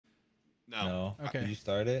No. No. Okay. Did you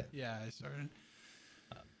start it? Yeah, I started.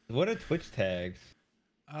 What are Twitch tags?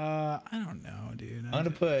 I don't know, dude. I'm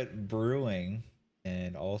gonna put brewing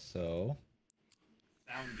and also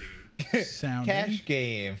Sounding. cash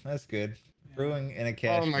game. That's good. Yeah. Brewing and a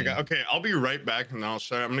cash. Oh my game. god. Okay, I'll be right back and I'll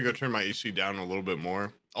start. I'm gonna go turn my AC down a little bit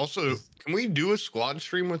more. Also, can we do a squad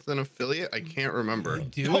stream with an affiliate? I can't remember.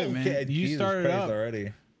 Do it, man. Okay, You Jesus started Christ up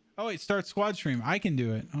already. Oh, wait, start squad stream. I can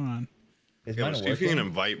do it. Hold on. Is Yeah, mine let's see if you can working?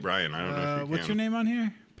 invite Brian. I don't know if you What's can. your name on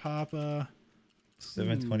here? Papa.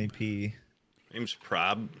 720p. Name's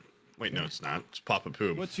Prob. Wait, no, it's not. It's Papa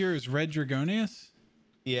Poop. What's yours? Red Dragonius?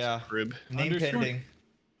 Yeah. Rib? Name Underscore? pending.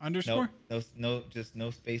 Underscore? No, just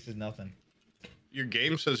no spaces, nothing. Your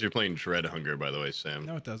game says you're playing Dread Hunger, by the way, Sam.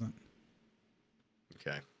 No, it doesn't.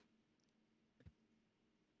 Okay.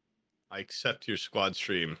 I accept your squad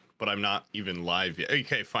stream, but I'm not even live yet.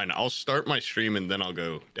 Okay, fine. I'll start my stream and then I'll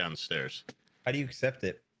go downstairs. How do you accept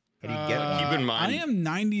it? How do you get one? Keep in mind, I am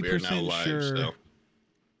we're now 90% live, sure. so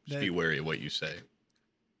just be that- wary of what you say.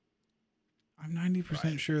 I'm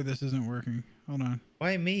 90% sure this isn't working. Hold on.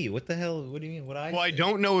 Why me? What the hell? What do you mean? What I? Well, I say?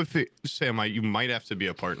 don't know if it, Sam. You might have to be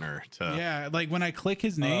a partner to. Yeah, like when I click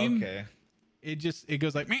his Oh, name, okay. it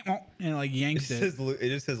goes like and it like yanks it. It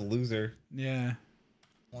just says loser. Yeah.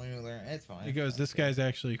 It's fine. It goes, this guy's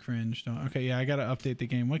actually cringe. Okay, yeah, I gotta update the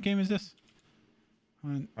game. What game is this?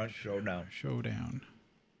 Hunt Showdown. Showdown.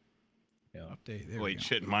 Yeah. Update. There we Wait, go.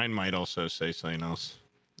 shit. Mine might also say something else.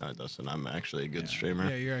 No, it doesn't. I'm actually a good streamer.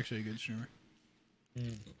 Yeah, you're actually a good streamer.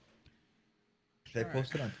 Should I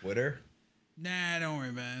post it on Twitter? Nah, don't worry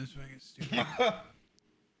about it. It's fucking stupid.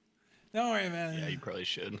 Don't worry about it. Yeah, you probably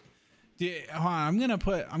should. Hold on, I'm gonna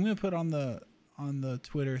put on the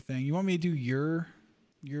Twitter thing. You want me to do your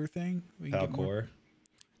thing? We can get more- Falcor.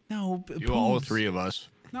 No, You all Poobs. three of us.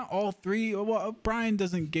 Not all three. Well, Brian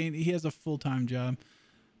doesn't gain. He has a full-time job.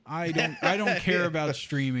 I don't care about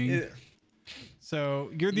streaming.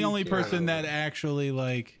 So you're the only person that actually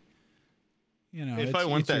like. You know, If I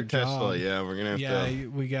want it's your that Tesla, job. yeah, we're gonna have Yeah, to.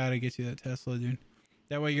 we gotta get you that Tesla, dude.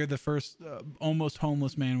 That way, you're the first almost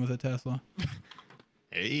homeless man with a Tesla.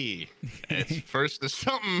 Hey, it's first to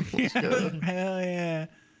something. Let's go. Hell yeah.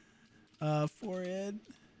 Forehead.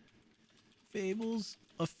 Fables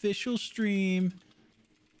official stream.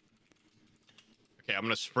 Okay, I'm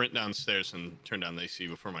gonna sprint downstairs and turn down the AC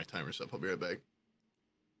before my timer's up. I'll be right back.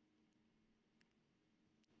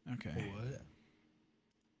 Okay. What?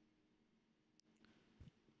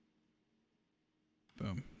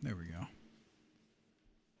 Boom. There we go.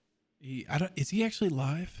 Is he actually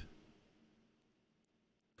live?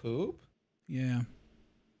 Poop? Yeah.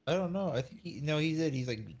 I don't know. I think he said he's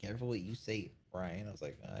like, be careful what you say, Brian. I was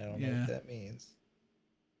like, I don't know Yeah. what that means.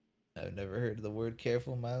 I've never heard the word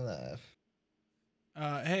careful in my life.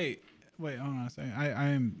 Hey, wait, hold on a second.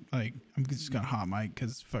 I'm just got hot mic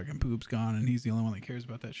because fucking Poop's gone and he's the only one that cares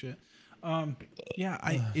about that shit. Yeah,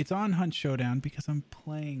 it's on Hunt Showdown because I'm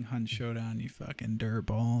playing Hunt Showdown, you fucking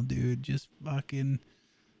dirtball, dude. Just fucking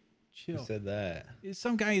chill. Who said that?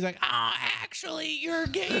 Some guy, he's like, actually, your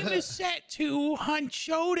game is set to Hunt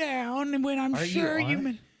Showdown. And when I'm Are sure you on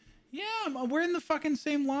it? Yeah, we're in the fucking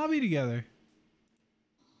same lobby together.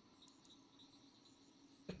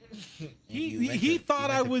 He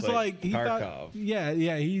thought I was like, he thought, Tarkov.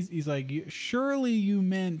 yeah, he's like, surely you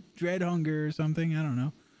meant Dread Hunger or something. I don't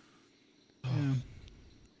know. Yeah.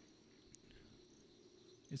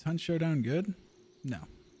 Is Hunt Showdown good? No.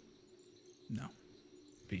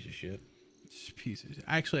 Piece of shit. Pieces.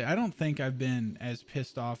 Actually, I don't think I've been as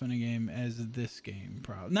pissed off in a game as this game.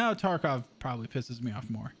 Probably. Now Tarkov probably pisses me off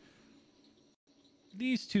more.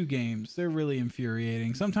 These two games, they're really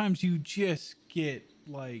infuriating. Sometimes you just get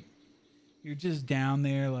like, you're just down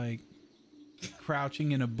there like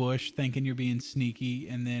crouching in a bush thinking you're being sneaky,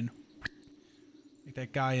 and then like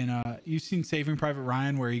that guy in you've seen Saving Private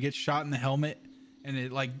Ryan where he gets shot in the helmet and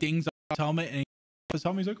it like dings off his helmet and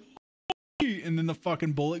he's like, and then the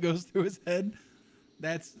fucking bullet goes through his head.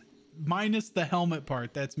 That's minus the helmet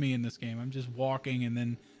part. That's me in this game. I'm just walking and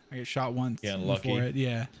then I get shot once before it.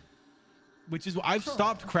 Yeah. Which is I've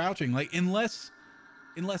stopped crouching. Like unless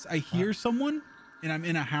I hear someone and I'm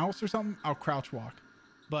in a house or something, I'll crouch walk.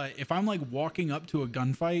 But if I'm like walking up to a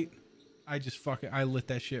gunfight, I just I let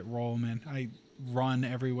that shit roll, man. I run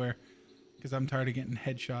everywhere because I'm tired of getting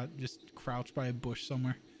headshot. Just crouch by a bush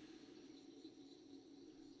somewhere.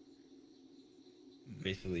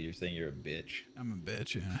 Basically, you're saying you're a bitch. I'm a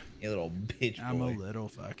bitch, yeah. You little bitch boy. I'm a little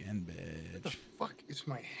fucking What the bitch. fuck is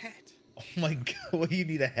my hat? Oh my god, what, you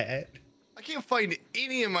need a hat? I can't find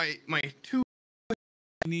any of my two.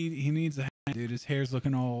 He needs a hat, dude. His hair's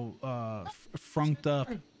looking all frunked up.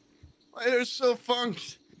 My hair's so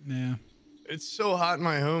funked. Yeah. It's so hot in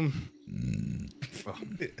my home. Oh,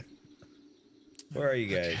 Where are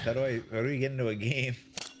you guys? How do we get into a game?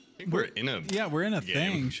 I think we're in a we're in a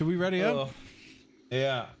game. thing. Should we ready up? Oh,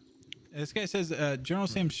 yeah. This guy says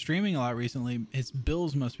GeneralSam's streaming a lot recently. His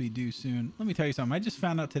bills must be due soon. Let me tell you something. I just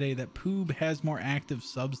found out today that Poob has more active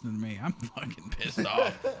subs than me. I'm fucking pissed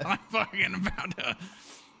off. I'm fucking about to.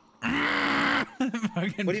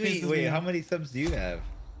 Fucking What do you mean? pisses Wait, me how off. many subs do you have?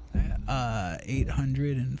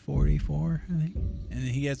 844, I think. And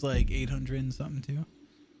he has like 800 and something too.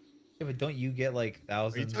 Yeah, but don't you get like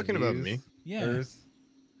thousands? talking of about views? me? Yeah. Hers?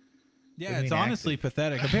 Yeah, What do you it's mean honestly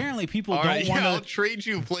pathetic. Apparently, people All don't right, want yeah, I'll to. trade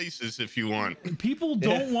you places if you want. People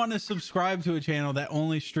don't want to subscribe to a channel that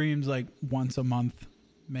only streams like once a month,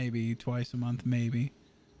 maybe twice a month, maybe.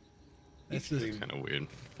 That's just Stream Kind of weird.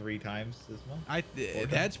 3 times this month.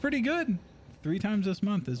 that's pretty good. 3 times this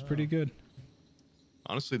month is pretty good.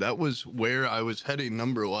 Honestly, that was where I was heading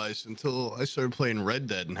number-wise until I started playing Red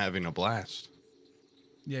Dead and having a blast.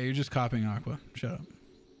 Yeah, you're just copying Aqua. Shut up.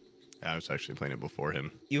 I was actually playing it before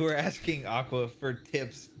him. You were asking Aqua for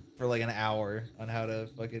tips for like an hour on how to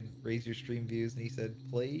fucking raise your stream views, and he said,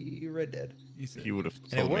 "Play Red Dead." He said, He would have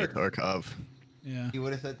And it told me worked. Tarkov. yeah. He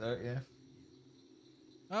would have said that, yeah.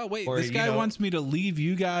 Oh wait, Or, this you guy know- wants me to leave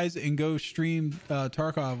you guys and go stream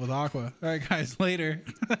Tarkov with Aqua. All right, guys, later.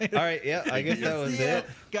 All right, yeah, I guess that was it.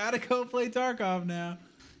 Gotta go play Tarkov now.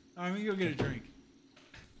 All right, let me go get a drink.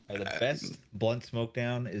 All right, the best blunt smoke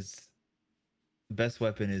down is best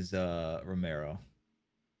weapon is Romero.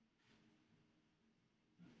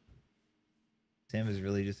 Sam is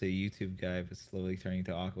really just a YouTube guy, but slowly turning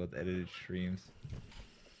to Aqua with edited streams.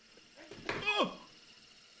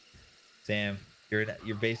 Sam, you're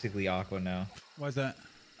basically Aqua now. Why's that?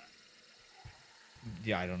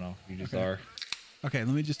 Yeah, I don't know. You just Okay. are. Okay,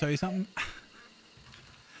 let me just tell you something.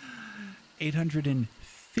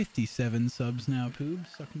 857 subs now, Poob.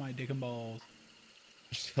 Suck my dick and balls.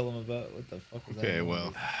 Just tell him about what the fuck was that? Okay,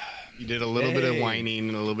 well, you did a little bit of Hey. whining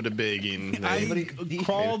and a little bit of begging. I Somebody-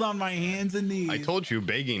 crawled on my hands and knees. I told you,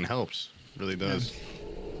 begging helps. Really does.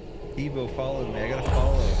 Debo followed me. I gotta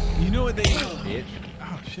follow. You know what they... Bitch.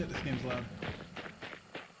 Oh, shit, this game's loud.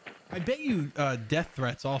 I bet you death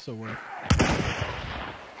threats also work.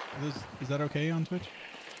 Is that okay on Twitch?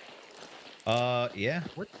 Yeah.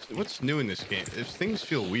 What's new in this game? Things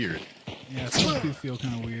feel weird. Yeah, things do feel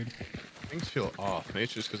kind of weird. Things feel off. Maybe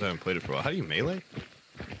it's just because I haven't played it for a while. How do you melee?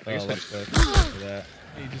 I guess I Let's just- go for that.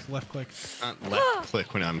 Hey, just left click. Not left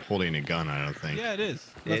click when I'm holding a gun, I don't think. Yeah, it is.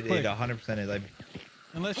 Left It click. 100% is.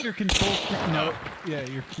 Unless your control scheme... No. Yeah,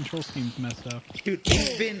 your control scheme's messed up. Dude,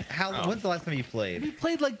 it's been how? Oh. When's the last time you We played?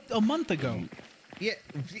 played like a month ago. Yeah,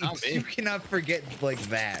 Not me. you cannot forget like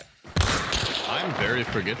that. I'm very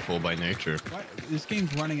forgetful by nature. Why? This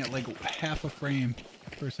game's running at like half a frame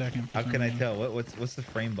per second. for How some can I reason. tell? What's the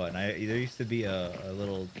frame button? There used to be a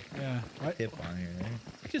little Yeah. What? tip on here. Right?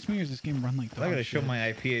 It just means this game run like I'm not gonna dog show shit. my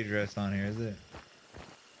IP address on here, is it?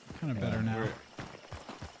 Kind of better now.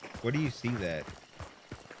 Where do you see that?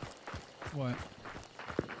 What?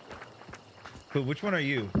 Who? Which one are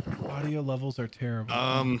you? Audio levels are terrible.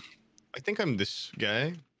 I think I'm this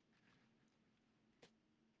guy.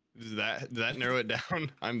 Does that narrow it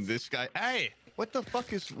down? I'm this guy. Hey, what the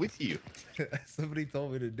fuck is with you? Somebody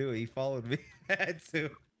told me to do it. He followed me. I had to.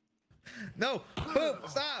 No, boom,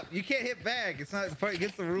 stop! You can't hit back. It's not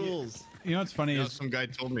against the rules. You know what's funny You know, is... some guy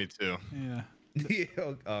told me to. Yeah.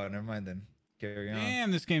 Oh, never mind then. Carry on.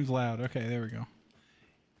 Damn, this game's loud. Okay, there we go. You know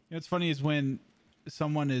what's funny is when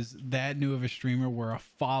someone is that new of a streamer where a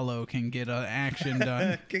follow can get an action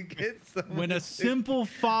done. Can get someone When a to- simple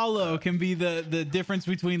follow can be the difference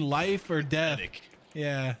between life or death. Pathetic.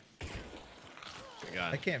 Yeah. Oh my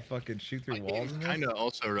God. I can't fucking shoot through My walls game's in this. kind of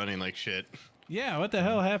also running like shit. Yeah, what the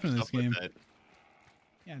hell happened to this Stuff like game? that.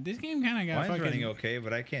 Yeah, this game kind of got Mine's fucking... running okay,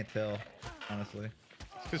 but I can't tell, honestly.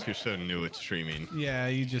 It's because you're so new at streaming. Yeah,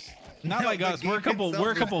 you just... Not No, like the us. We're a game couple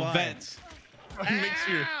itself is fine. vets. Makes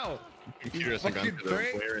your Ow! computer You hasn't gone fucking through the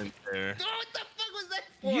prick. wear and tear. Oh, what the fuck was that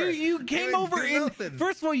for? You It came didn't over do and nothing.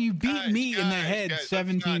 first of all you beat Guys, me in the guys, head guys, let's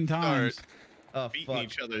 17 not times. start Oh beating fuck!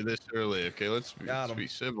 each other this early. Okay, let's Got 'em. be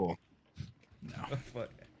civil. No. Oh, fuck.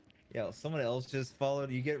 Yeah, someone else just followed.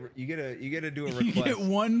 You get to do a You request. get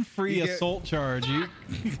one free You get- assault charge. You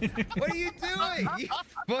What are you doing? You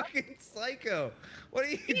fucking psycho! What are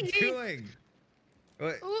you doing?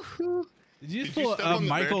 What? Did you just Did you pull step a on the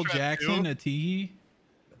bear Michael trap Jackson too? a tee?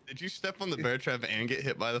 Did you step on the bear trap and get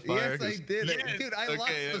hit by the fire? Yes, I 'Cause- did. Yes, Dude, I lost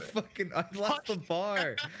okay, the fucking. I lost the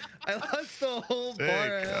bar. I lost the whole sick,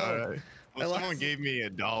 bar. of hell. all right. Well, I someone lost- gave me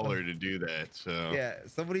 $1 to do that, so Yeah,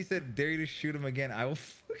 somebody said, "Dare you to shoot him again?" I will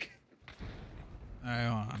fucking. All right,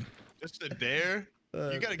 hold on. Just a dare?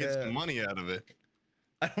 You gotta get some money out of it.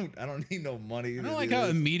 I don't need no money. I don't like how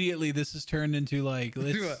immediately this has turned into like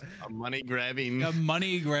A money grabbing. a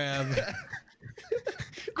money grab.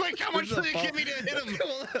 Quick, how much do they give me to hit him?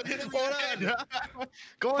 Hold on.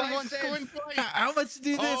 Going 5 once, cents. going twice. How much to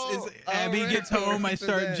do this? Oh, Is Abby right. gets home, I What's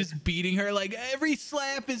start that? just beating her like every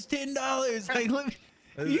slap is $10. Like, let me,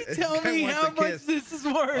 you This tell guy me wants how a much kiss. this is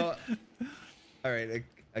worth. All right,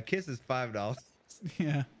 a kiss is $5.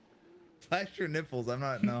 Yeah. Flash your nipples. I'm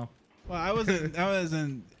not. No. Well, I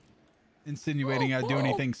wasn't insinuating I'd do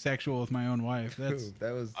anything sexual with my own wife. That's Ooh,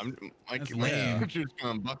 that was. Mikey, That's my lame. character's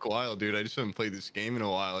gone buck wild, dude. I just haven't played this game in a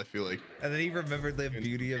while. I feel like. And then he remembered the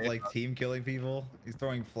beauty of like team killing people. He's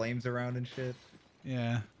throwing flames around and shit.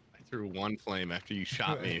 yeah. I threw one flame after you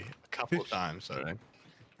shot me a couple of times. All right.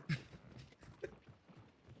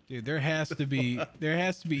 Dude, there has to be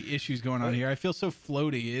issues going on here. I feel so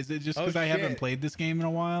floaty. Is it just Oh, because I haven't shit. played this game in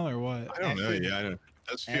a while, or what? I don't know. Acid- Yeah, I don't.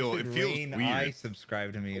 It feels Rain, weird. I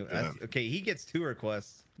subscribe to me. Okay, he gets 2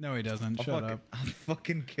 requests. No, he doesn't. I'll Shut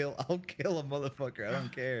fucking, up. I'll kill a motherfucker. I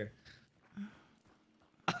don't care.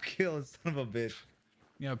 I'll kill a son of a bitch.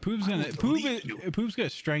 Yeah, Poop's gonna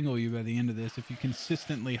strangle you by the end of this if you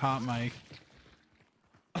consistently hot mic.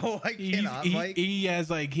 Oh, I He, can't hot he, mic. he has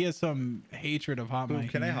some hatred of hot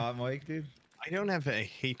mic. Can I hot mic, dude? I don't have a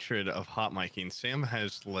hatred of hot micing. Sam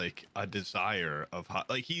has like a desire of hot.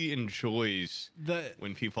 Like he enjoys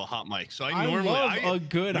when people hot mic. So I normally love a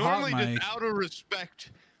good hot normally mic. just out of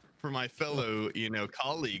respect for my fellow,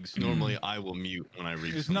 colleagues, normally I will mute when I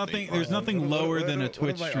read. There's something. nothing lower than a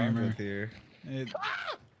Twitch what am I armed streamer. with here?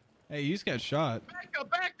 Hey, you just got shot.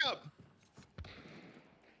 Back up.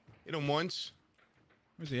 Hit him once.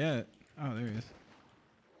 Where's he at? Oh, there he is.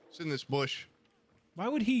 It's in this bush. Why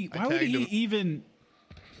would he tagged him. even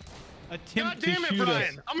God attempt damn to it, shoot us?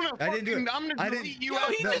 Brian! I'm gonna I didn't do it. I'm gonna I delete didn't- you Yo,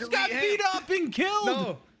 out. he No, just got delete beat him. up and killed.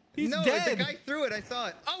 No, He's no, dead. the guy threw it. I saw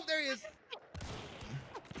it. Oh, there he is.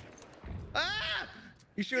 Ah!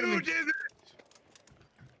 He shooting You me. did it.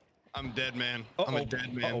 I'm dead, man. I'm a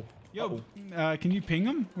dead man. Yo, can you ping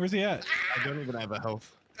him? Where's he at? I don't even have a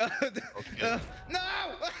health. No!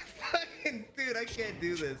 Fucking dude, I can't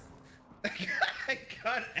do this. I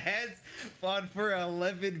got ads on for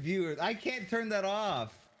 11 viewers. I can't turn that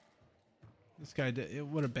off. This guy did.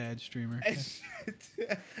 What a bad streamer.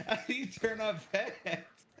 How do you turn off ads?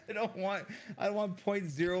 I don't want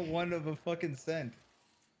 0.01 of a fucking cent.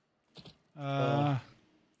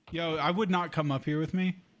 Yo, I would not come up here with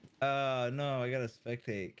me. No, I gotta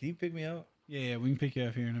spectate. Can you pick me up? Yeah, we can pick you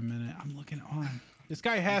up here in a minute. I'm looking on. This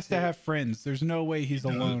guy has to have friends. There's no way he's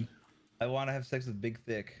alone. I want to have sex with Big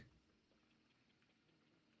Thick.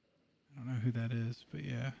 I don't know who that is, but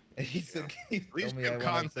yeah. He said, At least give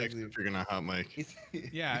context if you're gonna hot mic.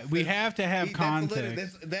 Yeah, we have to have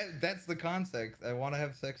context. That's the context. I want to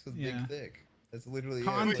have sex with Yeah. Big Thick. That's literally it.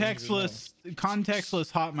 I don't even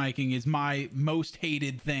Contextless hot micing is my most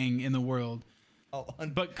hated thing in the world. know.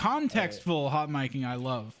 But contextful hot micing I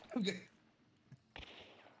love. Okay.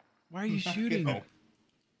 Why are you shooting? Oh.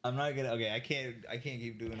 I'm not gonna. Okay, I can't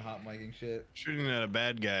keep doing hot micing shit. Shooting at a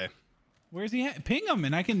bad guy. Where's he at? Ping him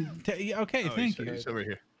and I can. Okay, Oh, thank you. He's over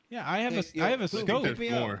here. Yeah, I have Hey, I have a yo, scope. pick me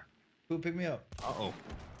up. more. Who pick me up? Uh-oh.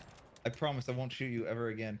 I promise I won't shoot you ever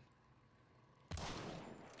again.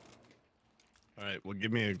 All right, well,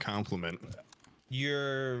 give me a compliment.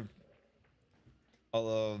 You're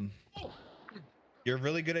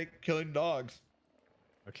really good at killing dogs.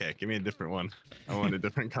 Okay, give me a different one. I want a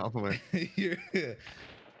different compliment.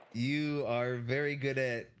 You are very good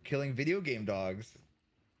at killing video game dogs.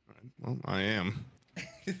 Well, I am.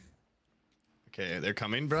 Okay, they're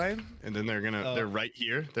coming, Brian, and then they're right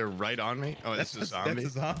here. They're right on me. Oh, that's a zombie.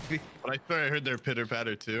 That's a zombie. But I thought I heard their pitter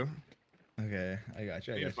patter too. Okay, I got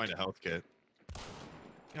you. I need to find a health kit.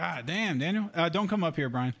 God damn, Daniel. Don't come up here,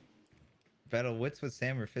 Brian. Battle wits with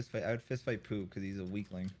Sam or fist fight? I would fist fight Poop because he's a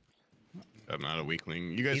weakling. I'm not a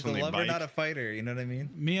weakling. You guys He's a only lover, bite. not a fighter. You know what I mean?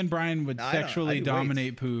 Me and Brian would No, I don't- sexually I do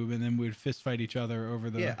dominate Poob, and then we'd fist fight each other over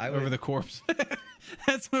the Yeah, I over would- the corpse.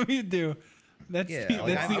 That's what we'd do. That's Yeah, the, like,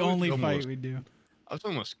 that's I the was only fight almost- we'd do. I was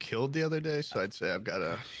almost killed the other day, so I'd say I've got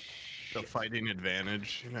a fighting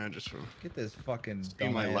advantage. You know, just from Get this fucking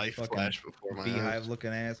seeing my dumbass life fucking flash before my beehive eyes.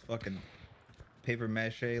 looking ass fucking paper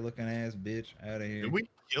mache looking ass bitch out of here. Did we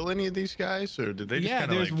kill any of these guys, or did they just Yeah,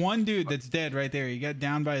 kind of there's like? one dude that's dead right there. He got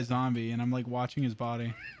down by a zombie, and I'm like watching his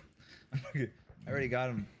body. I already got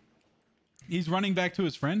him. He's running back to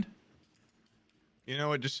his friend. You know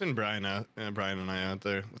what? Just send Brian out. Brian and I out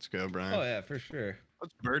there. Let's go, Brian. Oh yeah, for sure.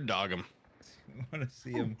 Let's bird dog him. I want to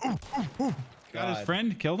see him. Got his God.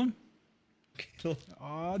 friend, killed him. Kill-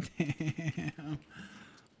 Oh damn!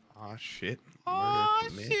 Oh shit. Oh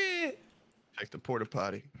Murder, shit. check the porta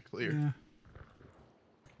potty. Clear.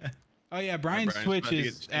 Yeah. Oh yeah, Brian's Brian's Twitch about to get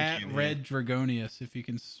is stinky at in here. Red Dragonius, if you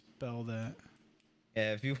can spell that.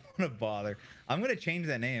 Yeah, if you want to bother, I'm gonna change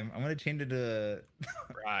that name. I'm gonna change it to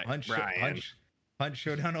Brian. Hunt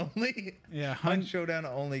Showdown only. Yeah, Hunt Showdown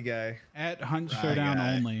only guy. At Hunt Right Showdown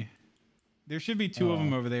guy. only. There should be two of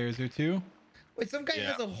them Oh. over there. Is there two? Wait, some guy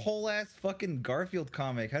Yeah. has a whole ass fucking Garfield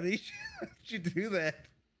comic. How did you do that?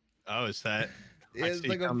 Oh, is that? Yeah, I it's see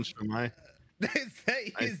like comes from my. is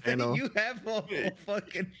that panel. you have a whole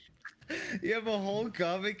fucking you have a whole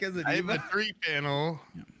comic as an I have a email? 3-panel.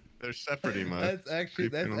 They're separate emotes. That's actually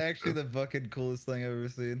Three-panel stuff. the fucking coolest thing I've ever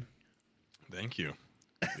seen. Thank you.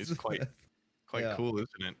 It's quite Yeah. cool,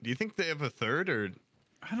 isn't it? Do you think they have a third or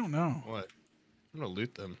I don't know. what? I'm gonna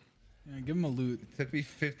loot them. Yeah, give him a loot. It took me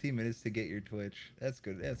 15 minutes to get your Twitch. That's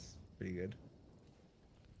good. That's pretty good.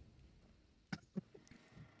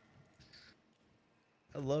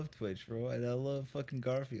 I love Twitch, bro. And I love fucking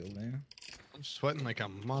Garfield, man. I'm sweating like a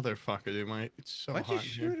motherfucker, dude. It's so Why'd you hot in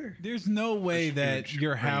here. shoot her? There's no way Just that huge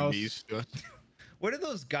your bring house. these to us. Where did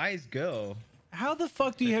those guys go? How the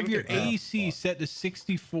fuck do you I have think your they're- AC set to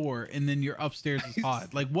 64 and then your upstairs is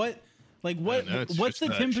hot? Like what? Like what? know, it's What's the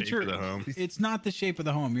just the shape temperature? of the home. It's not the shape of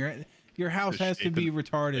the home. Your house The has to shape be of the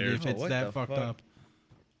retarded stairs. if Oh, it's what that the fucked fuck? up.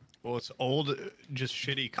 Well, it's old, just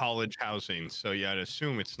shitty college housing. So yeah, I'd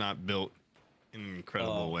assume it's not built in an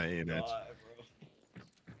incredible way, and it's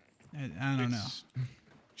I don't know. it's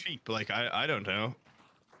cheap. Like I don't know.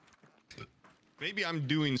 Maybe I'm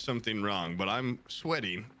doing something wrong, but I'm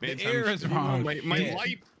sweating. Maybe The air is wrong. My Shit.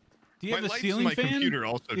 light. Do you have my a lights ceiling in my fan? computer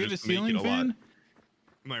also Do you have a just make it ceiling a lot. fan?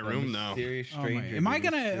 My room, no. Mysterious Oh my, stranger am I gave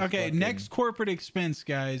us gonna? this Okay, fucking- next corporate expense,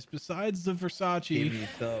 guys. Besides the gave Versace, me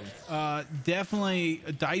subs. definitely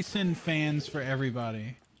Dyson fans for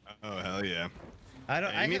everybody. Oh hell yeah! I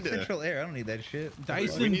don't. Yeah, I you have need to- central air. I don't need that shit.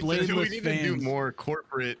 Dyson We need, to, we bladeless need to do fans. more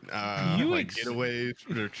corporate You like ex- getaways,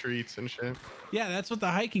 retreats, and shit. Yeah, that's what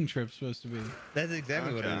the hiking trip's supposed to be. That's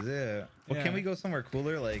exactly what it is. Okay. Yeah. Well, Yeah. can we go somewhere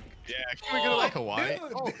cooler? Like. Yeah, can we go to like Hawaii?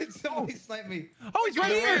 Dude, Oh, dude, somebody sniped me. Oh, he's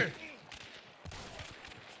right here.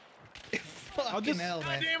 Fucking just- hell, God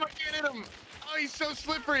man. damn, I can't hit him. Oh, he's so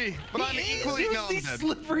slippery. But I'm He is. equally He no, was I'm the dead.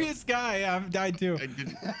 slipperiest guy. I've died too. I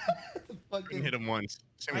didn't Fucking. hit him once.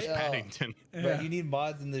 Same as Yeah. Paddington. Bro, Yeah. you need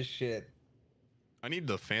mods in this shit. I need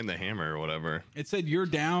to fan the hammer or whatever. It said you're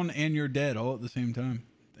down and you're dead all at the same time.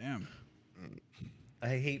 Damn. I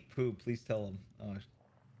hate poop. Please tell him. Oh,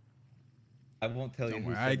 I won't tell you Don't who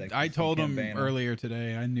worry. said that 'cause I you told can't him ban earlier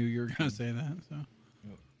today. I knew you were gonna say that. So Oh,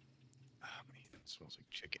 man, that smells like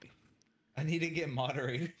chicken. I need to get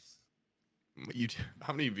moderators.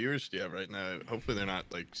 How many viewers do you have right now? Hopefully they're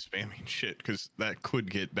not like spamming shit because that could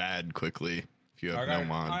get bad quickly if you have no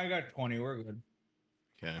mod. I got 20. We're good.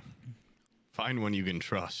 Okay. Find one you can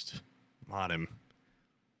trust. Mod him.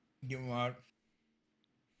 Give him mod.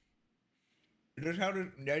 Is this how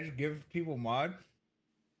to I just give people mod?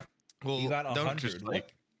 Well, You got don't 100. just What?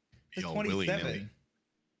 like It's be all willy-nilly. 27.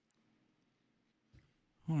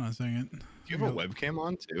 hold on a second. Do you have a webcam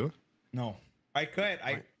on too? No, I could.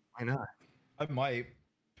 Why not? I might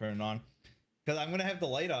turn it on because I'm gonna have the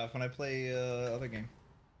light off when I play other game.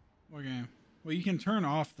 What game? Well, you can turn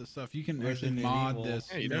off the stuff. You can actually Resident mod Evil. this.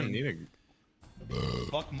 Yeah, you don't thing. need a.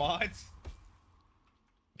 Fuck mods.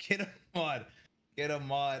 Get a mod. Get a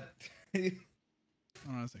mod. No,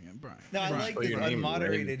 Hold on a second, Brian. I Brian, like Spell this your name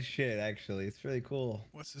unmoderated shit. Actually, it's really cool.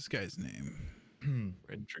 What's this guy's name?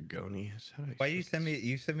 Red Dragonius. How do I Why say you send me?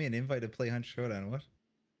 You sent me an invite to play Hunt Showdown. What?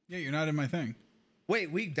 Yeah, you're not in my thing. Wait,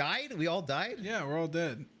 we died? We all died? Yeah, we're all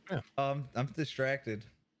dead. I'm distracted.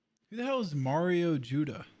 Who the hell is Mario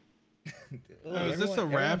Judah? Oh, Oh, is this a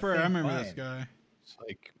everyone rapper? I seemed remember fine. this guy. It's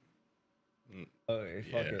like. Okay,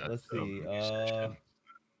 fuck Yeah, it. Let's that's a see. musician.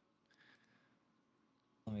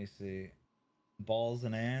 Let me see. Balls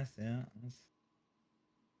and ass. Yeah.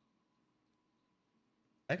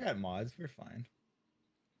 I got mods. We're fine.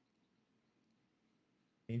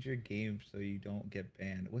 Change your game so you don't get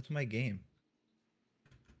banned. What's my game?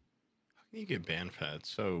 How can you get banned for that? It's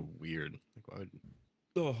so weird. Like, why would...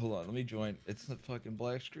 Oh, hold on. Let me join. It's the fucking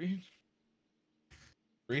black screen.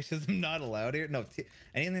 Racism not allowed here. No,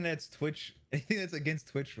 anything that's Twitch, anything that's against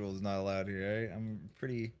Twitch rules is not allowed here. Right? I'm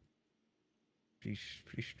pretty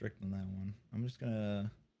strict on that one. I'm just gonna.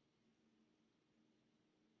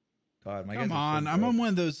 God, my guys Come are on, so I'm on broke. one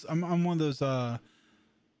of those. I'm on one of those. What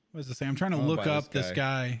does it say? I'm trying to I'm gonna look buy up this this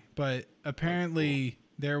guy, but apparently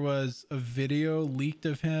there was a video leaked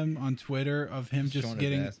of him on Twitter of him Just just showing his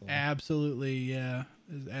getting asshole. absolutely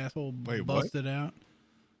his asshole Wait, what? busted out.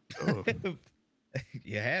 Oh,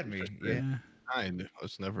 You had me. Yeah. I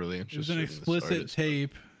was never really It was interested an in this explicit artist.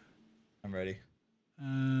 tape. I'm ready.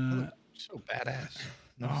 So badass.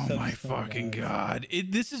 No, Oh so my fucking god!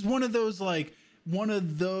 This is one of those Whoa.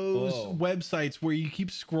 websites where you keep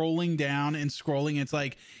scrolling down and scrolling. It's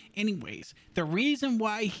like, anyways, the reason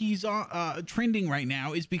why he's trending right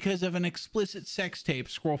now is because of an explicit sex tape.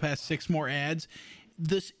 Scroll past 6 more ads.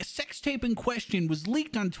 The sex tape in question was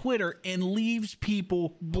leaked on Twitter and leaves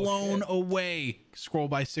people blown away. Scroll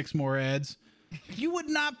by 6 more ads. You would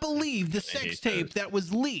not believe the sex tape that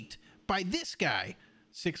was leaked by this guy.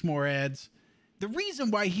 6 more ads. The reason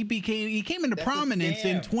why he came into prominence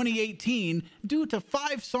in 2018 due to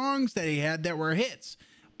 5 songs that he had that were hits.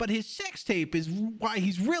 But his sex tape is why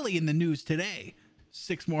he's really in the news today.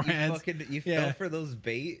 6 more ads. You fell for those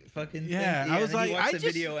bait fucking things? I was like, I watched the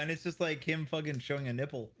video and it's just like him fucking showing a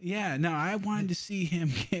nipple. Yeah, no, I wanted to see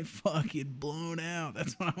him get fucking blown out.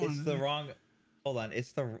 That's what I wanted. It's the wrong. Hold on,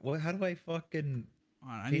 it's the. How do I fucking?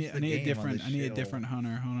 I need a different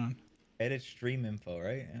hunter. Hold on. Edit stream info,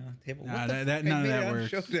 right? Yeah. Table. Nah, none of that works.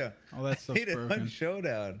 Showdown. All that stuff's broken.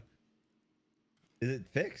 Showdown. Is it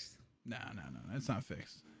fixed? No, it's not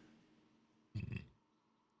fixed.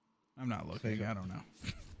 I'm not looking. I don't know.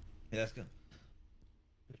 Yeah, that's good.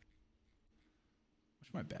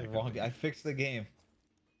 What's my back? I fixed the game.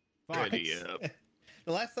 Ready up.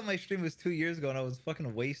 The last time I streamed was 2 years ago, and I was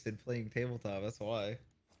fucking wasted playing tabletop. That's why.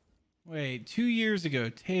 Wait, 2 years ago,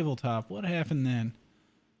 tabletop. What happened then?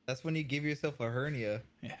 That's when you give yourself a hernia.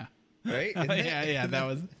 Yeah. Right? Yeah. That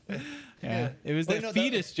was. Yeah. It was that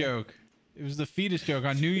fetus joke. It was the fetus joke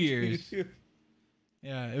on New Year's.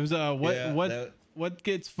 Yeah. It was what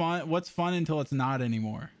gets fun? What's fun until it's not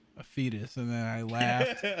anymore? A fetus, and then I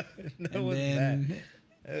laughed.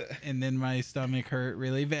 And then my stomach hurt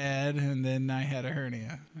really bad, and then I had a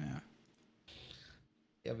hernia. Yeah.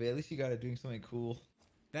 Yeah, but at least you got it doing something cool.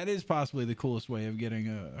 That is possibly the coolest way of getting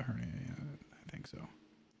a hernia. Yeah, I think so.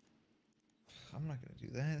 I'm not gonna do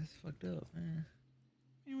that. That's fucked up, man.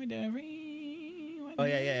 Oh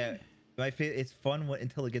yeah. It's fun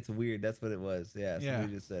until it gets weird. That's what it was. Yeah.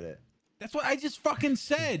 Somebody just said it. That's what I just fucking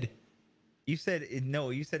said. You said it.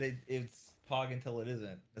 No, you said it's pog until it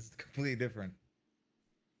isn't. That's completely different.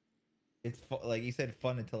 It's like you said,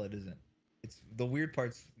 fun until it isn't. It's the weird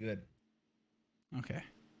part's good. Okay.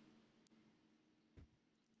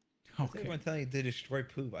 Everyone telling you to destroy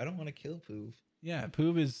Poop. I don't want to kill Poop. Yeah,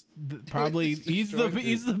 Poop is probably he's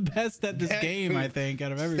the best at this game. Poop. I think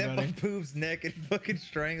out of everybody. Step on Poop's neck and fucking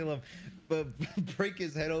strangle him, but break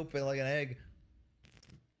his head open like an egg.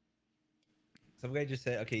 Some guy just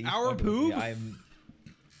said, "Okay, our Poop.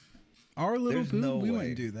 Our little Poop. No we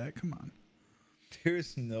wouldn't do that. Come on."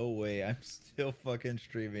 There's no way I'm still fucking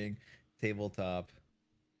streaming tabletop.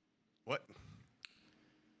 What?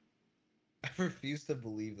 I refuse to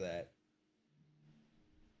believe that.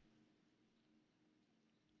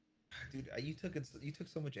 Dude, you took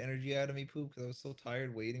so much energy out of me, Poop, because I was so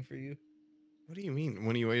tired waiting for you. What do you mean?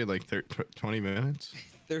 When you waited like 20 minutes?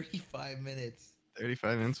 35 minutes.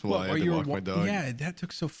 35 minutes while I had to walk my dog. Yeah, that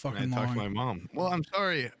took so fucking long. I talked to my mom. Well, I'm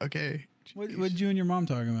sorry. Okay. What'd you and your mom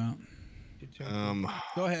talking about?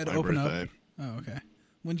 Go ahead, open up. Oh, okay.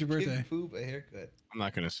 When's your birthday? Give Poop a haircut. I'm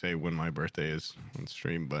not gonna say when my birthday is on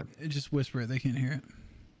stream, but just whisper it. They can't hear it.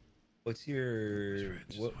 What's your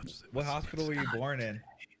what hospital were you born in?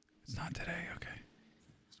 It's not today. Okay.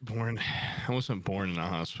 I wasn't born in a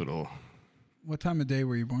hospital. What time of day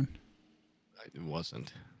were you born? It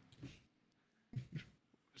wasn't.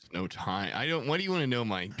 There's no time. I don't. What do you want to know?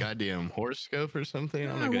 My goddamn horoscope or something?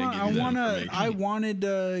 I'm not gonna give you that information. I wanted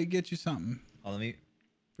to get you something. Let me.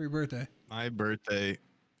 For your birthday. My birthday.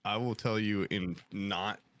 I will tell you in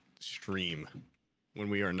not stream when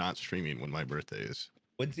we are not streaming when my birthday is.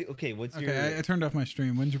 What's your? I turned off my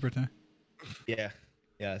stream. When's your birthday? Yeah,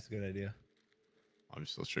 that's a good idea. I'm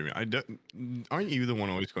still streaming. Aren't you the one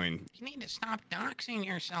always going, you need to stop doxing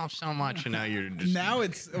yourself so much? And now you're just. Now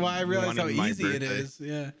it's. Well, I realize how easy it is.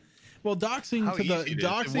 Yeah. Well, doxing how to the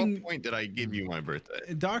doxing. At what point did I give you my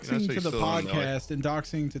birthday? Doxing to the podcast and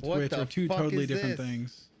doxing to Twitch are two totally different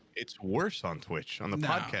things. It's worse on Twitch. On the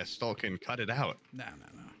podcast, Stalkin cut it out. No.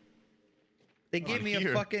 They gave me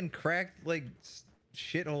a fucking cracked like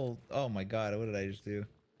shithole. Oh my god! What did I just do?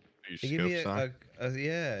 They gave me yeah.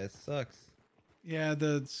 It sucks. Yeah,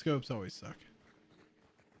 the scopes always suck.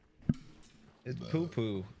 It's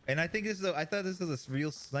poo. And I think I thought this was a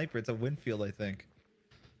real sniper. It's a Winfield, I think.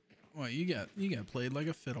 Well, you got played like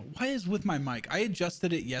a fiddle. Why is with my mic? I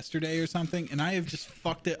adjusted it yesterday or something, and I have just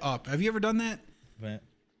fucked it up. Have you ever done that? What?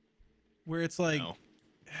 Where it's like, no,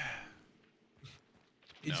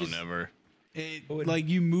 never. Like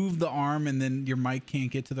you move the arm and then your mic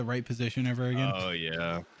can't get to the right position ever again. Oh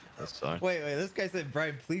yeah, that sucks. Wait, this guy said,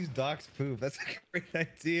 Brian, please dox poop. That's a great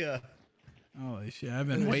idea. Holy shit! I've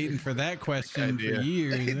been waiting for that question for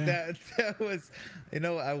years. that was,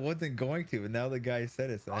 I wasn't going to, but now the guy said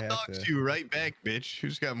it, so I I'll have dox to. you right back, bitch.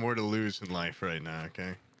 Who's got more to lose in life right now?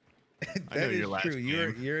 Okay. That is true.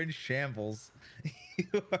 You're in shambles.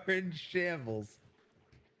 You are in shambles.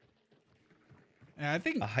 Yeah, I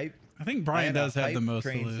think I think Brian does have the most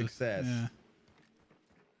to train lose. success. Yeah.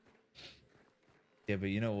 Yeah, but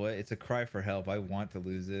you know what? It's a cry for help. I want to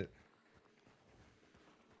lose it.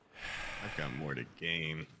 I've got more to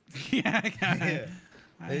gain. Yeah.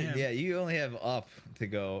 Yeah, you only have up to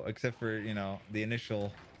go, except for the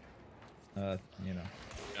initial. I'll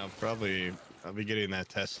be getting that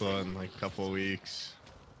Tesla in like a couple of weeks.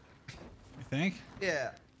 You think?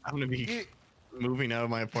 Yeah. I'm gonna be moving out of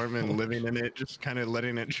my apartment and living in it, just kind of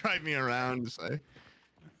letting it drive me around. Just like,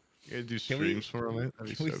 you gotta do streams for him. That'd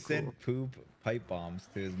be Can we so send cool. poop pipe bombs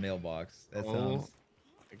to his mailbox? That Oh sounds.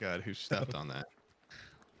 my god, who stepped on that?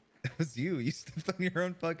 That was you. You stepped on your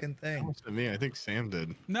own fucking That thing. wasn't me. I think Sam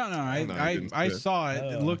did. No, I I didn't saw it,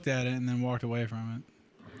 Oh. looked at it, and then walked away from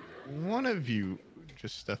One of you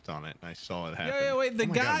just stepped on it, and I saw it it. happen. Yeah, wait, the Oh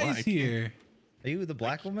my God, why? guy's I can't- here. Are you the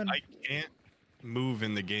black woman? I can't move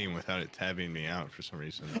in the game without it tabbing me out for some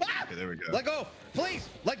reason. Okay, there we go. Let go, please.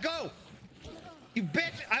 Let go. You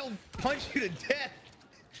bitch! I'll punch you to death,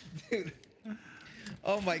 dude.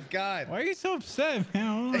 Oh my god. Why are you so upset,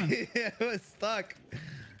 man? Hold on. It was stuck.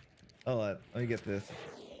 Hold on. Let me get this.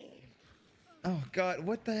 Oh god,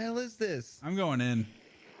 what the hell is this? I'm going in.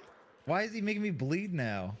 Why is he making me bleed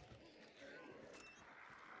now?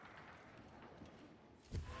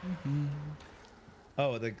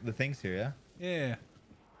 Oh, the thing's here, yeah? Yeah.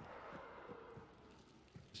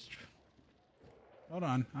 Hold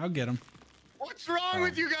on, I'll get him. What's wrong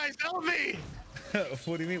with you guys? Help me!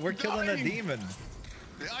 What do you mean? We're killing a Dying. demon.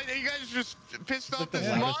 You guys just pissed off the this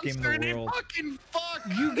loudest game in monster the and it world. fucking fuck!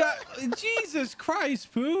 You got Jesus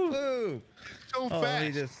Christ, Pooh. Ooh. so Oh, let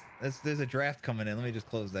me fast. just. There's a draft coming in. Let me just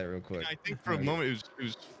close that real quick. I think for a moment it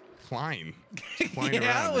was flying. Flying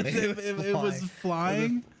Yeah, around. it was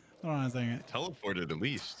flying. Hold on a second. Teleported at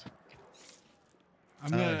least.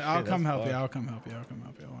 I'm gonna. I'll shit, come that's help you. fucked. I'll come help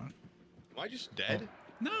you. Hold on. Am I just dead?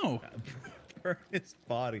 No, Burn his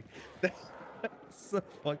body. That's so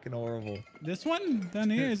fucking horrible. this one down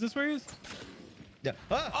here. Is this where he is? Yeah.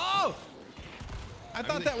 Ah! Oh, I I'm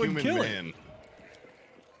thought the that would human kill it. man.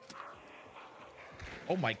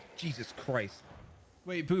 Oh my Jesus Christ.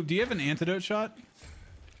 Wait, Poop, do you have an antidote shot?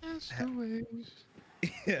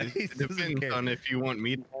 Yeah, he It doesn't depends care. on if you want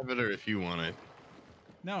me to have it or if you want it.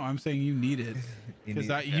 No, I'm saying you need it. You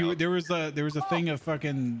Because need- Yeah. there was a thing of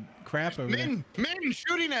fucking crap over there. Men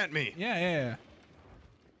shooting at me. Yeah.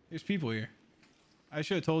 There's people here. I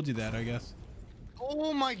should have told you that, I guess.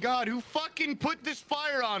 Oh my god, who fucking put this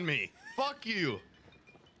fire on me? Fuck you.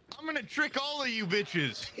 I'm gonna trick all of you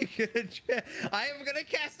bitches. I am gonna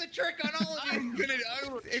cast a trick on all of you. I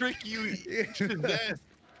will trick you to death.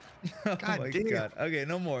 Oh God my damn. god. Okay,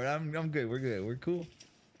 no more. I'm good. We're good. We're cool.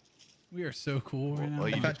 We are so cool right now. Well,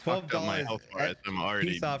 you I found just fucked up my $12 health bar as I'm already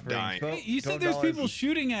peace offering. dying. 12 Hey, you said there's $12 people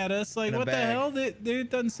shooting at us. Like, in a what the bag. hell? It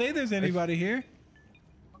doesn't say there's anybody here.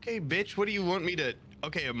 Okay, bitch, what do you want me to...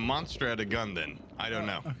 Okay, a monster had a gun then. I don't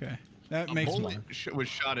know. Okay, that A makes bullet more was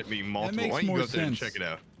shot at me multiple. makes Why don't you more go up there and sense. check it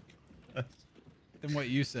out? than what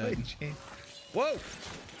you said. Wait, Jane. Whoa!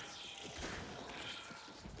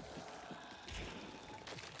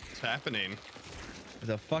 What's happening? There's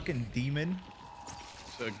a fucking demon.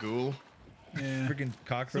 It's a ghoul. Yeah, Freaking some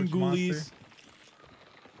cockroach ghoulies. monster.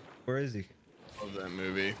 Where is he? Love that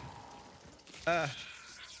movie. This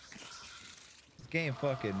game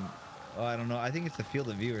fucking. Oh, I don't know. I think it's the field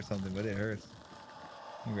of view or something, but it hurts.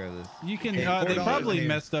 Let me grab this. You can. Hey, They $4 probably here.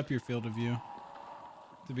 messed up your field of view.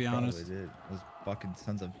 To be honest. Probably did. Those fucking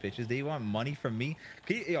sons of bitches. They want money from me.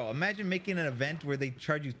 Imagine making an event where they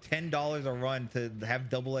charge you $10 a run to have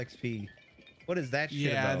double XP. What is that shit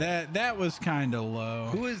Yeah, about? that was kind of low.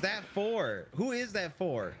 Who is that for? Who is that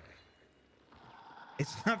for?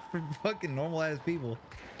 It's not for fucking normal ass people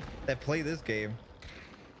that play this game.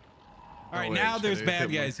 All right, Oh, wait, now so there's they bad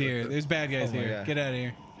hit guys one here. with There's bad guys Oh my here. God. Get out of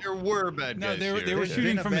here. There were bad No, guys they were here. they were There's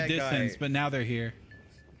shooting been a from a bad guy. distance, but now they're here.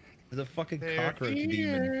 There's a fucking They're cockroach demon.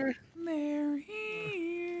 here. They're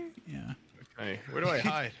here. Yeah. Okay, where do I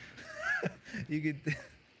hide? You could.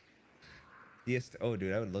 Yes. Oh,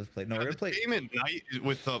 dude, I would love to play. No, we're the gonna play. game at night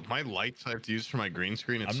with my lights I have to use for my green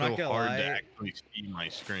screen. It's I'm so not gonna hard lie. to actually see my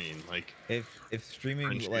screen. Like, If streaming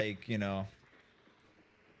Friendship. like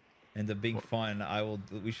And the being fun,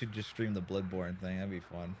 we should just stream the Bloodborne thing. That'd be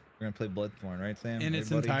fun. We're gonna play Bloodborne, right, Sam? In its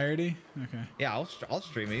Everybody? entirety. Okay. Yeah, I'll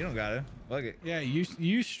stream it. You don't got it. Fuck it. Yeah, you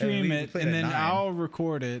stream we it played and at then 9. I'll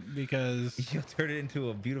record it because You'll turn it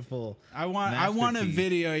into a beautiful. I want a masterpiece.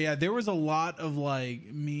 video. Yeah, there was a lot of like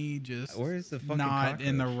me just Where's the fucking not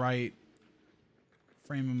in the cockroach? right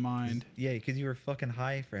frame of mind. Yeah, because you were fucking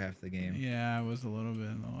high for half the game. Yeah, I was a little bit.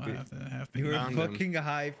 Half the You were Found him. fucking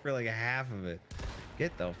high for like half of it.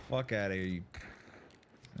 Get the fuck out of here, you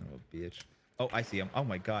son of a bitch. Oh, I see him. Oh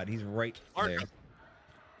my god, he's right there.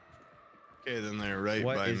 Okay, then they're right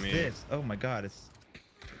What by is me. this? Oh my god, it's.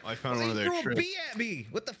 I found Oh, one of he their threw a tricks. bee at me.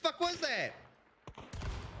 What the fuck was that?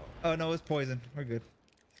 Oh no, it's poison. We're good.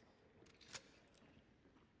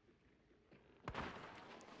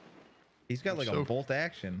 He's got like a So- bolt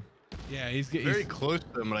action. Yeah, he's Very close to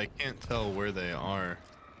them, but I can't tell where they are.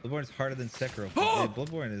 Bloodborne's harder than Sekiro. Oh! Yeah,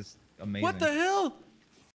 Bloodborne is amazing. What the hell?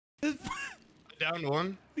 Down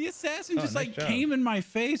one. The assassin Oh, just nice like job. came in my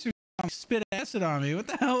face or spit acid on me. What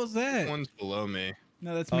the hell was that? One's below me.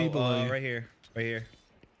 No, that's me below. You. right here. Right here.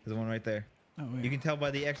 There's one right there. Oh, wait. You can tell by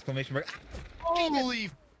the exclamation mark. Holy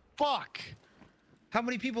fuck! How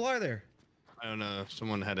many people are there? I don't know.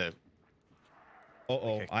 Someone had a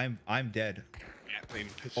Oh, I'm dead. Gatling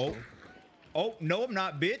pistol. Oh, no, I'm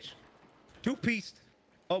not, bitch. Two-pieced.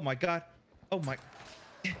 Oh my god. Oh my.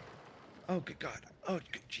 Oh good god. Oh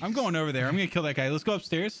good Jesus. I'm going over there. I'm gonna kill that guy. Let's go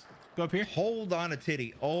upstairs. Go up here. Hold on a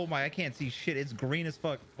titty. Oh my, I can't see shit. It's green as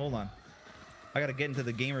fuck. Hold on. I gotta get into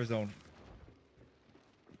the gamer zone.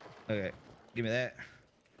 Okay, give me that.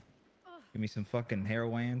 Give me some fucking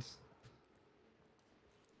heroines.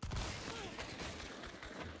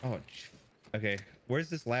 Oh, okay. Where's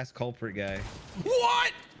this last culprit guy?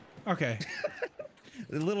 What? Okay.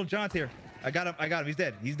 The little John's here. I got him. I got him. He's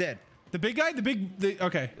dead. He's dead. The big guy.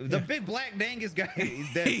 Okay. The big black dangus guy.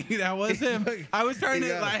 He's dead. That was him. I was trying He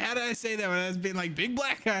to got like, him. how did I say that when I was being like big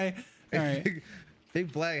black guy? All right.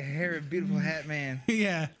 Big black hair and beautiful hat man.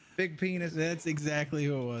 Yeah. Big penis. That's exactly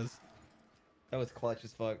who it was. That was clutch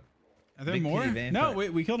as fuck. Are there Big more? kitty vampire. No,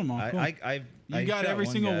 wait, we killed them all. Cool. I You got shot every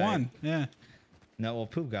single guy. one. Yeah. No, well,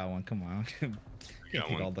 Poop got one. Come on. Got Take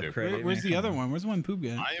one all the too. credit. Where's man. the Come other on. one? Where's the one Poop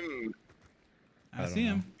guy? I don't see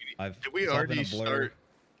him. know. Did we it's all been already a blur.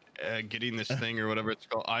 start getting this thing or whatever it's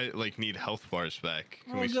called? I like need health bars back.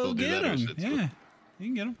 Can Well, we go still do get that? Or is him. it Yeah. You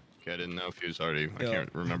can get him. Okay, I didn't know if he was already. I Yo. can't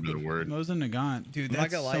remember the word. Mo's and Nagant. Dude, I'm not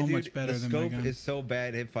that's gonna so lie, dude, much better the than scope Nagant. is so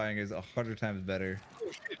bad. Hip firing is 100 times better.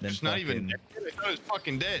 Then It's not even. fucking- Dead. I thought it was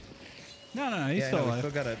fucking dead. No, he's Yeah, still no,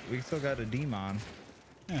 alive. we still got a demon.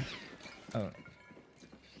 Yeah. Oh.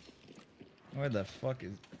 Where the fuck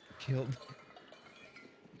is killed?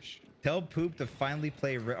 Tell Poop to finally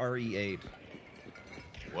play RE8.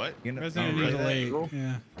 What? You know, Resident oh, Evil really? 8. Evil?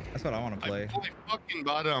 Yeah. That's what I want to play. I fucking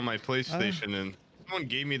bought it on my PlayStation and someone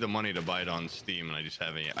gave me the money to buy it on Steam and I just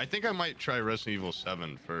haven't yet. I think I might try Resident Evil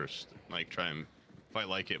 7 first. Like try and if I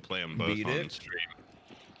like it, play them both Beat on it. stream.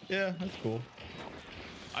 Yeah, that's cool.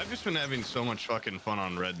 I've just been having so much fucking fun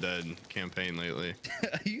on Red Dead campaign lately.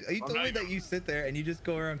 you told me that you sit there and you just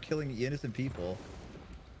go around killing innocent people.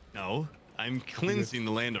 No, I'm cleansing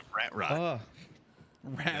the land of rat rot. Oh,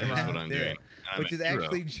 Rat That's Rod. what I'm yeah. doing. I'm Which a is hero.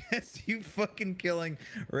 actually just you fucking killing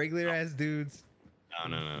regular ass dudes.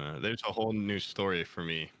 No. There's a whole new story for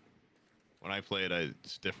me. When I play it,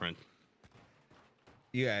 it's different.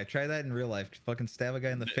 Yeah, try that in real life. Fucking stab a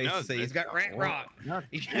guy in the face No, and say he's it's got rat rot. Not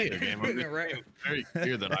clear, game. I'm just saying very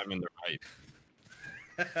clear that I'm in the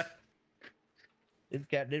right.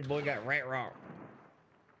 This boy got rat rot.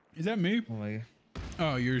 Is that me? Oh my god.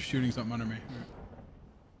 Oh, you're shooting something under me.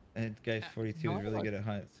 And guy's 42 is really good at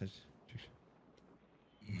hunt.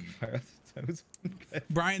 Fire out the toes.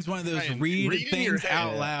 Brian's one of those Brian, read reading your things head.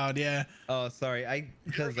 out loud. Yeah. Oh, sorry.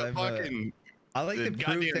 Because You're I'm. fucking I like the to prove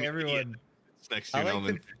goddamn to everyone. idiot next to I you, like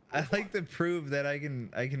Melvin. I like to prove that I can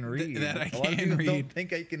read. that I A lot of can people read. don't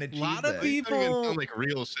think I can achieve Lot of that. people- They don't even sound like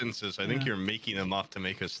real sentences. I think Yeah. you're making them up to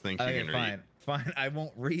make us think you Okay, can read. fine. I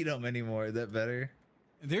won't read them anymore. Is that better?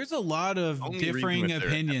 There's a lot of Only read differing them if they're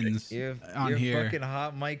opinions You're on here. fucking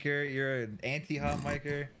hot micer. You're an anti-hot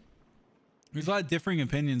micer. There's a lot of differing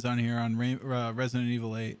opinions on here on Resident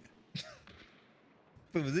Evil 8.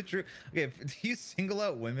 But was it true? Okay, do you single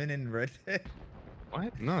out women in Red Dead?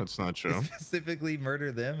 What? No, it's not true. Specifically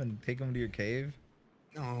murder them and take them to your cave?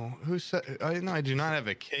 No, who said? No, I do not have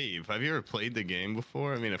a cave. Have you ever played the game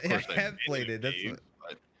before? I mean, of Yeah, course I I've have been played in a it, that's cave,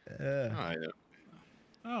 but no, I don't.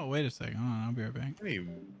 Oh, wait a second. Hold on, I'll be right back. Hey,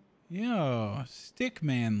 Yo, Stick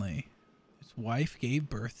Manly. His wife gave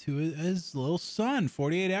birth to his little son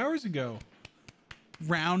 48 hours ago.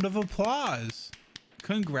 Round of applause.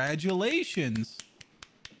 Congratulations.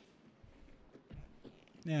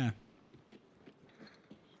 Yeah.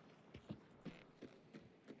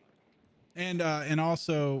 And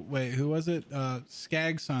also, wait, who was it?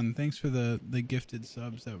 Skagson, thanks for the gifted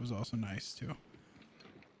subs. That was also nice too.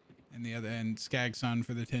 And the other end, Skagson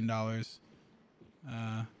for the $10.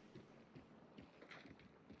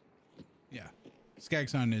 Yeah,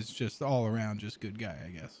 Skagson is just all around just good guy, I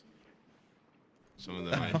guess. Some of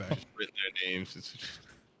them I just written their names. It's just,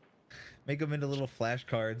 Make them into little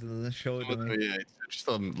flashcards and then show it to me. yeah, it's just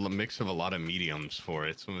a mix of a lot of mediums for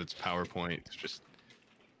it. Some of it's PowerPoint. It's just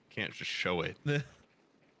can't just show it. You'd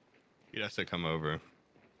have to come over.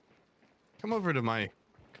 Come over to my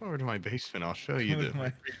basement. I'll show you the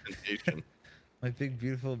presentation. My big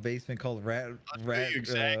beautiful basement called Rat. I'll show you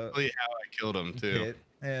exactly how I killed him too. Pit.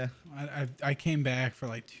 Yeah. I came back for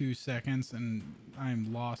like 2 seconds and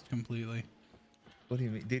I'm lost completely. What do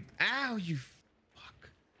you mean, dude? Ow, you fuck.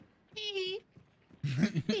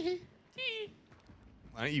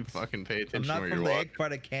 Why don't you fucking pay I'm attention not where from you're the walking? egg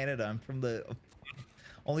part of Canada. I'm from the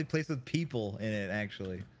only place with people in it,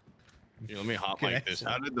 actually. Here, let me hop like this.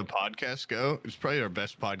 How did the podcast go? It's probably our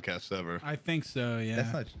best podcast ever. I think so, yeah.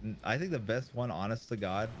 That's not. I think the best one, honest to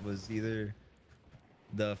God, was either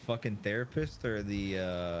the fucking therapist or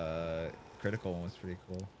the critical one was pretty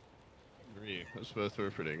cool. I agree. Those both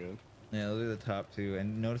were pretty good. Yeah, those are the top two.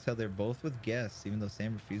 And notice how they're both with guests, even though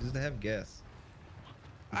Sam refuses to have guests.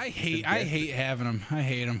 I hate having them. I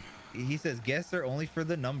hate them. He says guests are only for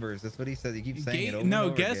the numbers. That's what he says. He keeps saying it over No,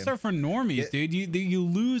 and over guests again. are for normies, dude. You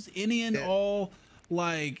lose any and all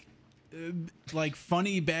like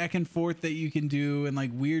funny back and forth that you can do and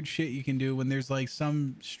like weird shit you can do when there's like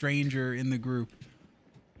some stranger in the group,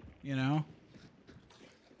 you know.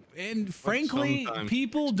 And frankly,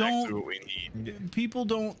 people don't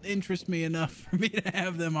interest me enough for me to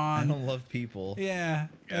have them on. I don't love people. Yeah.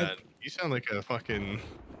 God, you sound like a fucking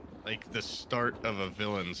like the start of a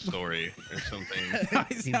villain story or something.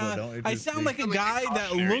 I sound like a guy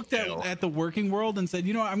that looked at the working world and said,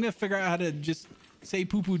 you know what, I'm gonna figure out how to just say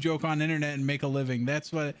poo-poo joke on the internet and make a living.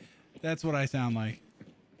 That's what I sound like.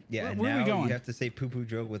 Yeah, where now are we going? You have to say poo-poo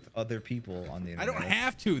joke with other people on the internet. I don't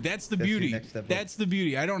have to. That's the That's your beauty. next step up. That's the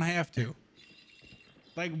beauty. I don't have to.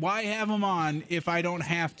 Like, why have them on if I don't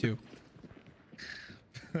have to?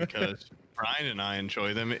 Because Brian and I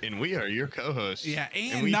enjoy them, and we are your co-hosts. Yeah,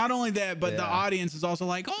 and not only that, but the audience is also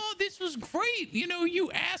like, "Oh, this was great! You know,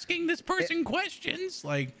 you asking this person questions."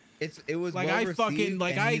 Like, it was like well I fucking received,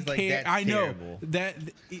 like and I he's like, care. "That's I know terrible."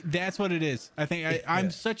 that's what it is. I think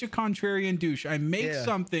I'm such a contrarian douche. I make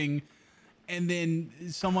something, and then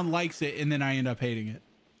someone likes it, and then I end up hating it.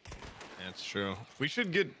 That's true. We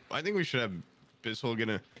should get. I think we should have Bizzle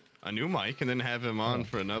get a new mic and then have him on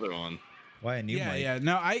for another one. Why a new mic? Yeah.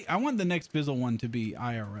 No, I want the next Bizzle one to be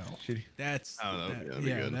IRL. That's that'd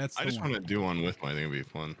be good. That's I just want to do one with him. I think it'd be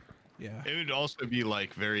fun. Yeah. It would also be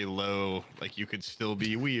like very low. Like you could still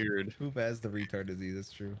be weird. Who has the retard disease?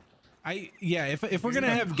 That's true. If we're gonna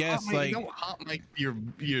have guests like don't hot mic your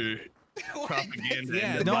propaganda.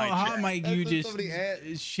 Yeah, don't hot mic you just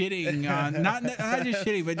shitting on not just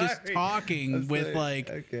shitting, but just talking with like.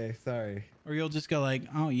 Okay, sorry. Or you'll just go like,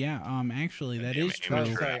 oh yeah, actually that is true. Oh,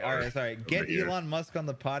 sorry. All right, sorry. Get Elon Musk on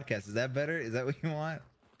the podcast. Is that better? Is that what you want?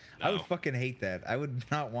 No. I would fucking hate that. I would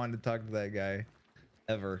not want to talk to that guy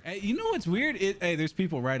ever. Hey, you know what's weird? Hey, there's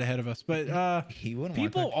people right ahead of us, but he wouldn't.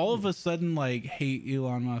 People all of a sudden like hate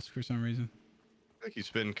Elon Musk for some reason. I think he's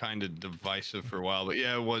been kind of divisive for a while, but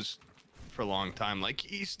yeah, it was for a long time. Like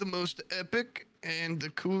he's the most epic and the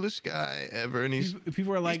coolest guy ever, and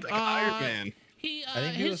people are like Iron Man.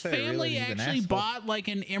 His family actually bought like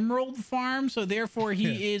an emerald farm, so therefore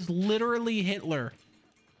he is literally Hitler.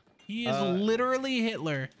 He is literally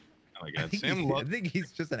Hitler. Oh my God, I think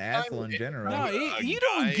he's just an asshole in general. No, you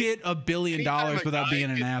don't get $1 billion without being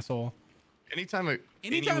an assoul. Anytime a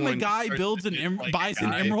guy builds buys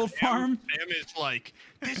an emerald farm, Sam is like,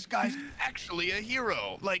 this guy's actually a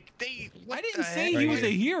hero. Like I didn't say he was a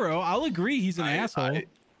hero. I'll agree he's an asshole.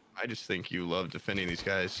 I just think you love defending these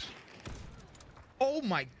guys. Oh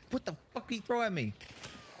my! What the fuck did he throw at me?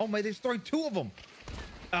 Oh my! They're throwing two of them.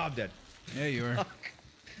 Oh, I'm dead. Yeah, you are.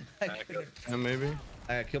 Maybe.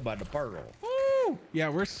 I got killed by the barrel. Woo! Yeah,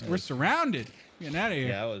 we're surrounded. Getting out of here.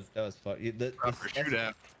 Yeah, that was fun. Shoot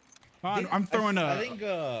out. I'm throwing I think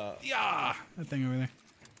that thing over there.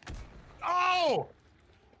 Oh!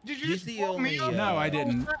 Did you just blow me up? No, I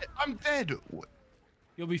didn't. I'm dead.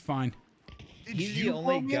 You'll be fine. He's the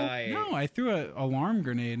only guy. No, I threw an alarm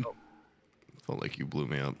grenade. Felt like you blew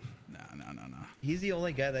me up. No. He's the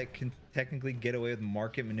only guy that can technically get away with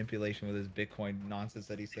market manipulation with his Bitcoin nonsense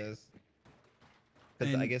that he says.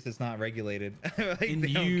 Because I guess it's not regulated. Like, and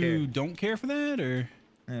you don't care for that, or?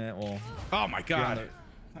 Well, Oh my god. honest.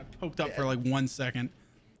 I poked up for like 1 second.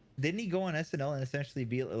 Didn't he go on SNL and essentially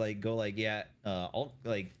be like, yeah,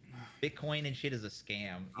 like Bitcoin and shit is a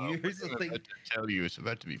scam? Here's the thing. To tell you, it's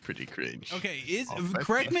about to be pretty cringe. Okay,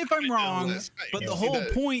 Correct me if I'm wrong, but the whole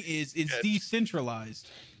point is it's Yeah. decentralized.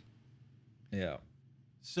 Yeah.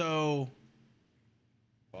 So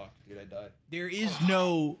Fuck, dude, I died. there is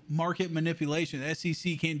no market manipulation. The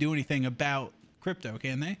SEC can't do anything about crypto,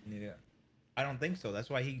 can they? Yeah. I don't think so. That's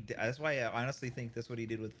why I honestly think that's what he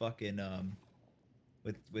did with fucking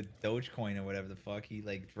with Dogecoin or whatever the fuck. He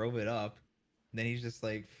like drove it up, and then he's just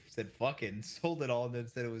like said fuck it and sold it all, and then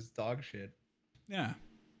said it was dog shit. Yeah.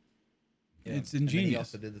 Yeah. It's And then he ingenious.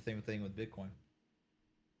 also did the same thing with Bitcoin.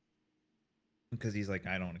 Because he's like,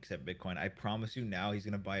 I don't accept Bitcoin. I promise you now he's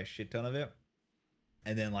gonna buy a shit ton of it.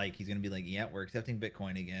 And then like he's gonna be like, yeah, we're accepting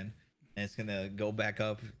Bitcoin again. And it's gonna go back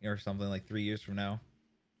up or something like 3 years from now.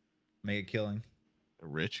 Make a killing. The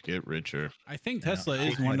rich get richer. I think Yeah. Tesla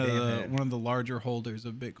is Shake one my of damn the head. one of the larger holders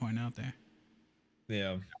of Bitcoin out there.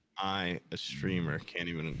 Yeah. I, a streamer, can't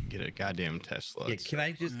even get a goddamn Tesla. Yeah,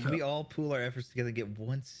 can we all pool our efforts together and get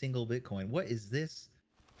one single Bitcoin? What is this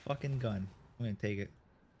fucking gun? I'm gonna take it.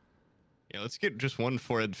 Yeah, let's get just one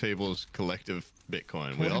Forehead Fables collective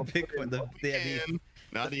Bitcoin. We One all Bitcoin,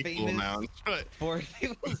 not the equal famous- amounts, but for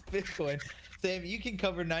people's Bitcoin. Sam, you can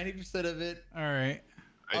cover 90% of it. All right.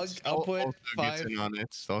 I'll put also gets 5. in on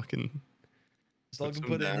it. So I can. So I put can some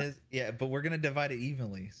put in down. his. Yeah, but we're gonna divide it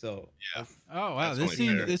evenly. So Yeah. Oh wow, That's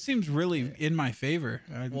only fair. this seems really in my favor.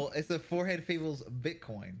 well, it's the Forehead Fables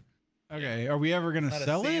Bitcoin. Okay, are we ever gonna Not a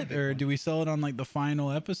sell Sam it, or Bitcoin. do we sell it on like the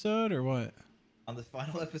final episode, or what? On the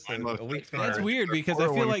final episode, Final a week episode. from That's now. weird Or because I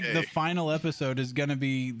feel like 401k. the final episode is gonna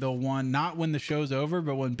be the one, not when the show's over,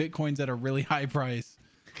 but when Bitcoin's at a really high price.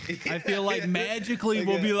 I feel like magically Like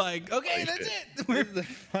we'll a- be like, okay, Like that's it. it. This We're, is the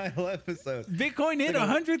final episode. Bitcoin hit Like a-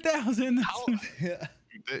 100,000. Yeah.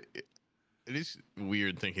 It is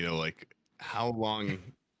weird thinking of like how long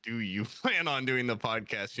do you plan on doing the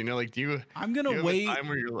podcast? You know, like do you? I'm do you gonna have a wait. time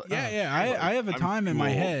where you're like, Yeah, "Oh, yeah. you're like, I have a I'm time in too my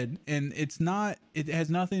old." head, and it's not. It has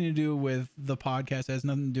nothing to do with the podcast. It has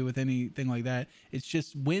nothing to do with anything like that. It's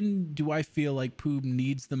just, when do I feel like Poob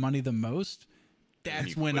needs the money the most?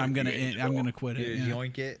 That's you when quit I'm gonna doing it. I'm gonna quit it. You Yeah.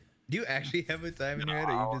 yoink it. Do you actually have a time in your head,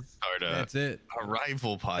 or I'll you just? start That's it. a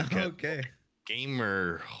rival podcast, Okay.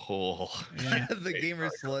 gamer hole. Yeah. The gamer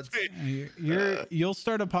sluts. You'll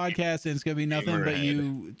start a podcast and it's gonna be nothing but Gamerhead.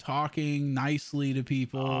 you talking nicely to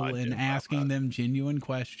people Oh, I and did love asking that. them genuine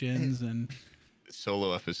questions, and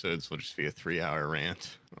Solo episodes will just be a 3-hour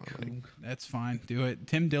rant. that's fine. Do it.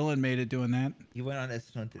 Tim Dillon made it doing that. He went on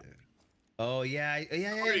SNL. Oh yeah. He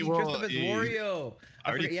Already, dressed well, up as he- Wario. I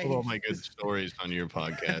already forgot- told all he my good just- stories on your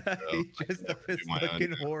podcast. So he dressed up as do my own fucking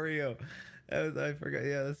now. Wario. I forgot.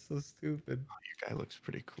 Yeah, that's so stupid. Your guy looks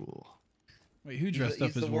pretty cool. Wait, who He's dressed the, up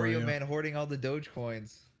he's as the Wario Wario? man hoarding all the Doge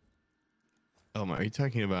coins. Oh my, are you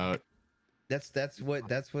talking about? That's what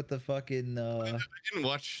the fucking I didn't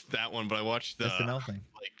watch that one, but I watched the SNL thing.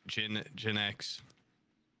 like Gen X.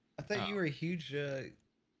 I thought you were a huge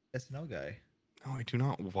SNL guy. No, I do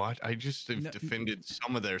not watch. I just have No. defended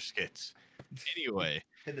some of their skits. Anyway,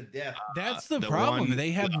 To the death. That's the the problem. one- They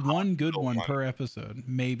have the one good hospital one one. per episode,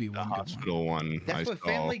 maybe the one good one. hospital one. That's I what saw,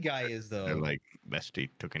 Family Guy is, though. They're like, bestie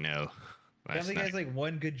took an L. last Family night." Guy's like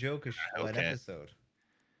one good joke an Okay. episode,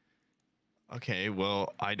 Okay,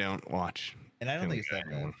 well, I don't watch. and I don't Family think it's that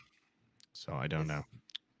Guy bad. one, so I don't know.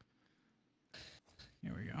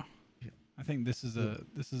 Here we go. I think this is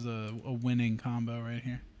a winning combo right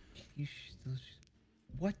here.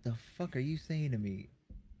 What the fuck are you saying to me?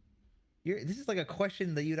 This is like a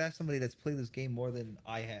question that you'd ask somebody that's played this game more than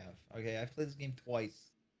I have. Okay, I've played this game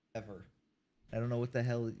twice, ever. I don't know what the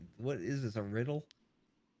hell. What is this? A riddle?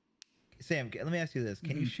 Sam, let me ask you this: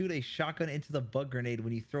 Can you Mhm. shoot a shotgun into the bug grenade?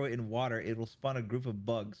 When you throw it in water, it will spawn a group of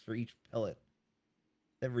bugs for each pellet.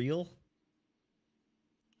 Is that real?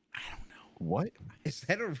 I don't know. What? Is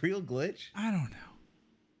that a real glitch? I don't know.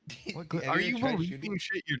 What Have are ever you tried believing shooting-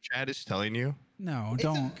 shit your chat is telling you? No, It's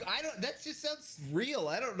don't. I don't. That just sounds real.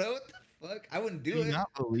 I don't know what the fuck. I wouldn't do Do it.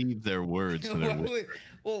 not believe their words. when they're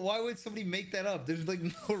Why would somebody make that up? There's like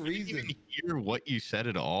no I didn't reason. even hear what you said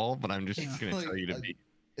at all, but I'm just Yeah. gonna Like tell you to a- be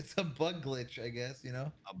It's a bug glitch, I guess. You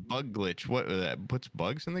know. a bug glitch. What that puts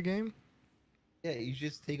bugs in the game? Yeah, you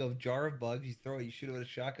just take a jar of bugs, you throw it, you shoot it with a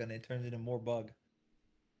shotgun, and it turns into more bug.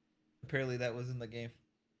 Apparently, that was in the game.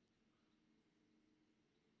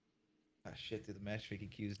 Ah, shit, dude, the matchmaking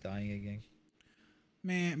queue is dying again.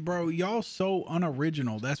 Man, bro, y'all so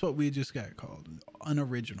unoriginal. That's what we just got called.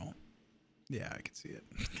 Unoriginal. Yeah, I can see it.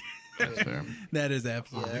 That's fair. That is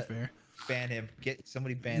absolutely Yeah. fair. ban him. Get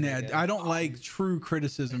somebody ban Yeah, that guy. I don't like true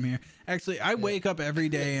criticism here. Actually, I wake up every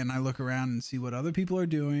day and I look around and see what other people are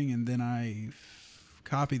doing, and then I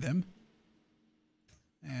copy them,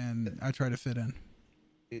 and I try to fit in.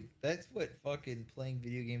 Dude, that's what fucking playing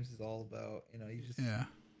video games is all about. You know, Yeah,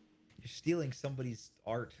 you're stealing somebody's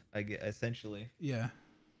art, I guess, essentially. yeah.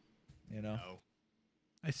 You know. No.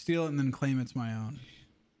 I steal it and then claim it's my own.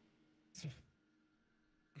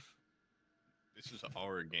 This is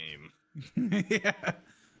our game. Yeah,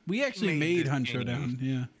 we actually made this Hunt game. Showdown.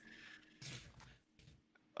 Yeah.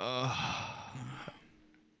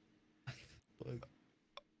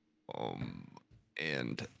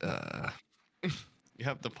 And you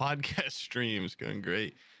have the podcast streams going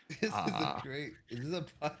great. This is great. Is this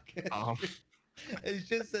a podcast? It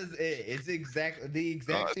just says it. It's the exact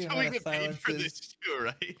same so we amount of get paid for silences. this too,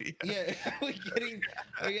 right? Yeah, are we getting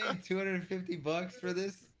 $250 for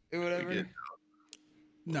this or whatever?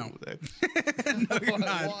 No. Oh, that's... No, you're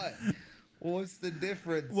not. What? What's the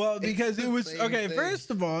difference? Well, because It's it the was same okay. thing. First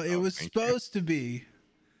of all, it was thank you. supposed to be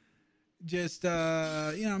just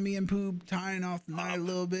me and Poop tying off the night a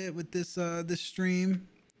little bit with this stream,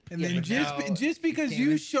 and Yeah, then but now just because you you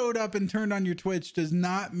can't- showed up and turned on your Twitch does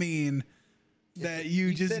not mean that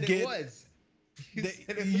you just said get. it was. You That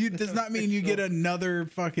said it you was does an not mean you get official- another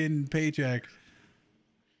fucking paycheck.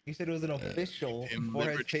 You said it was an official in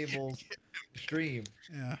Forehead Liberty. Tables stream,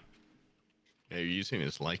 Yeah. Yeah, you're using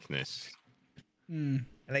his likeness. Hmm.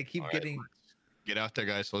 and I keep All right, getting. Get out there,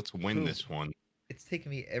 guys. Let's win Boom. this one. It's taking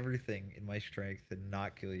me everything in my strength to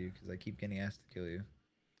not kill you because I keep getting asked to kill you.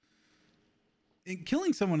 And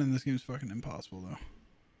killing someone in this game is fucking impossible, though.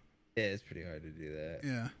 Yeah, it's pretty hard to do that.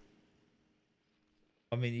 Yeah.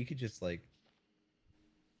 I mean, you could just like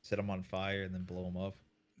set them on fire and then blow them up.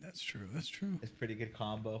 That's true. That's true. It's a pretty good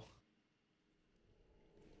combo.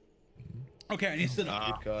 Okay, I need to sit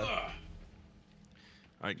Good God. All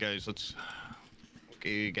right, guys.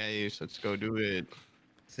 Okay, guys. Let's go do it.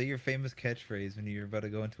 Say your famous catchphrase when you're about to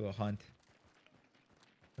go into a hunt.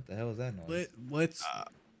 What the hell is that noise?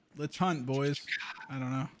 Let's hunt, boys. I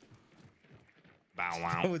don't know. Bow What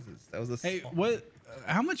wow. was this? That was a. Hey, song. what?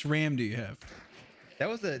 How much RAM do you have? That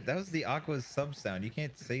was the Aqua's sub sound. You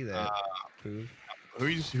can't say that. Pooh. Who are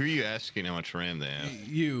you asking how much RAM they have?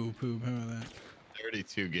 You, Poop. How about that?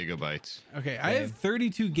 32 gigabytes. Okay, I have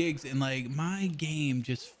 32 gigs, and like my game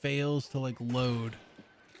just fails to like load.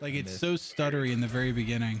 Like it's so stuttery in the very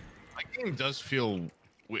beginning. My game does feel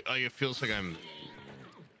like it feels like I'm.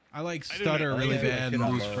 I like I don't stutter know. really Yeah, bad shit and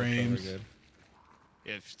on lose low, so we're frames. good.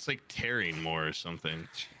 Yeah, it's like tearing more or something.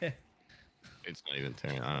 It's not even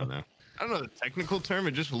tearing. I don't know. I don't know the technical term.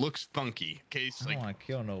 It just looks funky. Okay, it's I like don't want to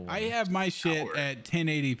kill no one. I have my shit Power. at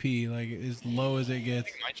 1080p, like as low as it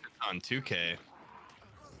gets. my shit's on 2K.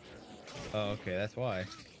 Oh, okay, that's why.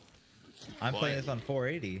 I'm playing What? this on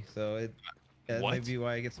 480, so that What? might be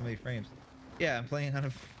why I get so many frames. Yeah, I'm playing on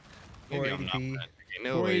a Maybe I'm not 480p. that.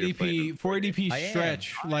 No way you're playing 480p I am.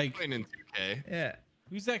 stretch. Like playing in 2K. Yeah.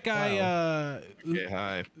 who's that guy? Wow. Okay,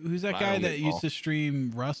 hi. Who's that I guy only that used fall. to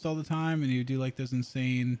stream Rust all the time and he would do like those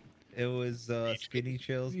insane It was Skinny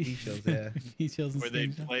Chills, D-Chills, yeah. details and Where they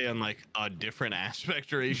stuff? play on like a different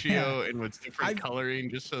aspect ratio and with different I've- coloring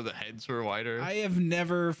just so the heads were wider. I have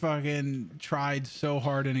never fucking tried so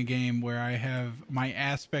hard in a game where I have my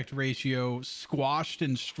aspect ratio squashed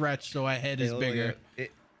and stretched so my head They is look like bigger.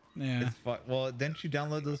 Yeah. It's well, didn't you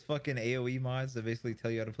download those fucking AOE mods that basically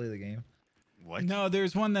tell you how to play the game? What? No,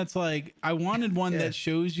 there's one that's like I wanted one Yeah. that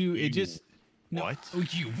shows you it just no, What? Oh,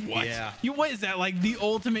 you what? Yeah. You what is that like the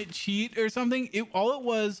ultimate cheat or something? All it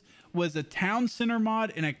was a town center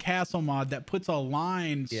mod and a castle mod that puts a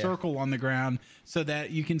line Yeah. circle on the ground so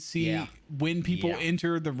that you can see Yeah. when people Yeah.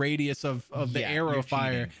 enter the radius of the Yeah, arrow you're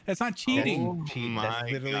fire. cheating. That's not cheating. Oh Cheat. my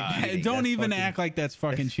That's literally God. cheating. Don't That's even fucking- act like that's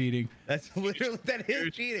fucking cheating. That's literally that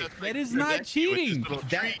is cheating. That is not cheating.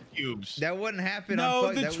 That- Cubes. That wouldn't happen. No,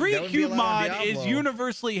 on the that tree would be cube allowed on mod is Diablo.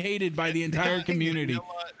 universally hated by the entire community.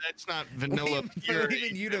 That's not vanilla. What pure do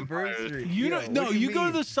you mean Age Empires. universally? You Yo, don't what no. do You go to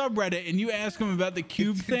mean? the subreddit and you ask them about the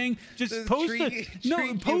cube thing. Just Those post tree- it. No, tree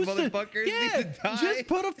cube post it. motherfuckers need Yeah, to die. just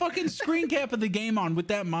put a fucking screen cap of the game on with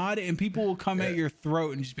that mod, and people will come at your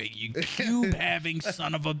throat and just be, "You cube having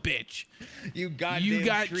son of a bitch! You goddamn You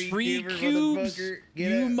got tree tree cuber, cubes, motherfucker. you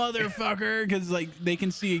Get it? motherfucker!" Because like they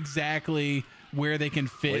can see exactly where they can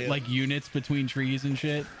fit Well, like units between trees and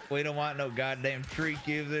shit. We don't want no goddamn tree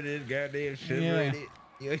cubes in this goddamn shit. Yeah. Ready.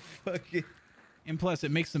 You fucking. And plus,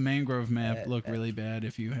 it makes the mangrove map That- look really bad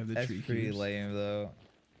if you have the That's tree pretty cubes. lame though.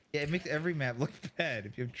 Yeah, it makes every map look bad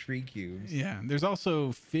if you have tree cubes. Yeah, there's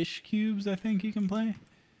also fish cubes. I think you can play.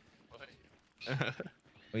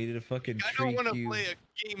 We did a fucking I tree don't want to cube play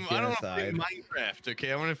a game. I don't want to play genocide. Minecraft.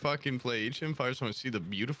 Okay, I want to fucking play Age of Empires. I want to see the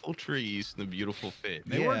beautiful trees and the beautiful fit.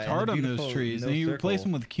 They Yeah, worked and hard the on those beautiful trees, no and you replace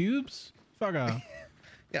circle. them with cubes. Fuck off.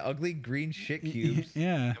 Yeah, ugly green shit cubes.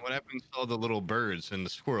 Yeah, And what happens to all the little birds and the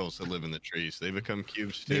squirrels that live in the trees? They become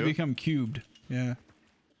cubes too. they become cubed. Yeah,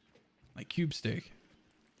 like cube steak.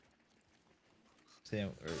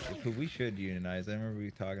 Sam, we should unionize. I remember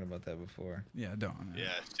we talking about that before. Yeah, don't. Yeah,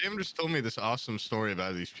 Sam just told me this awesome story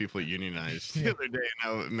about these people that unionized the other day and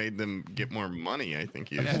how it made them get more money. I think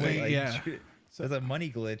he was Yeah, saying. yeah. There's a money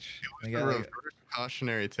glitch. They A got, like, reverse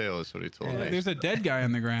cautionary tale is what he told Yeah, me. There's a dead guy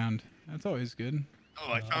on the ground. That's always good.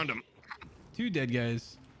 Oh, I found him. 2 dead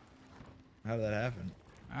guys. how did that happen?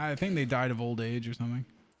 I think they died of old age or something.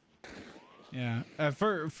 Yeah.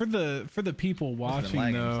 For the people Must've been watching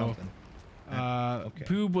lagging or though, something. Okay.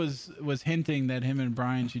 Poob was hinting that him and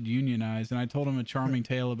Brian should unionize, and I told him a charming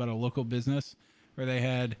tale about a local business where they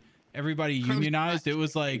had everybody unionized. It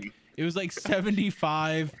was like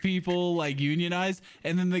 75 people like unionized,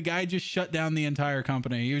 and then the guy just shut down the entire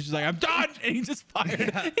company. He was just like, "I'm done," and he just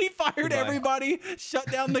fired. He fired Goodbye. everybody, shut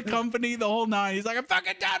down the company, the whole nine. He's like, "I'm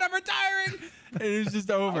fucking done. I'm retiring," and it was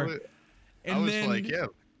just over. I was like, yeah,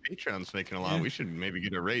 Patreon's making a lot. Yeah. We should maybe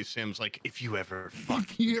get a raise. Sam's like, if you ever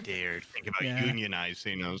fucking dare think about Yeah.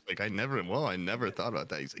 unionizing, I was like, I never thought about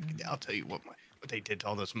that. He's like, I'll tell you what they did to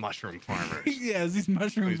all those mushroom farmers. Yeah, it's these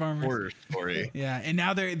mushroom His farmers. horror story. Yeah, and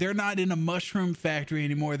now they're not in a mushroom factory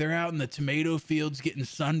anymore. They're out in the tomato fields getting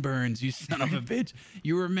sunburns. You son of a bitch.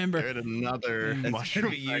 You remember? They're at another That's mushroom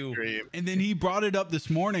gonna be you. factory. And then he brought it up this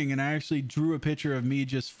morning, and I actually drew a picture of me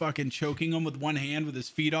just fucking choking him with one hand with his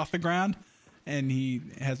feet off the ground, and he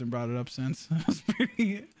hasn't brought it up since. It was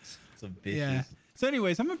pretty. Some bitches. Yeah. So,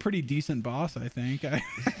 anyways, I'm a pretty decent boss, I think. I'm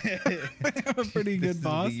a pretty This good is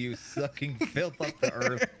boss. you sucking filth off the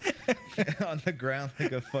earth on the ground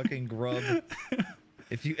like a fucking grub.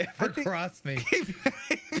 If you ever cross me,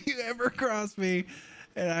 If you ever cross me,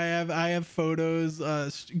 and I have photos,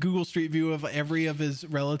 Google Street View of every of his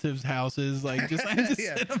relatives' houses, like just I just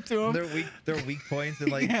Yeah. send them to him. They're weak points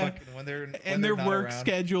and like Yeah. fucking when they're And their not work around.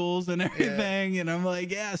 schedules and everything, and I'm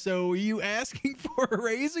like, yeah. So, were you asking for a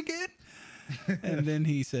raise again? And then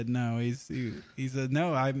he said no. He said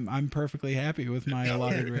no. I'm perfectly happy with my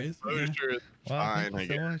allotted raise. Yeah. Closure is Wow, fine,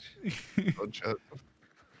 thank I you so guess. much. I'll just-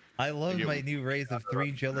 I love You- my new raise of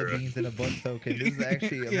 3 jelly beans and a butt token. This is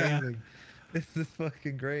actually Yeah. amazing. This is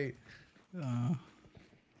fucking great.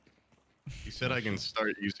 He said I can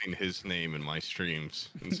start using his name in my streams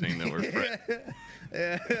and saying that we're friends.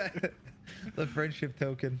 Yeah. The friendship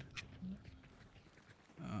token.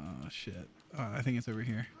 Oh shit. I think it's over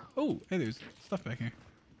here. Oh, hey, there's stuff back here.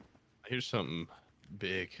 Here's something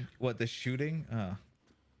big. What, the shooting? Oh. Can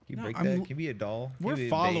you No, break I'm- that? Can you be a doll? Can We're you be a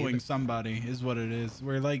following babe? somebody, is what it is.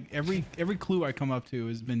 Where like every clue I come up to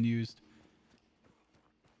has been used.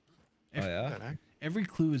 Oh, yeah? Every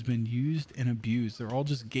clue has been used and abused. They're all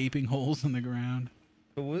just gaping holes in the ground.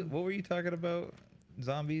 But what were you talking about?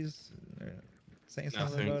 Zombies? Or saying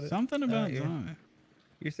something Nothing. about it? Something about you're, zombie.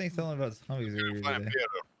 you're saying something about zombies earlier Find today.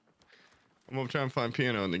 piano. I'm gonna try and find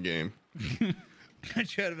piano in the game. I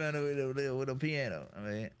tried to find with a piano. I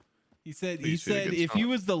mean, He said Please do a good if he song.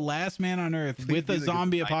 was the last man on Earth Please with do a the good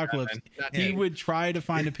zombie song. apocalypse, Not he me. would try to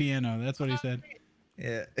find a piano. That's what he said.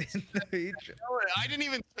 yeah. I didn't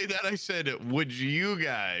even say that. I said, would you He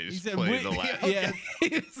guys said, play "Would-" the last? yeah.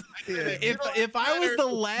 If I was the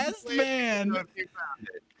last man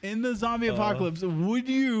in the zombie apocalypse, would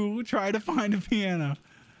you try to find a piano?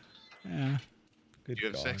 Yeah. Good You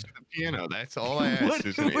have God. sex with the piano. That's all I asked.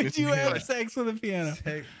 is an Would innocent you have question. sex with a piano?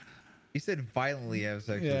 You said violently have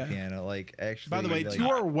sex Yeah. with a piano, like actually. By the way, like, to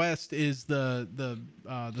our west is the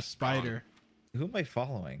spider. who am I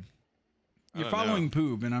following? I You're don't know. following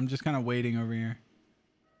Poob, and I'm just kind of waiting over here.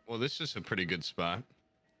 Well, this is a pretty good spot.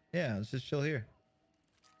 Yeah, let's just chill here.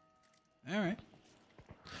 All right.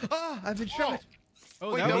 Oh, I've been shot.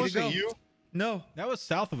 Oh, Wait, that that was was go. you? No, that was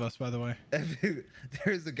south of us, by the way.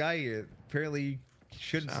 there's a guy here. Apparently, you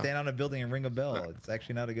shouldn't Sound. stand on a building and ring a bell. It's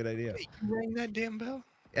actually not a good idea. Wait, you rang that damn bell?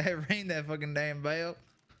 I rang that fucking damn bell.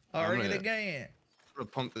 I'll I'm ring it gonna- again. I'm gonna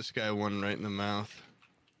pump this guy one right in the mouth.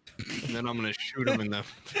 And then I'm gonna shoot him in the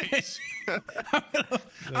face.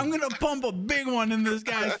 I'm gonna pump a big one in this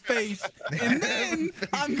guy's face, and then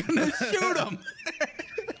I'm gonna shoot him.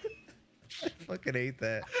 I fucking hate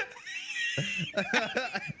that.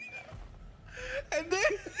 And then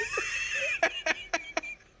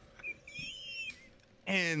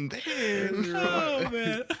And then oh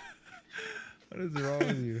man. What is wrong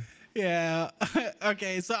with you? Yeah,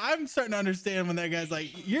 Okay, so I'm starting to understand when that guy's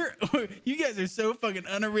like, you guys are so fucking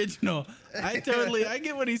unoriginal. I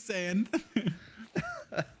get what he's saying.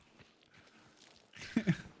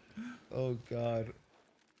 Oh God.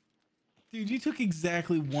 Dude, you took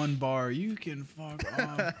exactly one bar. You can fuck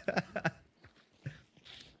off.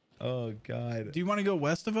 Oh God. Do you want to go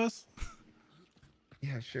west of us?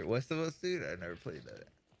 Yeah, sure. West of us, dude. I never played that.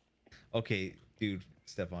 Okay, dude.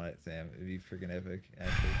 Step on it, Sam. It'd be freaking epic.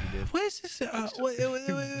 Actually, if you did. What is this?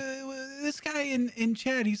 This guy in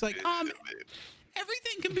chat, he's like,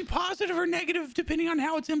 everything can be positive or negative depending on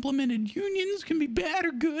how it's implemented. Unions can be bad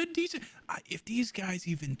or good. If these guys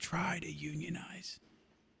even try to unionize,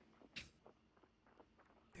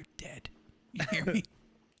 they're dead. You hear me?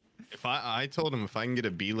 If I told him if I can get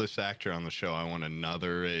a B-list actor on the show, I want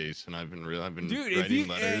another race, and I've been Dude, writing if you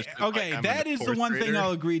letters. okay, that is the one thing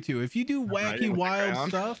I'll agree to. If you do wacky wild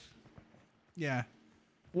stuff, yeah.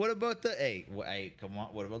 What about the hey, come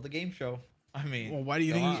on. What about the game show? I mean, Well, why do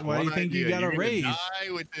you think you got a raise?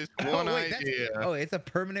 Die with this one idea. It's a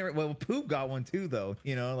permanent. Well, Poop got one too, though.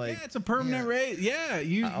 You know, like yeah, it's a permanent raise. Yeah,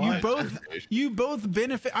 you both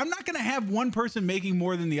benefit. I'm not gonna have one person making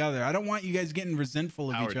more than the other. I don't want you guys getting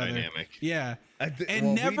resentful of each other. Dynamic. Yeah,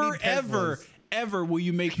 and never ever will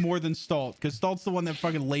you make more than Stalt, because Stalt's the one that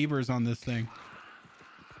fucking labors on this thing.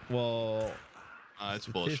 Well, it's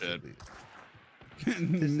bullshit.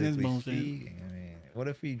 It's bullshit. I mean, what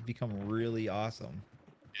if we become really awesome?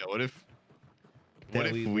 Yeah, what if we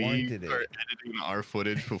start editing our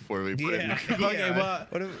footage before we put it in the Okay, well,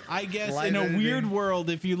 I guess in a weird world,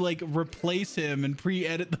 if you like replace him and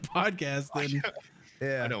pre-edit the podcast, then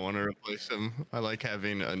yeah, I don't want to replace him. I like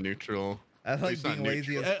having a neutral. I like being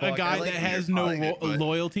lazy as fuck. A guy that has no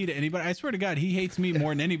loyalty to anybody. I swear to God, he hates me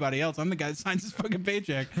more than anybody else. I'm the guy that signs his fucking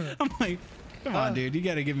paycheck. I'm like, come on, dude, you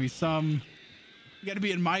got to give me some. You got to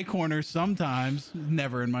be in my corner sometimes.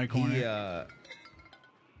 Never in my corner.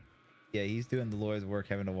 Yeah, he's doing the Lord's work,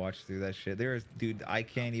 having to watch through that shit. Dude, I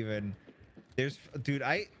can't even. Okay,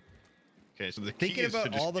 so the thinking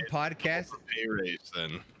about all the podcasts. Pay raise,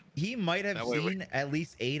 then. He might have seen at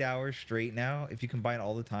least 8 hours straight now, if you combine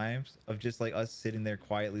all the times of just like us sitting there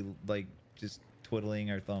quietly, like just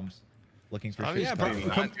twiddling our thumbs, looking for shit. Yeah, bro.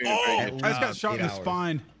 I just got shot in the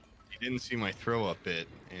spine. You didn't see my throw up bit,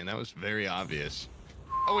 and that was very obvious.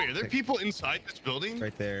 Oh wait, are there people inside this building?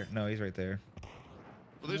 Right there. No, he's right there.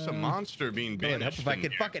 Well, there's a monster being banished. If I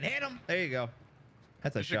can fucking hit him. There you go.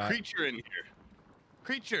 That's a shot. There's a creature in here.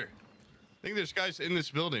 Creature. I think there's guys in this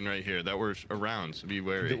building right here that were around, so be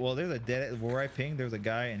wary. Well, there's a dead. Where I pinged, there's a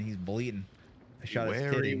guy and he's bleeding. I shot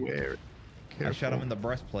his titty. I shot him in the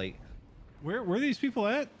breastplate. Where are these people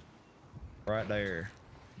at? Right there.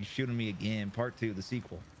 He's shooting me again. Part 2, the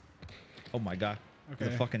sequel. Oh my God. Okay.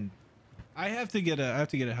 The fucking. I have to get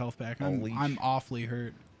a health back. I'm awfully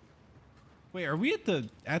hurt. Wait, are we at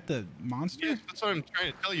the monster? Yes, that's what I'm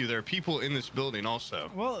trying to tell you. There are people in this building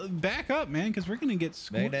also. Well, back up, man, because we're gonna get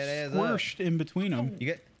squished in between them. You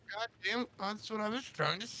get. God damn, that's what I was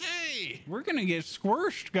trying to say. We're gonna get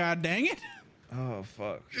squished. God dang it! Oh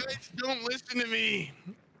fuck. Guys, don't listen to me.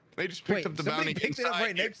 They just picked up the bounty. Picked it up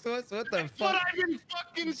right next to us. What the That's fuck? what I've been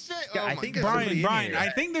fucking saying. Yeah, oh I think Brian, I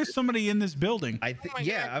think there's somebody in this building.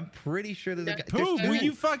 Yeah, I'm pretty sure there's a guy. Poop, will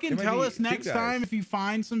you fucking tell us next time if you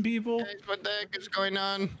find some people? Guys, what the heck is going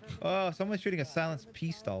on? Oh, someone's shooting a silenced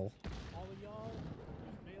pistol.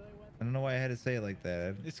 I don't know why I had to say it like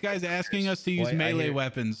that. This guy's asking us to use melee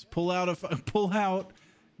weapons. Pull out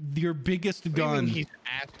your biggest gun. He's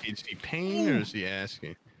asking. Is he paying or is he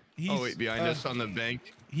asking? Oh wait, behind us on the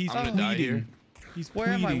bank. He's I'm gonna die here. He's Where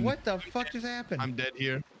am I? What the fuck just happened? I'm dead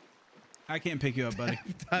here. I can't pick you up, buddy.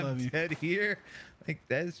 I'm dead here. Like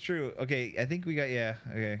that is true. Okay, I think we got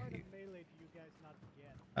okay.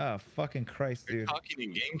 Oh fucking Christ, dude! You're talking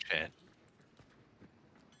in game chat.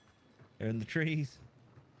 They're in the trees.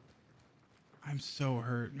 I'm so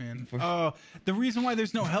hurt, man. Oh, the reason why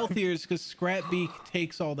there's no health here is because Scrapbeak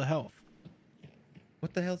takes all the health.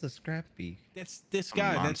 What the hell's a Scrapbeak? That's this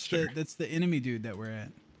guy. That's the enemy dude that we're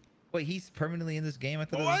at. Wait, he's permanently in this game? I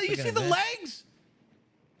thought. Oh, you see the legs?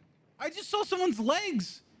 I just saw someone's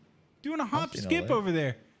legs doing a hop skip over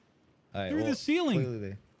there through the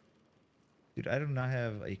ceiling. Dude, I do not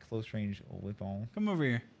have a close range whip on. Come over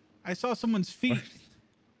here. I saw someone's feet.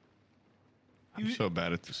 I'm so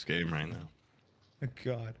bad at this game right now. Oh,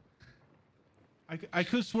 God. I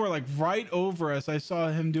could have swore like right over us I saw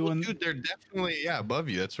him doing. Well, dude, they're definitely above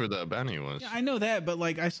you. That's where the bounty was. Yeah, I know that, but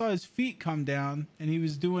like I saw his feet come down and he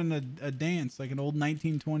was doing a dance like an old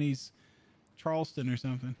 1920s Charleston or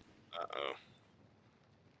something. Uh-oh.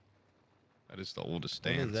 That is the oldest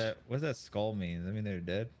What dance. is that? What does that skull mean? I mean they're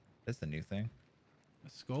dead. That's the new thing. A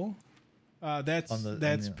skull? That's On the-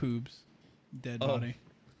 Poob's dead Oh. body.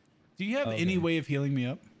 Do you have Okay. any way of healing me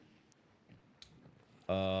up?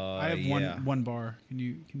 I have yeah. one bar. Can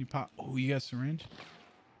you pop? Oh, you got a syringe?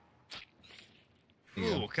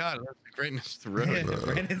 Oh God, that's the greatness throat.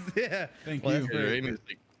 Brandon's, yeah. Thank Well, you. that's The for- greatness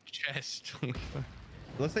like, chest.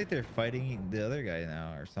 Looks like they're fighting the other guy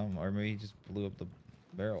now, or something, or maybe he just blew up the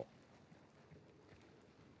barrel.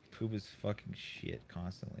 Poop is fucking shit,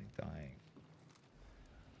 constantly dying.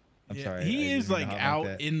 I'm Yeah, sorry. he I is didn't mean like to out hop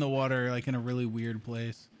that. in the water, like in a really weird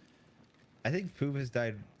place. I think Poop has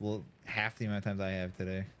died half the amount of times I have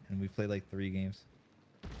today, and we played like 3 games.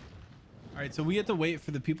 All right, so we have to wait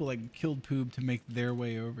for the people that killed Poob to make their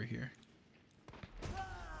way over here.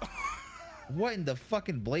 What in the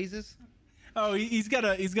fucking blazes? Oh, he's got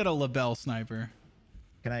a LaBelle sniper.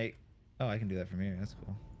 Can I? Oh, I can do that from here. That's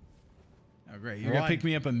cool. Oh, great. You're gonna pick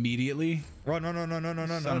me up immediately? Run!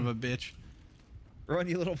 No! Son of a bitch. Run,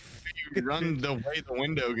 you little. You run the way the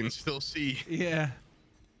window can still see. Yeah.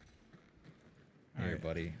 All Here, right.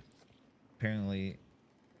 buddy. Apparently,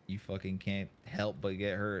 you fucking can't help but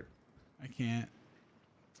get hurt. I can't.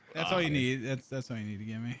 That's all you need. That's all you need to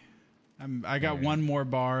get me. I got one more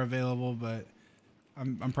bar available, but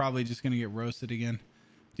I'm probably just gonna get roasted again.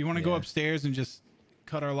 Do you want to go Yeah. upstairs and just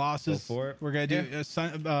cut our losses? Go for it. We're gonna do the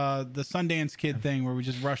Sundance Kid thing where we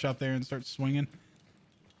just rush up there and start swinging.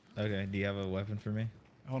 Okay. Do you have a weapon for me?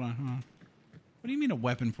 Hold on. What do you mean a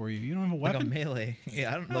weapon for you? You don't have a Like weapon? a melee.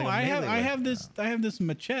 Yeah, I don't. No, like a I melee have weapon. this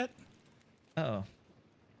machete. Oh.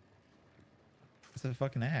 It's a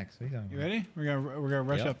fucking axe. What are you talking You about? ready? We're gonna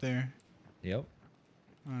rush Yep. up there. Yep.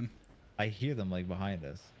 Come on. I hear them like behind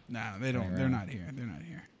us. Nah, they don't. Right They're around. not here. They're not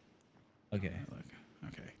here. Okay.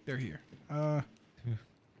 Look. Okay, they're here.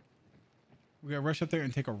 We gotta rush up there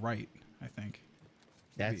and take a right. I think.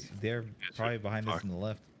 They're probably behind us far. on the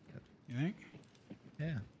left. You think?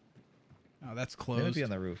 Yeah. Oh, that's They might closed. be on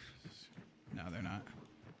the roof. No, they're not.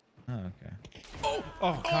 Oh, okay. Oh,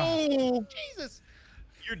 God. Oh, Jesus!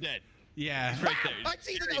 you're dead. Yeah. Right there. I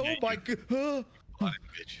see the. Staring Oh at my you. god! Blood,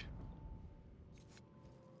 bitch.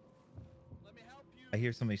 I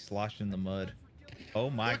hear somebody sloshing in the mud. Oh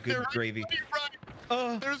my Look, good they're right gravy. behind you, Brian.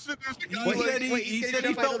 Oh. There's a guy. He Wait, said wait, he he's said gonna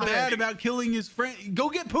he jump felt out the bad bag. about killing his friend. Go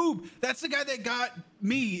get Poop. That's the guy that got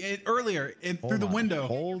me earlier through the Hold on. window.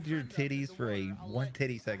 Hold your titties for a 1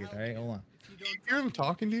 titty second. All right, hold on. You hear him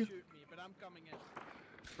talking to you?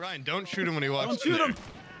 Brian, don't shoot him when he walks. Don't shoot in him.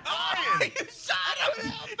 Oh, you shot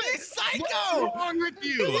him. You psycho. What's wrong with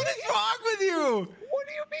you? What is wrong with you? What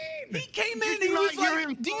do you mean? He came Did in. you He not was hear like,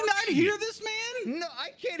 him "Do you not talking? hear this man?" No, I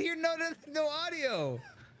can't hear no audio.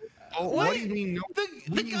 Oh, what do you mean? No? The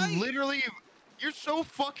We guy literally, you're so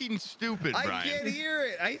fucking stupid, I Brian. can't hear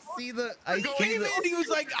it. I see the. He came in. He was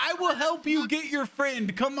like, "I will help you get your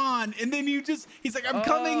friend. Come on." And then he's like, "I'm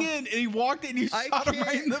coming in." And he walked in. And you I shot him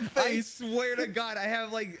right in the I face. swear to God, I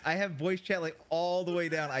have voice chat like all the way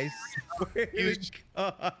down. I swear You- to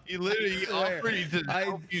God. He literally swear. offered you to I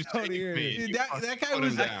help you don't save hear me. it. You Dude, that fucking guy put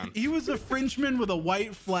was him down. he was a Frenchman with a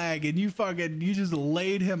white flag, and you just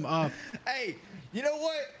laid him up. Hey, you know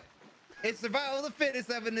what? It's survival of the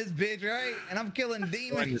fittest up in this bitch, right? And I'm killing Going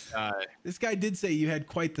demons. to die. This guy did say you had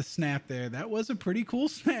quite the snap there. That was a pretty cool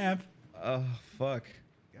snap. Oh fuck.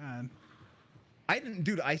 God. I didn't,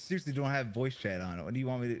 dude. I seriously don't have voice chat on it. What do you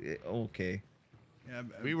want me to? Okay. Yeah,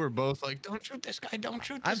 We were both like, "Don't shoot this guy! Don't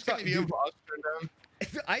shoot I'm this guy!" sorry, Do you have dude. Oz turned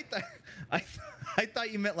down? I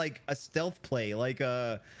thought you meant like a stealth play, like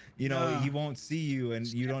you know, No. he won't see you and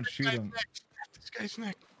you don't shoot him. This guy's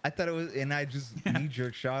neck. I thought it was, and I just knee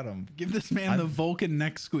jerk shot him. give this man the Vulcan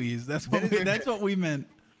neck squeeze. That's what that's what we meant.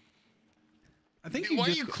 I think Dude, why are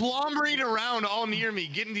you clombering around all near me,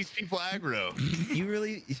 getting these people aggro? You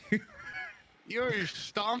really? You're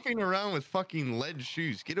stomping around with fucking lead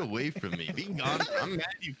shoes. Get away from me. Be gone. I'm mad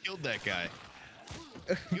you killed that guy.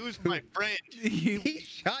 He was my friend. He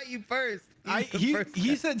shot you first.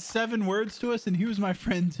 He said 7 words to us, and he was my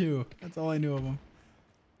friend too. That's all I knew of him.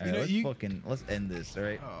 All you right, know, let's end this. All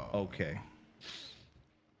right. Oh. Okay.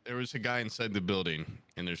 There was a guy inside the building,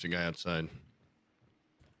 and there's a guy outside.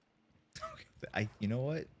 You know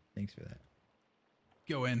what? Thanks for that.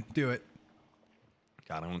 Go in, do it.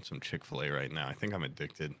 God, I want some Chick-fil-A right now. I think I'm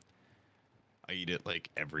addicted. I eat it like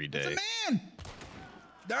every day. It's a man.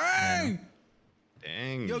 Dang.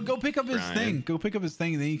 Dang. Yo, go pick up his Brian. thing. Go pick up his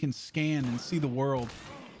thing, and then you can scan and see the world.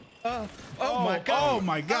 Oh my God. Oh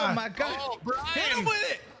my God. Oh my God. Oh, Brian. Hit him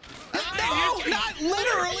with it. Brian, No, not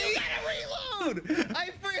literally. You gotta reload.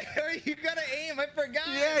 You gotta aim. I forgot.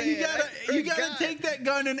 Yeah, you man. I gotta forgot. take that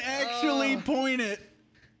gun and actually point it.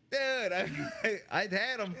 Dude, I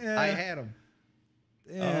had him. Yeah. I had him.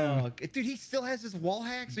 Damn. Oh, dude, he still has his wall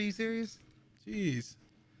hacks. Are you serious? Jeez.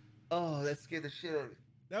 Oh, that scared the shit out of me.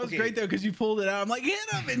 That was Okay. great though, because you pulled it out. I'm like, hit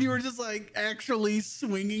him, and you were just like actually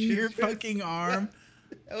swinging your Just- fucking arm.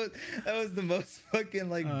 That was the most fucking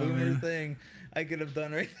like Oh, boomer man. thing I could have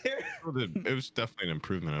done right there. It was definitely an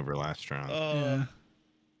improvement over last round. Yeah.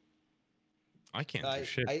 I can't do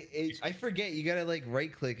shit. I forget you gotta like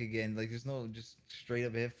right click again. Like there's no just straight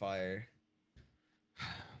up hip fire.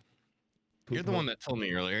 You're the one that told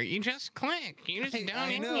me earlier. You just click. You just don't.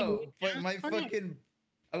 I know, but my fucking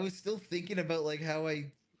I was still thinking about like how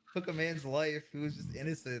I took a man's life who was just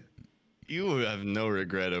innocent. You have no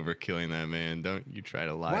regret over killing that man. Don't you try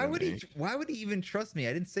to lie. Why would he even trust me?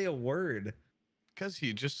 I didn't say a word. Because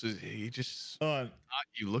he just thought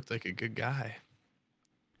you looked like a good guy.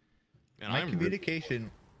 And My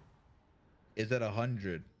communication is at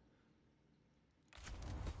 100.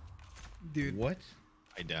 Dude. What?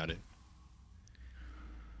 I doubt it.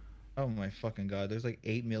 Oh my fucking god! There's like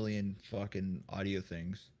 8 million fucking audio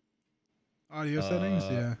things. Audio settings,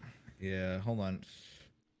 yeah. Yeah, hold on.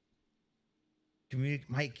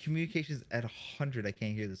 My communication's at 100. I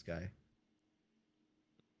can't hear this guy.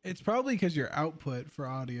 It's probably because your output for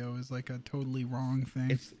audio is like a totally wrong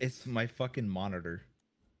thing. It's my fucking monitor.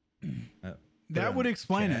 That would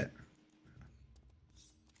explain it.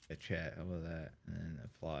 A chat. How about that? And then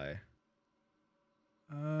apply.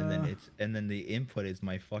 And then the input is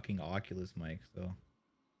my fucking Oculus mic. So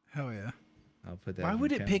hell yeah. I'll put that. Why as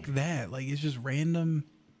would my it camera. pick that? Like it's just random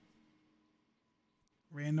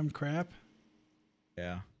crap.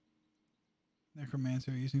 Yeah.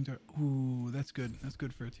 Necromancer using to. Ooh, that's good. That's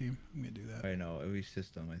good for a team. I'm gonna do that. I know. Every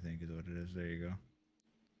system, I think, is what it is. There you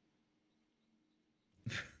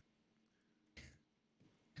go.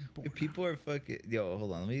 If people are fucking. Yo,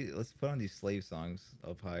 hold on. Let's put on these slave songs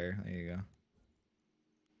up higher. There you go.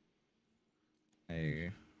 There you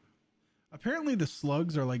go. Apparently the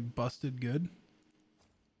slugs are like busted good.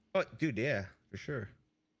 Oh, dude, yeah, for sure.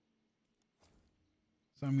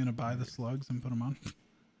 So I'm gonna buy the slugs and put them on.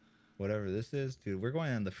 Whatever this is, dude, we're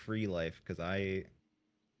going on the free life because I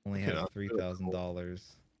only have $3,000,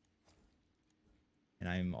 and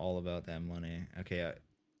I'm all about that money. Okay, I'm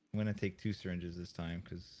gonna take 2 syringes this time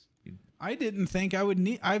because I didn't think I would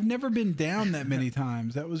need. I've never been down that many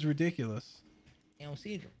times. That was ridiculous.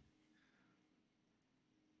 syndrome.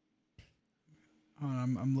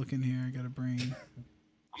 I'm looking here. I gotta bring.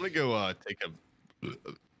 I'm gonna go take a.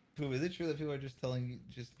 Pooh, is it true that people are just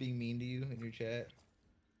just being mean to you in your chat?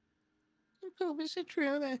 Oh, is it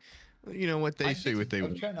true that you know what they say? What they I'm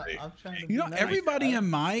would trying to. say. I'm trying to. You know, be nice. everybody in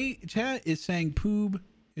my chat is saying Poob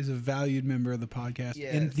is a valued member of the podcast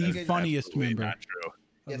Yeah, and the that's funniest Absolutely member. not true.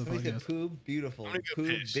 Yeah, Of the somebody said podcast. Poob, beautiful. I'm gonna go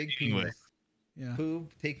Poob, piss big anyway. penis. Yeah. Poob,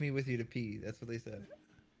 take me with you to pee. That's what they said.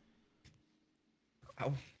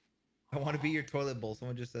 I want to be your toilet bowl.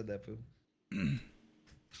 Someone just said that, Poob.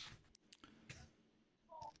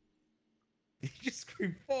 You just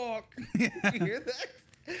scream, fuck. You hear that?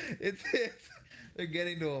 It's they're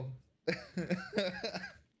getting to him.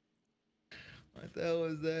 What the hell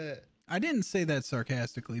was that? I didn't say that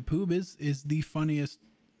sarcastically. Poob is the funniest,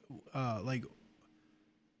 like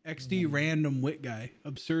XD random wit guy,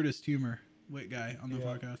 absurdist humor wit guy on the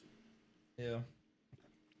podcast. Yeah.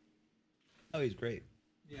 Oh, he's great.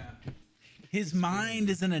 Yeah. His mind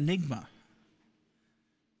is an enigma,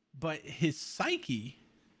 but his psyche,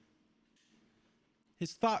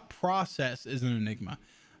 his thought process is an enigma,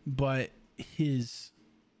 but his,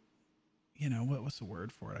 you know, what's the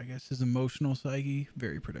word for it? I guess his emotional psyche,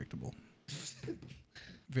 very predictable.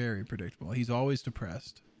 Very predictable. He's always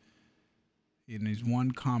depressed. And he's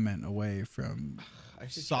one comment away from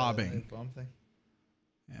sobbing.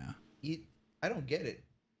 Yeah. I don't get it.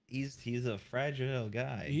 He's a fragile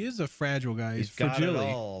guy. He is a fragile guy. He's got fragile. it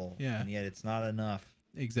all. Yeah. And yet it's not enough.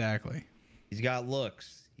 Exactly. He's got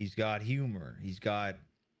looks. He's got humor. He's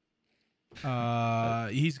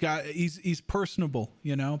personable,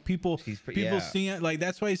 you know. People see it, like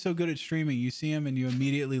that's why he's so good at streaming. You see him and you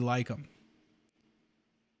immediately like him.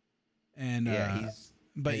 And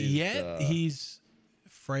he's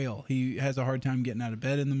frail. He has a hard time getting out of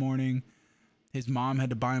bed in the morning. His mom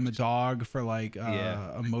had to buy him a dog for like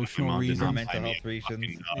emotional reasons. Mental health reasons.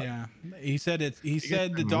 Yeah. He said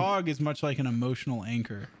the dog is much like an emotional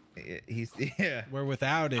anchor. Where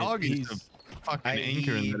without it, he's a fucking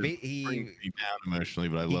anchor. He brings me down emotionally,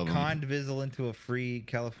 but I love him. He conned Bizzle into a free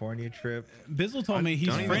California trip. Bizzle told me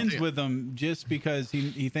he's friends with him just because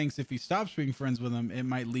he thinks if he stops being friends with him, it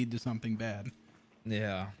might lead to something bad.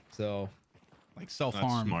 Yeah. So like self That's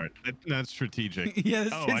harm. smart. That's strategic. Yeah.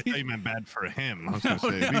 Oh, I thought you meant bad for him. I was No,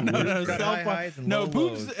 gonna say. no, no, no, Got self high highs and no, low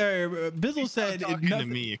Boobs. lows. Bizzle said Talking nothing.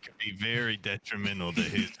 to me, it could be very detrimental to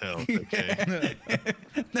his health. Okay.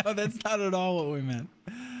 No, that's not at all what we meant.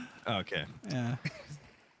 Okay. Yeah.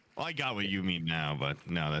 Well, I got what you mean now, but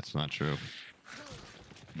no, that's not true.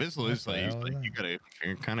 Bizzle is like, he's like, you gotta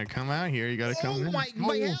kind of come out here. You gotta come. Oh in.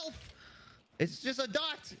 my health! It's just a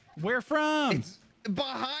dot. Where from? It's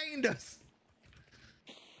behind us.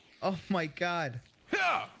 Oh my god.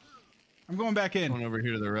 Yeah. I'm going back in. One over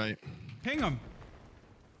here to the right. Ping him.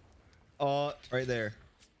 Oh, right there.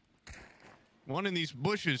 One in these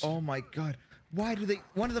bushes. Oh my god. Why do they?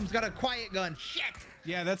 One of them's got a quiet gun. Shit!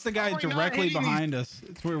 Yeah, that's the guy How are we not directly hitting behind us.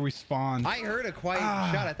 It's where we spawned. I heard a quiet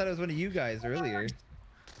shot. I thought it was one of you guys earlier.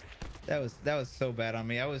 That was so bad on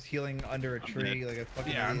me. I was healing under a tree like a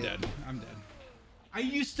fucking Yeah, I'm idiot. dead. I'm dead. I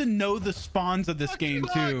used to know the spawns of this game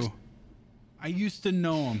too. I used to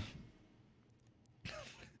know them.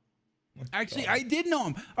 Actually, I did know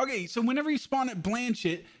them. Okay, so whenever you spawn at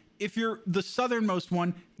Blanchett, if you're the southernmost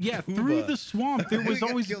one, yeah, through Booba. the swamp, there We was got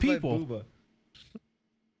always killed by people. Booba.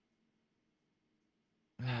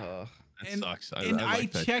 Oh, That And, sucks. and I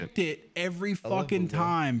like that checked it every love fucking Booba.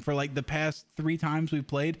 time for like the past 3 times we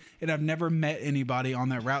played, and I've never met anybody on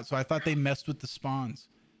that route, so I thought they messed with the spawns.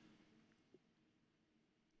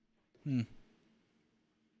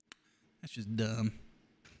 That's just dumb.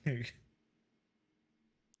 do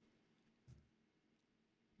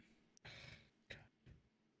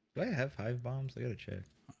I have hive bombs? I gotta check.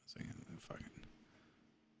 Fucking.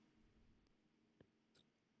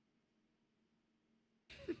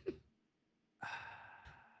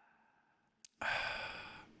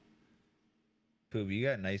 Poob, you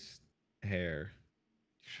got nice hair.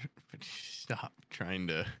 Stop trying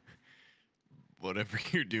to. Whatever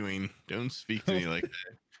you're doing, don't speak to me like that.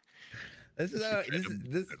 This is how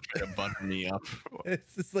this Try to butter me up. this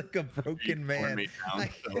is like a You broken tore man. me down I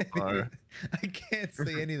so can't, far. I can't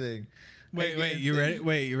say anything. Wait, I wait, can't you say- ready?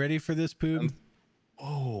 Wait, you ready for this, Poob?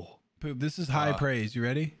 Oh, Poob, this is high praise. You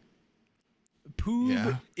ready? Poob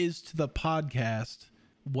Yeah. is to the podcast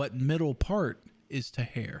what middle part is to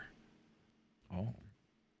hair. Oh,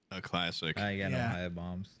 a classic. I got Yeah. no hive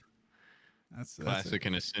bombs. That's Classic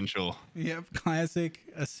and essential. Yep, classic,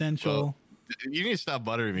 essential. Well, you need to stop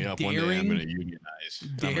buttering me up. One day I'm Daring? going to unionize.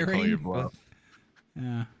 I'm gonna call your bluff.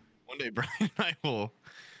 Yeah. One day Brian and I will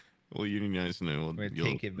unionize and then We're gonna you'll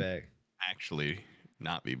take it back. actually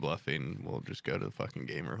not be bluffing. We'll just go to the fucking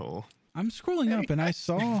gamer hole. I'm scrolling up and I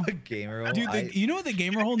saw. Gamer. hole. Dude, you know what the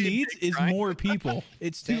gamer hole needs is more people.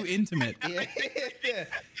 It's too intimate.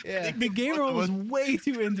 yeah. The gamer hole is way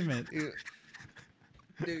too intimate.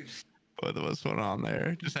 Dude, Both of us went on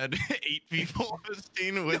there. Just had 8 people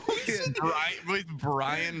seen with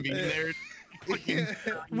Brian being there. fucking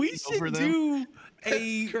We over should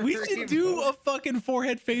them. do a fucking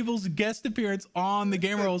Forehead Fables guest appearance on the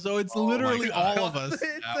gamer hole. So it's Oh my literally God. all of us.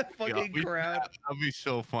 It's a fucking crowd. That'd be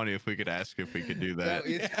so funny if we could ask if we could do No, that.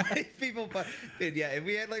 it's people, dude. Yeah, if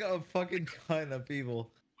we had like a fucking ton of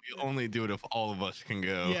people. We only do it if all of us can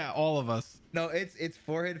go. Yeah, all of us. No, it's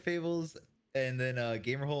Forehead Fables and then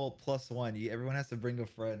gamer hole +1. Everyone has to bring a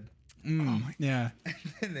friend. Yeah.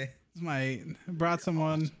 And then- It's I brought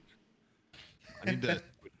someone. I need to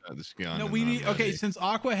put this gun. No, and we I'm need. Okay, ready. since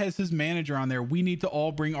Aqua has his manager on there, we need to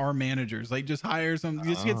all bring our managers. Like, just hire some.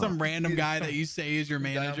 Just get some random guy that you say is your Guy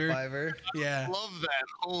on manager. Fiverr. Yeah. Love that.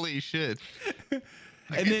 Holy shit.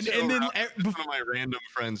 And then one of my random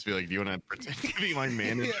friends be like, "Do you want to pretend to be my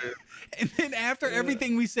manager?" And then after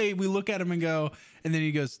everything we say, we look at him and go, and then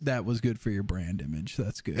he goes, "That was good for your brand image.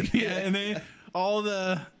 That's good." Yeah. And then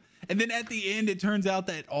and then at the end, it turns out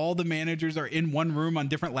that all the managers are in one room on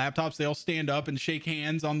different laptops. They all stand up and shake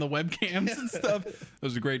hands on the webcams and stuff. It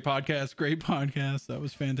was a great podcast. Great podcast. That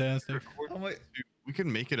was fantastic. Oh my- Dude, we could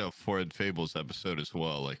make it a Forehead Fables episode as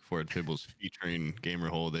well, like Forehead Fables featuring Gamer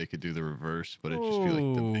Hole. They could do the reverse, but it'd just be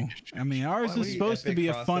like the Oh, biggest. I mean, ours Why is we supposed to epic be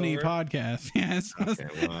a funny crossover? podcast. Yes.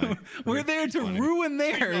 Okay, well, We're there to funny. ruin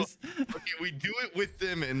theirs. Okay, we do it with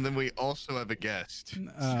them, and then we also have a guest. So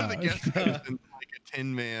the okay. guest comes in like a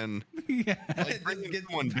 10-man. Yeah. Like, bring Just in get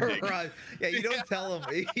someone big. barrage. Yeah, you don't tell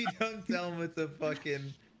them. You don't tell them it's a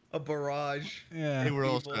fucking barrage. Yeah. Hey, we're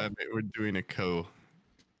also people. we're doing a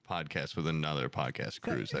podcast with another podcast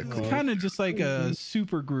crew. Is that It's cool? kind of just like a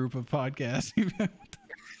super group of podcasts.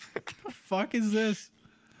 What the fuck is this?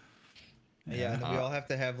 Yeah, and then we all have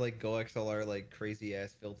to have like Go XLR like crazy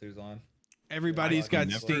ass filters on. Everybody's got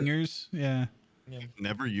Never- stingers. Yeah.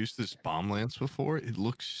 Never used this bomb lance before. It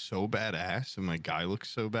looks so badass, and my guy looks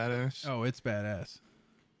so badass. Oh, it's badass.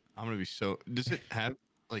 I'm gonna be so. Does it have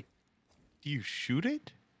like Do you shoot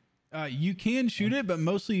it? You can shoot it, but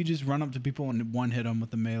mostly you just run up to people and one hit them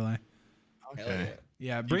with the melee. Okay.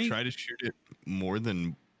 Yeah, Do you try to shoot it more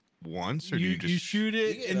than once, or do you just you shoot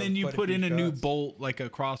it You and then you quite a put few in a new shots. bolt like a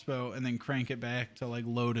crossbow and then crank it back to like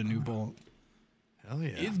load a new bolt. Hell yeah.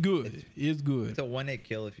 It's good. It's good. It's a 1-hit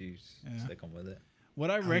kill if you stick them with it. What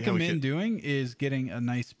I yeah, we recommend could- doing is getting a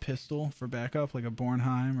nice pistol for backup, like a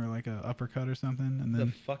Bornheim or like a uppercut or something, and The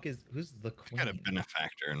then fuck is who's the I got a queen?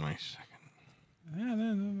 benefactor in my second.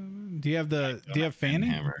 do you have fanning?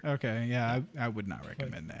 Hammer. Okay, yeah, I would not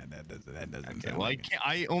recommend that. That doesn't Okay, sound well, like it.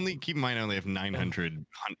 I only keep mine. I only have 900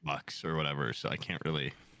 hunt bucks or whatever, so I can't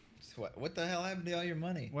really. What the hell happened to all your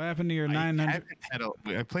money? What happened to your I 900? haven't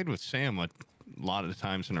had I played with Sam a lot of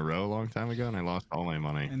times in a row a long time ago, and I lost all my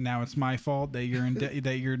money. And now it's my fault that you're in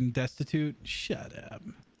that you're in destitute. Shut up.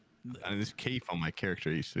 And this cape on my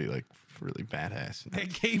character used to be like really badass.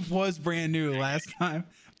 That cape was brand new last time,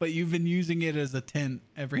 but you've been using it as a tent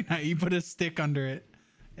every night. You put a stick under it,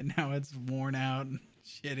 and now it's worn out and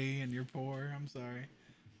shitty, and you're poor. I'm sorry.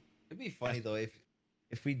 It'd be funny though if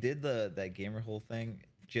we did that gamer hole thing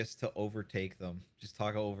just to overtake them, just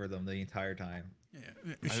talk over them the entire time.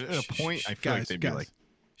 Yeah. At a point, I feel like they'd be like,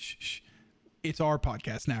 shh. It's our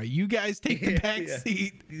podcast now. You guys take the back Yeah.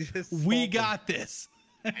 seat. You just We assault got this.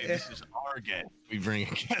 "Hey, this is our guest. We bring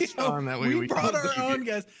a guest on that way. we brought our can own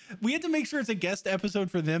get-" guest. We had to make sure it's a guest episode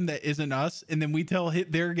for them that isn't us, and then we tell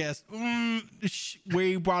their guest,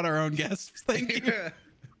 we brought our own guests. Thank you. them.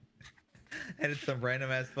 And it's some random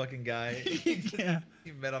ass fucking guy Yeah.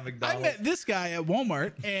 you met on I McDonald's. met this guy at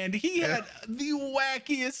Walmart, and he had the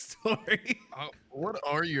wackiest story. What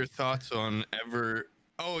are your thoughts on ever?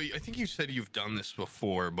 Oh, I think you said you've done this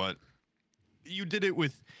before, but you did it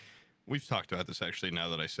with. We've talked about this actually. Now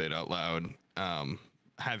that I say it out loud,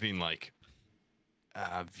 having like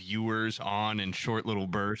viewers on in short little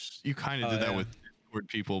bursts. You kind of Oh, did that yeah. with Discord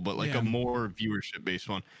people, but like Yeah. a more viewership based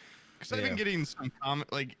one. Because I've been Yeah. getting some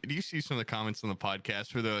comment. Like, do you see some of the comments on the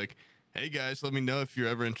podcast where they're like, "Hey guys, let me know if you're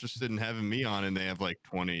ever interested in having me on," and they have like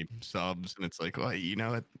 20 subs, and it's like, well, you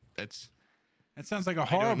know, that's. That sounds like a don't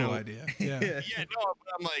horrible know. idea. Yeah. Yeah, no,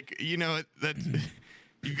 but I'm like, you know, that's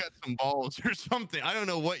you got some balls or something. I don't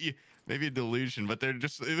know what you, maybe a delusion, but they're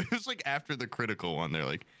just. It was like after the critical one, they're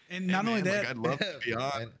like, And "Hey, not only man, that, like, I'd love to be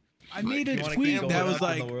on." And I made a You wanna tweet keep that going was up in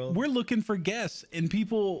like, the world? we're looking for guests, and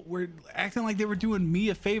people were acting like they were doing me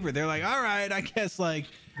a favor. They're like, all right, I guess like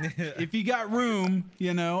if you got room,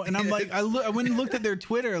 you know. And I'm like, I went and looked at their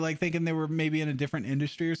Twitter, like thinking they were maybe in a different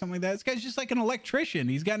industry or something like that. This guy's just like an electrician.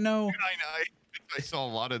 He's got no. I know. I saw a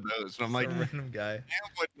lot of those, and I'm like, a random guy.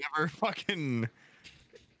 Sam would never fucking,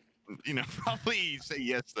 you know, probably say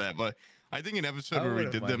yes to that. But I think an episode I where we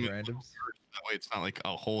wouldn't did mind them, randoms. that way it's not like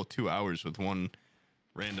a whole 2 hours with one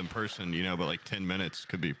random person, you know, but like 10 minutes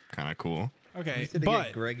could be kind of cool. Okay, Need to but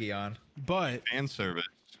get Greggy on. Fan service.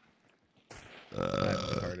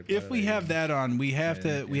 if we have that on, we have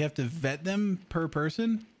Yeah, to we have to vet them per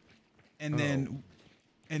person, and then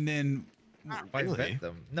Why Really? vet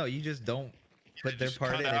them? No, you just don't put their just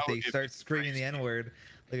part cut in. If out they if start it's screaming the crazy. N-word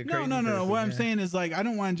like a no, crazy no. person, What I'm yeah. saying is like I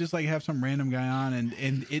don't want to just like have some random guy on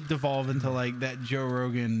and it devolve into like that Joe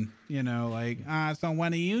Rogan, you know, like so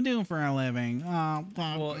what do you do for a living?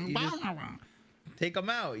 Well, you just take them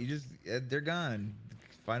out. You just they're gone.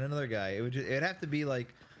 Find another guy. It'd have to be like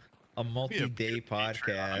a multi-day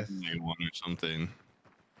podcast. One or something.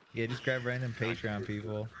 Yeah, just grab random Patreon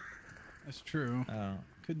people. That's true. Oh.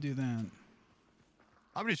 Could do that.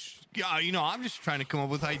 I'm just, yeah, you know, I'm just trying to come up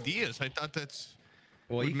with ideas. I thought that's,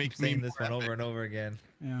 Well, Would you make keep me saying this more one over epic. and over again.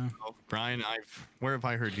 Yeah. oh, Brian, where have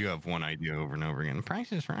I heard you have one idea over and over again?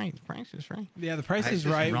 Price is right. Price is right. Yeah, The Price I is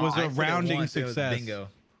just Right wrong. was I a said it rounding once, it was success. bingo.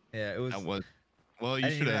 Yeah, it was. That was, well, you I,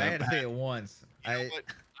 didn't should even, I have. had to say it once. You know what?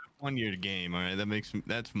 I won your game. All right,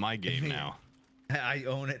 that's my game now. I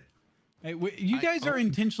own it. Hey, you guys are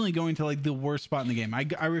intentionally going to like the worst spot in the game.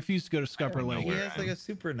 I refuse to go to Scupper know Lake. He where has like a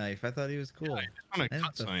super knife. I thought he was cool. I just want a And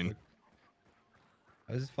cut it's a- sign.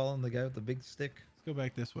 I was just following the guy with the big stick. Let's go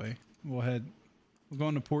back this way. We'll go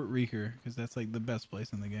into Port Rico because that's like the best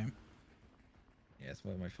place in the game. Yeah, that's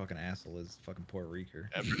what my fucking asshole is. Fucking Puerto Rico.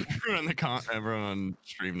 Everyone on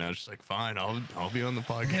stream now is just like, fine, I'll be on the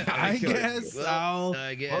podcast. I guess I'll.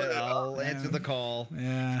 I'll answer Yeah. the call.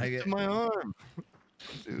 Yeah. I To get my arm.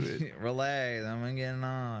 Do it. relax. I'm getting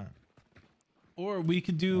on. Or we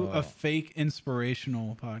could do Oh. a fake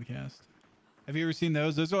inspirational podcast. Have you ever seen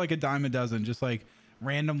those? Those are like a dime a dozen. Just like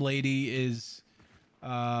random lady is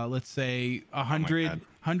let's say Oh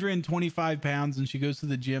 125 pounds, and she goes to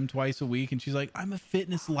the gym twice a week, and she's like, I'm a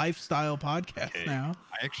fitness lifestyle podcast Okay. now.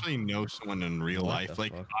 I actually know someone in real What life. the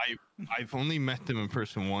Like fuck? I've only met them in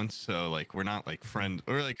person once, so like we're not like friends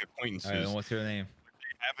or like All acquaintances. right, and what's her name?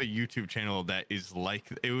 I have a YouTube channel that is like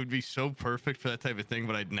it would be so perfect for that type of thing,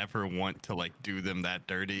 but I'd never want to like do them that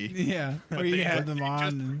dirty. Yeah, But or you they- have them they on.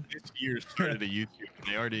 just, And, this year started a YouTube, and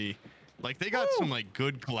they already like they got some like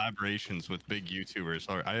good collaborations with big YouTubers.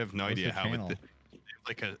 Or I have no What's idea her how channel?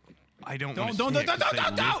 like a I don't don't, want don't, to don't, don't,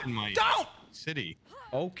 don't, don't, in my don't. city.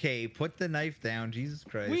 Okay, put the knife down. Jesus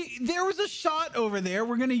Christ. There was a shot over there.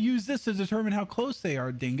 We're gonna use this to determine how close they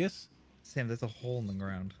are, dingus. Sam, there's a hole in the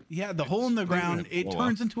ground. Yeah, the hole in the It's probably ground, gonna it blow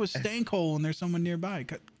turns into a stank hole, and there's someone nearby.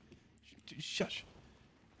 Shush.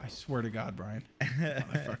 I swear to God, Brian.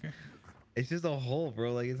 Motherfucker. It's just a hole,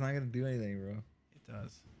 bro. Like, it's not gonna do anything, bro. It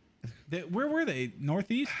does. Where were they?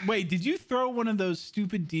 Northeast? Wait, did you throw one of those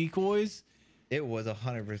stupid decoys? It was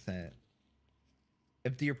 100%.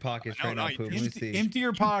 Empty your pockets No, right no, now, Poop. Let me see. Empty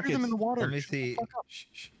your Threw pockets. them in the water. Let me see. Shh,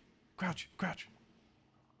 shh. Crouch, crouch.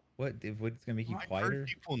 What's gonna make you I've quieter? heard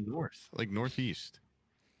people north, like northeast.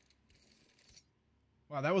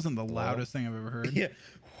 Wow, that wasn't the loudest thing I've ever heard. Yeah.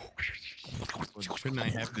 Well, shouldn't I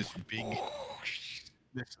have this big?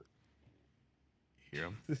 This. Hear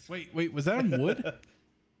 'em? Wait, was that on wood?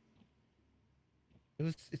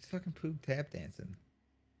 It's fucking Poop tap dancing.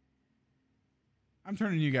 I'm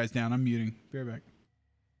turning you guys down. I'm muting. Be right back.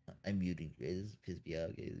 I'm muting. This piss me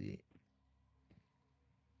off, guys.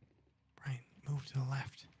 Brian, move to the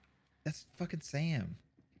left. That's fucking Sam.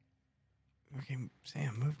 Okay,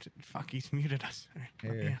 Sam, move to. Fuck, he's muted us. All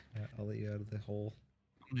right, Here, I'll let you out of the hole.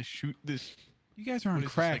 I'm gonna shoot this. You guys are on What is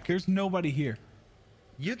this, crack. like- There's nobody here.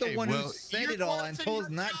 You're the Okay, one well, who said you're it the all one and that told us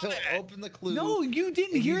said not you to know that. open the clue. No, you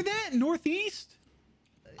didn't And hear you- that? Northeast?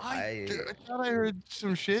 I thought I heard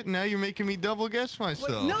some shit. And now you're making me double guess What?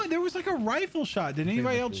 myself. No, there was like a rifle shot. Did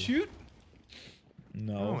anybody else Technically. shoot?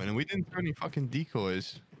 No. No, and we didn't throw any fucking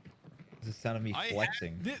decoys. It's the sound of me I had-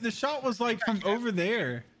 flexing. The shot was like from over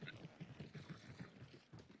there.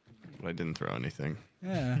 But I didn't throw anything.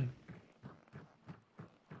 Yeah.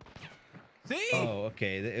 See? Oh,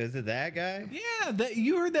 okay. Was it that guy? Yeah, that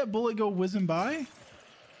you heard that bullet go whizzing by?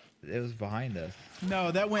 It was behind us.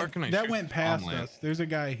 No, that Where went can I that shoot went the past omelet? us. There's a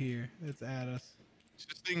guy here that's at us. Is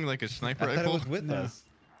this thing like a sniper I thought it rifle? was with No. us.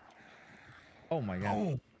 Oh my god.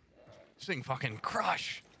 Oh, this thing fucking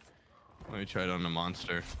crush. Let me try it on the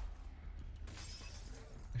monster.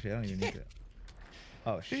 Actually, I don't even need it.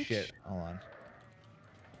 Oh shit. Hold on.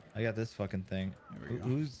 I got this fucking thing. There we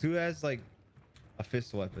go. Who has like a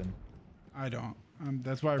fist weapon? I don't.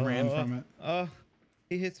 That's why I ran from it. Oh,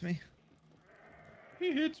 he hits me.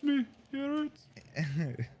 He hits me. It hurts.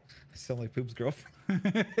 I sound like Poop's girlfriend.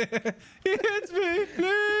 He hits me,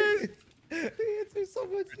 please. He hits me so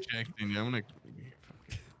much. Projecting. I'm gonna.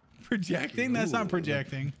 Projecting? That's not Ooh.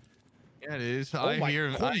 projecting. Yeah, it is. Oh I my- hear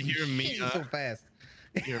holy me. shit, he's so fast.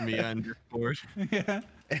 Hear me on Discord. Yeah.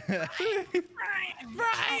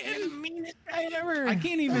 Brian, meanest guy ever. I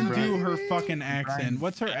can't even do Brian. her fucking accent.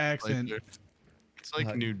 What's her accent? It's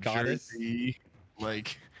like New Goddess? Jersey,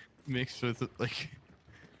 like mixed with like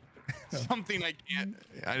something I can't.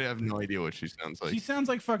 I have no idea what she sounds like. She sounds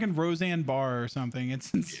like fucking Roseanne Barr or something.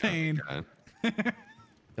 It's insane.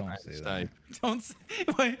 Don't say that. I, Don't say,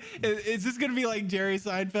 wait, is this gonna be like Jerry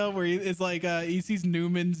Seinfeld where it's like he sees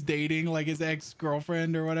Newman's dating like his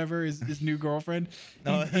ex-girlfriend or whatever, his new girlfriend.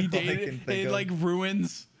 No, he that's all I dated can think it of. like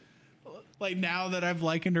ruins. Like now that I've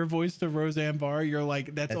likened her voice to Roseanne Barr, you're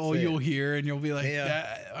like that's all it. you'll hear, and you'll be like, Yeah.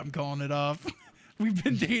 "That- I'm calling it off. We've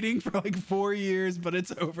been dating for like 4 years, but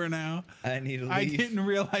it's over now. I need to leave. I didn't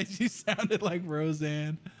realize you sounded like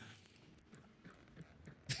Roseanne.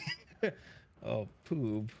 Oh,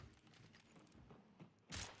 Poop.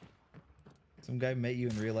 Some guy met you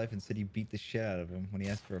in real life and said you beat the shit out of him when he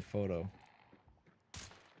asked for a photo.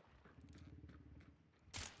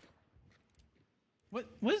 What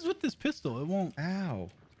is with this pistol? It won't. Ow.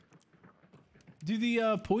 Do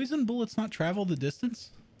the poison bullets not travel the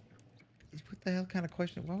distance? What the hell kind of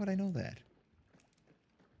question? Why would I know that?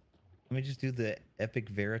 Let me just do the epic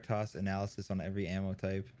Veritas analysis on every ammo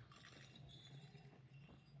type.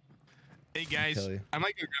 hey guys, tell you. I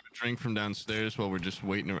might go grab a drink from downstairs while we're just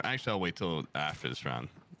waiting. Actually, I'll wait till after this round.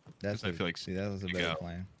 That's I feel like see, that was a you better go.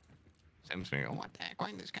 plan. Sam's gonna go, what the heck?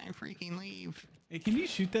 Why did this guy freaking leave? Hey, can you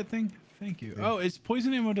shoot that thing? Thank you. Oh, it's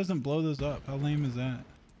poison ammo doesn't blow those up. How lame is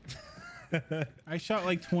that? I shot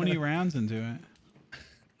like 20 rounds into it.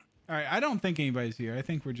 All right, I don't think anybody's here. I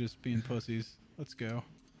think we're just being pussies. Let's go.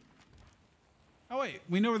 Oh wait,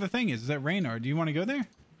 we know where the thing is. Is that Raynard? Do you want to go there?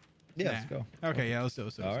 Yeah, let's go. Okay, yeah, let's do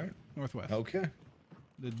it. All right. Northwest. Okay.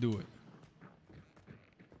 Let's do it.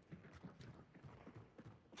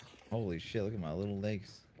 Holy shit! Look at my little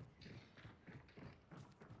legs.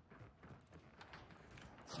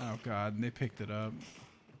 Oh god, they picked it up.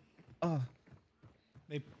 Oh.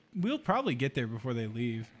 We'll probably get there before they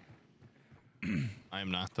leave. I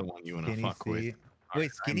am not the one you want to Skinny fuck with. C.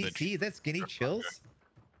 Wait, Skinny C? Is that Skinny Chills? Is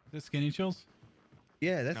this Skinny Chills?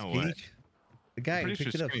 Yeah, that's No Skinny. way. The guy who Pretty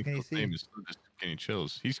picked sure it up, Skinny Chill's C. name is Skinny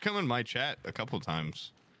Chills. He's come in my chat a couple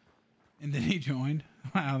times. And then he joined.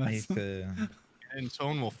 Wow, I that's need to... And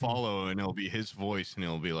someone will follow and it'll be his voice and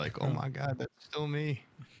it'll be like, oh my god, that's still me.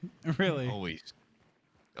 really. Always.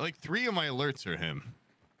 Like 3 of my alerts are him.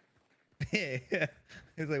 Yeah.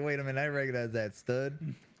 He's like, wait a minute, I recognize that stud.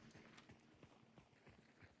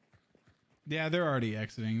 Yeah, they're already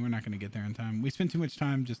exiting. We're not going to get there in time. We spent too much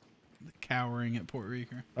time just cowering at Port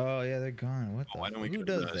Rica. Oh yeah, they're gone. What the? Why don't we Who go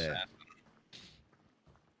does to the that? assassin?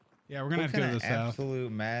 Yeah, we're gonna What have to go to kind the of south.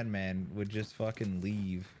 absolute madman would just fucking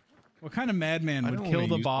leave? What kind of madman I would don't kill wanna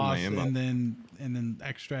the use all my boss ammo. and then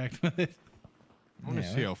extract with it? I want to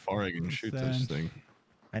Yeah, see how far I can shoot this sad. thing.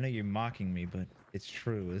 I know you're mocking me, but it's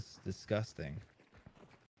true. It's disgusting.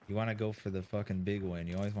 You want to go for the fucking big win.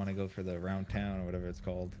 You always want to go for the round town or whatever it's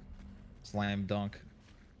called. Slam dunk.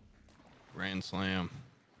 Grand Slam.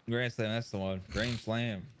 Grand slam, that's the one. Grand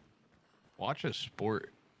slam. Watch a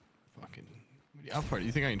sport. Fucking. How far do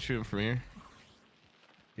you think I can shoot him from here?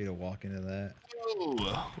 You to walk into that.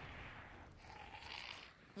 Oh.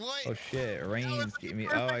 What? Oh shit, Reigns gave me.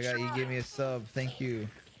 Oh, I got you. Gave me a sub. Thank you.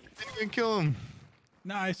 Didn't even kill him.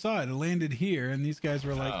 No, I saw it. It landed here, and these guys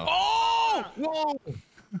were like, Oh. "Oh, Whoa!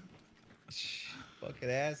 Fucking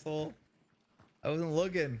asshole. I wasn't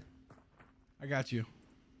looking. I got you."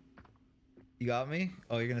 You got me?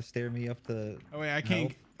 Oh, you're gonna stare me up the. Oh wait, I can't.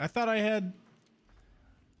 Nope. I thought I had.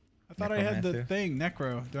 I thought I had the Necromancer? thing,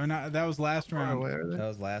 Necro. Do I not? That was last round. That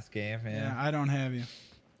was last game, Yeah, man. I don't have you.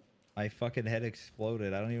 My fucking head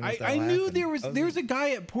exploded. I don't even know if I that knew happened. there was a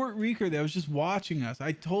guy at Port Rica that was just watching us.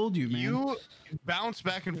 I told you, man. You bounce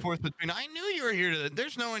back and forth between. I knew you were here.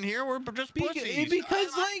 There's no one here. We're just Because, pussies. because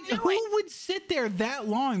like, who would sit there that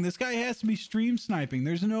long? This guy has to be stream sniping.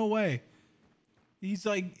 There's no way. He's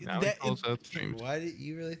like Now he that. calls out streams. Why did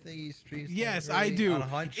you really think you streamed? Yes, really? I do. On a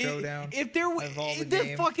Hunt Showdown. If there was of all the the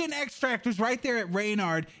games? fucking extract was right there at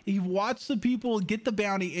Reynard, he watched the people get the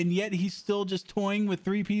bounty, and yet he's still just toying with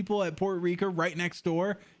 3 people at Port Rica right next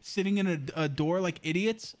door, sitting in a door like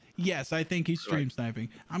idiots. Yes, I think he's stream sniping.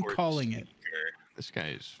 I'm Port calling it. sneaker. This guy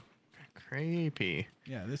is creepy.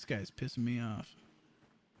 Yeah, this guy's pissing me off.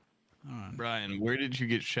 Hold on. Brian, where did you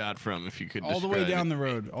get shot from? If you could All the way describe down it? the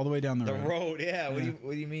road. All the way down the The road. road, yeah. What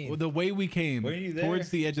do you mean? Well, the way we came Were you there? towards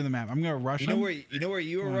the edge of the map. I'm gonna rush you him. know where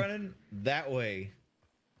you were Come on. running? That way.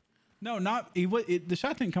 No, not the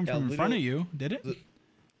shot didn't come Yeah, from in front of little- you, did it?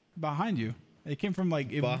 Behind you. It came from like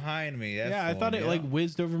Behind me. That's yeah, I the thought one, it yeah. like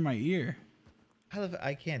whizzed over my ear.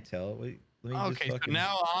 I can't tell. Wait, let me Okay, just so fucking...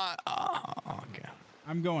 now okay.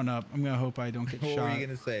 I'm going up. I'm gonna hope I don't get What shot. were you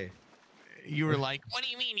gonna say? You were like, "What do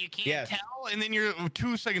you mean you can't Yes. tell?" And then you're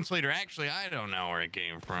 2 seconds later. Actually, I don't know where it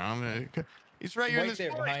came from. He's right here in Right this there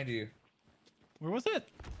forest. behind you. Where was it?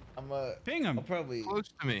 I'm Ping him. I'll probably Close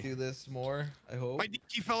to me. do this more. I hope. My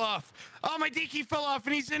DK fell off. Oh, my DK fell off,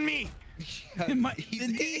 and he's in me. He's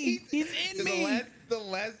in me. The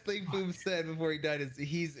last thing Boom said before he died is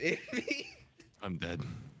he's in me. I'm dead.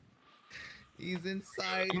 He's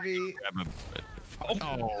inside me. Grab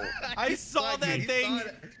Oh, I saw Inside that me. He thing saw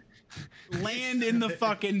it. land in the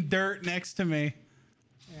fucking dirt next to me.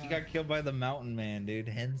 He got killed by the mountain man, dude.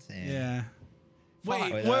 Henson. Yeah. Wait,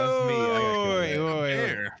 Wait, wait, that was me. I got killed wait, there. wait, wait.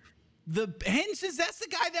 there. The Henson's, that's the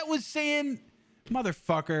guy that was saying,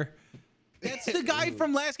 motherfucker. That's the guy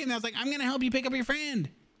from last game that was like, I'm gonna help you pick up your friend.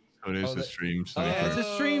 So it is Oh, the that- stream Yeah, sniper. it's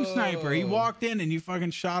a stream sniper. He Oh. walked in and you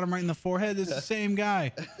fucking shot him right in the forehead. It's the same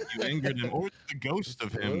guy. You angered him, or the ghost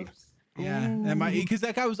of him. Oops. Yeah, because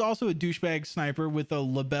that guy was also a douchebag sniper with a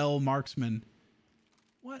label marksman.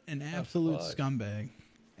 What an absolute fuck? scumbag!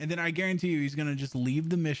 And then I guarantee you, he's gonna just leave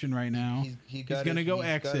the mission right now. He's gonna go Got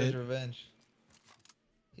his exit. revenge.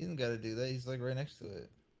 He doesn't got to do that. He's like right next to it.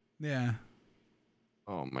 Yeah,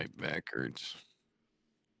 Oh, my back hurts.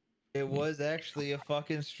 It was actually a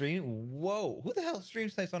fucking stream. Whoa, who the hell stream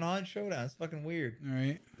snipes on Hunt Showdown? It's fucking weird. all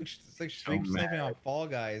right. It's like stream So sniping mad. on Fall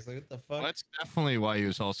Guys. Like what the fuck? Well, that's definitely why he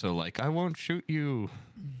was also like, I won't shoot you.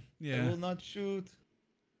 I Yeah, will not shoot.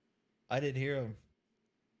 I did hear him.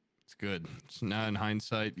 It's good. It's now in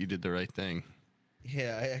hindsight, you did the right thing.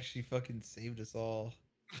 Yeah, I actually fucking saved us all.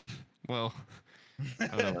 Well, I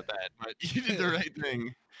don't know about that, but you did the right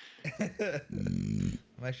thing.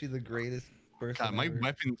 I'm actually the greatest person God, my ever.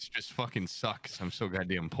 weapons just fucking suck 'cause I'm so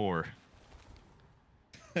goddamn poor.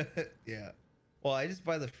 Yeah. Well, I just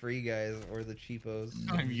buy the free guys or the cheapos.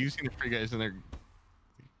 I'm using the free guys and their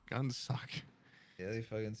guns suck. Yeah, they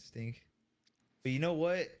fucking stink. But you know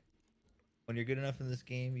what? When you're good enough in this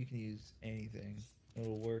game, you can use anything.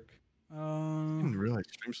 It'll work. I didn't realize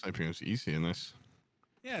stream sniping was easy in this.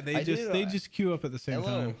 Yeah, I they just queue up at the same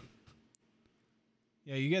Hello. time.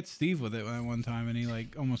 Yeah, you get Steve with it one time, and he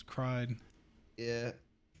like almost cried. Yeah.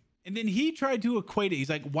 And then he tried to equate it. He's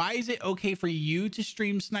like, why is it okay for you to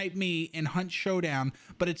stream snipe me in Hunt Showdown,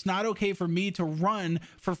 but it's not okay for me to run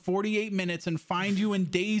for 48 minutes and find you in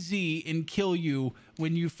DayZ and kill you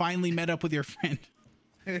when you finally met up with your friend?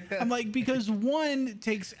 I'm like, because one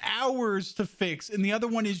takes hours to fix and the other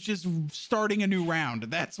one is just starting a new round.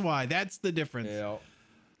 That's why. That's the difference. Yeah.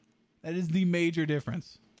 That is the major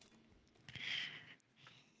difference.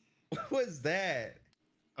 What was that?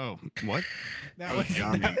 Oh, what? That was,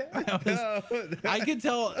 Johnny. that was- I could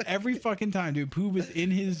tell every fucking time, dude. Pooh was in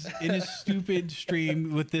his stupid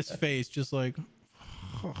stream with this face, just like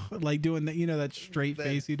doing that, that straight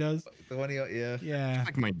face he does. The one yeah. Yeah.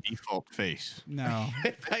 Like my default face. No.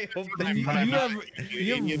 I hope When You, I'm you not have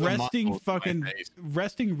eating you the have resting muscles in my fucking face.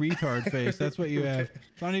 resting retard face. That's what you have.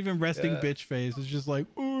 It's not even resting bitch face. It's just like,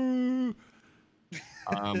 ooh.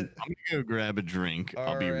 I'm gonna go grab a drink.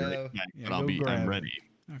 I'll be right RF. back, Yeah, but go grab I'm it. ready.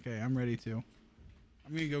 Okay, I'm ready to.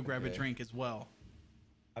 I'm gonna go grab a Okay. drink as well.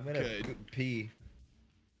 I'm gonna Good. pee.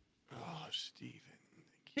 Oh, Steven.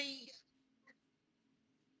 Pee.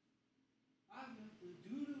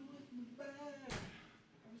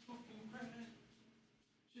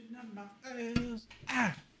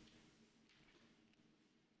 Ah.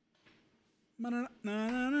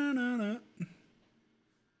 Na-na-na-na-na-na.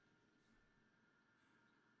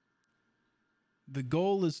 The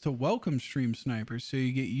goal is to welcome stream snipers so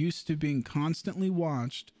you get used to being constantly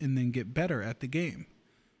watched and then get better at the game.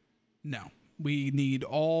 No, we need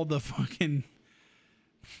all the fucking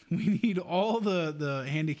we need all the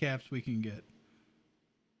handicaps we can get.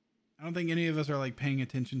 I don't think any of us are like paying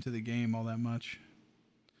attention to the game all that much.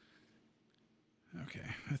 Okay,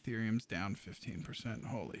 Ethereum's down 15%.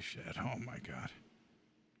 Holy shit. Oh my god.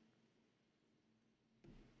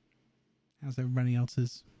 How's everybody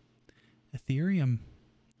else's Ethereum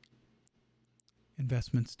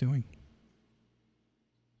investments doing?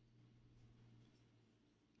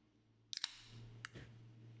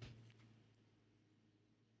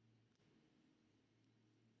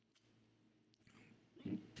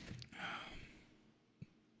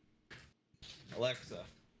 Alexa,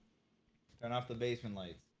 turn off the basement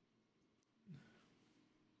lights.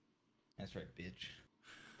 That's right, bitch.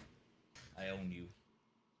 I own you.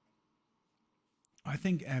 I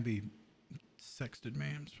think Abby sexted me.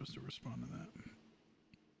 I'm supposed to respond to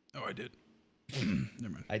that. Oh, I did.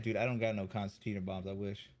 Never mind. I don't got no concertina bombs. I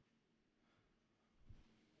wish.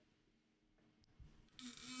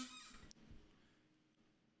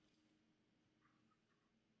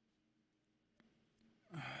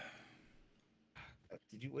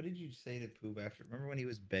 What did you say to Pooh after? Remember when he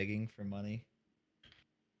was begging for money?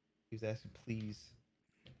 He was asking, please,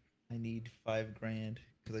 I need $5 grand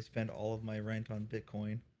because I spend all of my rent on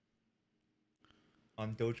Bitcoin.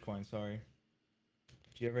 On Dogecoin, sorry.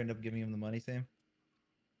 Did you ever end up giving him the money, Sam?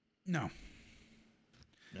 No.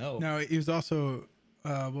 No. No, it was also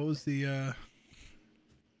what was the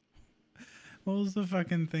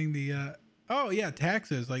fucking thing? Oh yeah,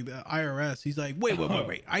 taxes, like the IRS. He's like, wait.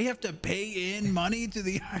 I have to pay in money to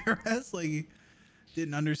the IRS? Like he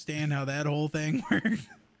didn't understand how that whole thing worked.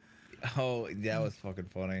 Oh, that was fucking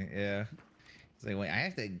funny. Yeah. It's like,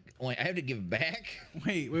 I have to give back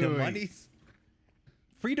Wait. the monies.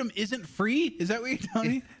 Freedom isn't free? Is that what you're telling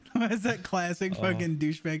me? Is that classic fucking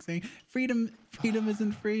douchebag saying? Freedom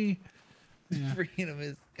isn't free. Yeah. Freedom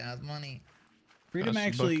is God's money. Freedom Costs a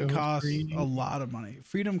actually buck of costs free. a lot of money.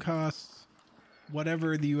 Freedom costs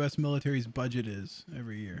whatever the U.S. military's budget is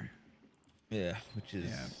every year. Yeah, which is.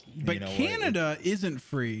 Yeah. But you know what, Canada isn't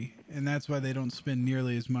free, and that's why they don't spend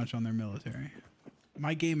nearly as much on their military.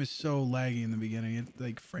 My game is so laggy in the beginning. It's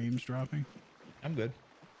like frames dropping. I'm good.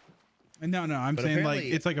 And no, I'm But saying like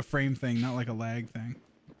apparently- it's like a frame thing, not like a lag thing.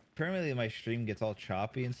 Apparently, my stream gets all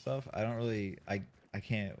choppy and stuff. I don't really. I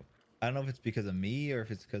can't. I don't know if it's because of me or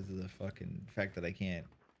if it's because of the fucking fact that I can't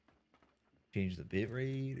change the bit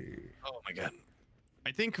rate or. Oh my god.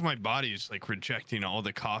 I think my body is like rejecting all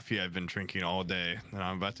the coffee I've been drinking all day, and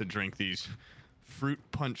I'm about to drink these fruit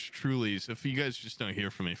punch Trulies. If you guys just don't hear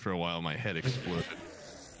from me for a while, my head exploded,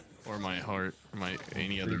 or my heart, or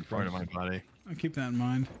any other Fruit part of my punch. body. I'll keep that in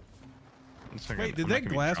mind. One second, Wait, did I'm not that gonna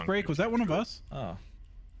be glass drunk. break? Was that one of us? Oh,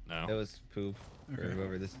 No. That was poop for Okay.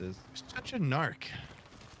 whoever this is. Such a narc.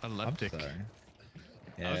 I'm Epileptic. sorry.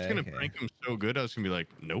 I was gonna prank him so good. I was gonna be like,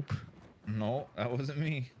 nope. No, that wasn't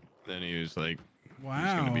me. Then he was like,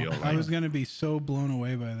 Wow. gonna be all I like- was gonna be so blown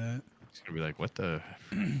away by that. he's gonna be like, what the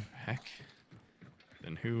heck?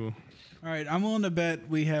 Then who? All right, I'm willing to bet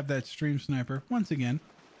we have that stream sniper once again.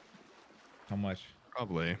 How much?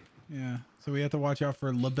 Probably. Yeah. So we have to watch out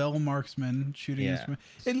for label marksman shooting. Yeah.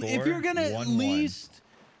 And if Score you're gonna at 1-1. least,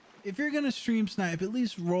 if you're gonna stream snipe, at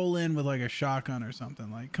least roll in with like a shotgun or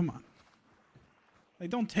something. Like, come on. Like,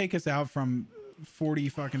 don't take us out from 40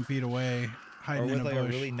 fucking feet away, hiding Or in with a like bush.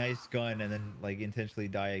 a really nice gun and then like intentionally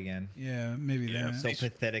die again. Yeah, maybe Yeah, that. So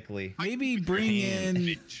pathetically. Maybe With your bring hand.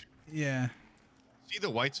 in, yeah, See the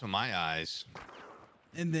whites of my eyes.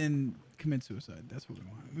 and then commit suicide. That's what we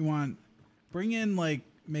want. We want bring in like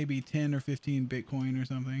maybe 10 or 15 Bitcoin or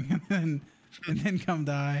something, and then come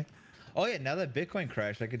die. Oh yeah, now that Bitcoin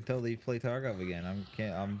crashed, I could totally play Tarkov again.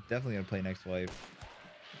 I'm definitely gonna play next wave.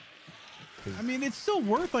 I mean, it's still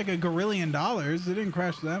worth like $1 gazillion. It didn't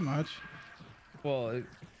crash that much. Well, it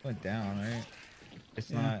went down, right? It's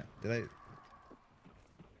Yeah. not.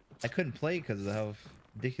 I couldn't play because of how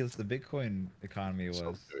ridiculous the Bitcoin economy was.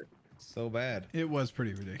 good. So bad. It was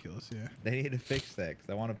pretty ridiculous, yeah. They need to fix that because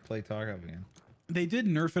I want to play Tarkov again. They did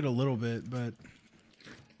nerf it a little bit, but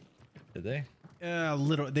Did they? a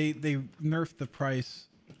little. They nerfed the price,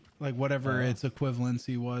 like whatever Oh. its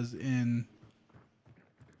equivalency was in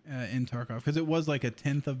Tarkov, because it was like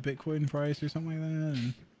 1/10 of Bitcoin price or something like that.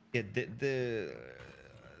 And Yeah, the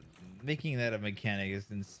making that a mechanic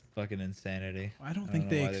is fucking insanity. I don't I think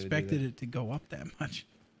don't know they why they would do expected that. it to go up that much.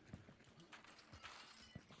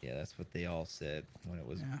 Yeah, that's what they all said when it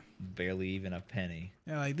was Yeah. barely even a penny.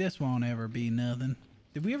 Yeah, like this won't ever be nothing.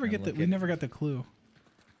 Did we ever And get the? look We at- never got the clue.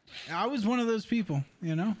 I was one of those people,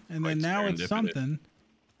 you know. And then Quite now it's serendipitous. something.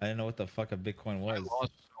 I didn't know what the fuck a Bitcoin I was.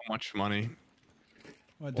 lost so much money.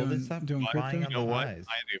 What, Well, then doing stop doing buying crypto? on You know the what? highs.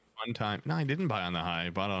 I had a fun time. No, I didn't buy on the high. I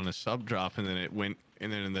bought on a sub drop, and then it went.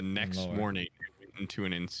 And then in the next lower. morning, it went into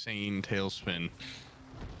an insane tailspin.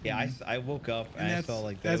 Yeah, I woke up and, And I that's, saw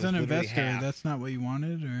like that as was an literally investor, half. that's not what you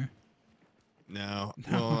wanted, or No.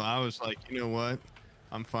 Well, I was like, you know what?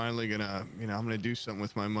 I'm finally gonna, I'm gonna do something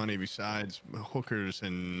with my money besides hookers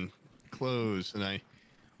and clothes. And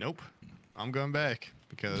nope, I'm going back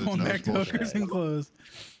because going that was back to bullshit. hookers and clothes.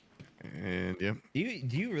 And yep.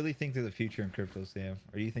 Do you really think there's a future in crypto, Sam?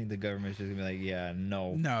 Or do you think the government's just gonna be like, yeah,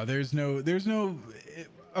 no? No, there's no.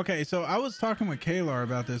 Okay, so I was talking with Kalar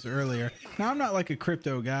about this earlier. Now I'm not like a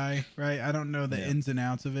crypto guy, right? I don't know the Yeah. ins and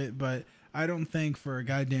outs of it, but I don't think for a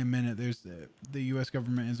goddamn minute the U.S.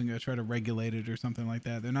 government isn't going to try to regulate it or something like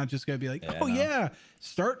that. They're not just going to be like, Yeah, oh no. yeah,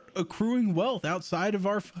 start accruing wealth outside of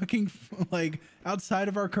our fucking outside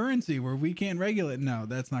of our currency where we can't regulate. No,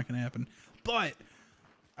 that's not going to happen. But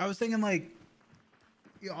I was thinking like,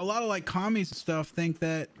 you know, a lot of like commies and stuff think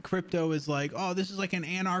that crypto is like, oh, this is like an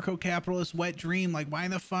anarcho-capitalist wet dream. Like, why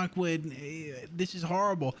the fuck would this is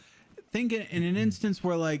horrible? Think in an instance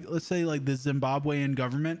where like, let's say like the Zimbabwean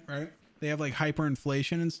government, right? They have like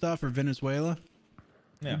hyperinflation and stuff, or Venezuela.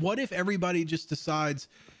 Yeah. What if everybody just decides,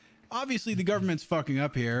 obviously the government's fucking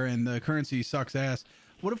up here and the currency sucks ass.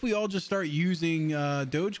 What if we all just start using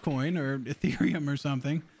Dogecoin or Ethereum or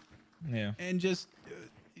something, Yeah. and just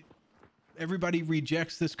everybody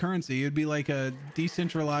rejects this currency? It'd be like a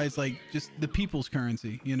decentralized, like just the people's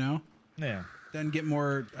currency, you know? Yeah. Then get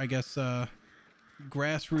more, I guess,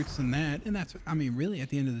 grassroots than that. And that's, I mean, really, at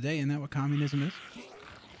the end of the day, isn't that what communism is?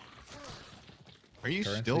 Are you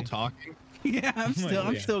Currency? still talking? Yeah, I'm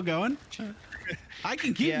Yeah. still going. I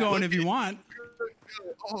can keep Yeah. going if you want.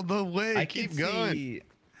 All the way. I Keep could going. see.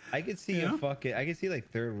 I could see Yeah. I could see like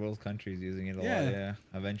third world countries using it a Yeah. lot. Yeah.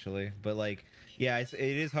 Eventually, but like, yeah, it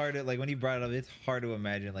is hard to like when you brought it up. It's hard to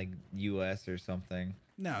imagine like U.S. or something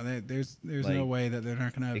No, there's no Like, way that they're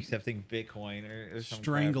not gonna accepting Bitcoin or some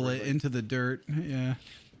strangle crap, or, it like- into the dirt. Yeah.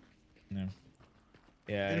 No.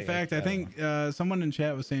 Yeah. In fact, I don't think know. someone in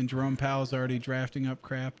chat was saying Jerome Powell's already drafting up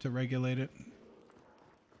crap to regulate it,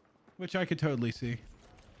 which I could totally see.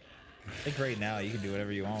 I think right now you can do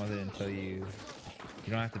whatever you want with it until you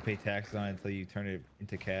don't have to pay taxes on it until you turn it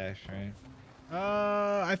into cash, right?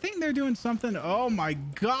 I think they're doing something. Oh my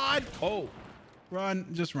God! Oh. Run,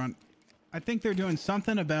 just run. I think they're doing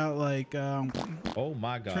something about like Oh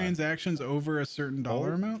my God. transactions over a certain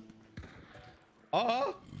dollar Oh. amount.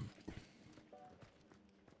 Oh.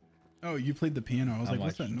 Oh, you played the piano. I was How like,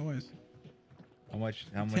 what's much? that noise? How much?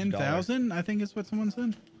 10,000, I think is what someone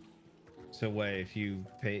said. So wait, if you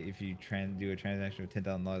do a transaction with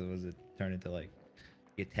 $10,000, was it turn into like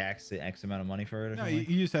Get taxed X amount of money for it or No, something?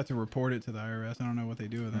 you just have to report it to the IRS. I don't know what they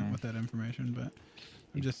do with it, with that information, but I'm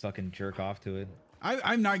You just fucking jerk off to it.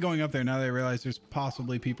 I'm not going up there now that I realize there's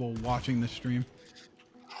possibly people watching the stream.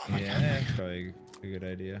 Yeah, that's probably a good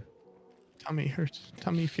idea. Tummy hurts.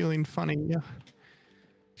 Tummy feeling funny. Yeah.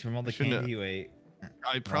 From all the Shouldn't candy you ate.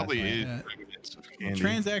 I probably night. ate Yeah. 3 minutes of candy.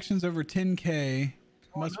 Transactions over 10K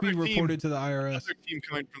must be another team. reported to the IRS. Another team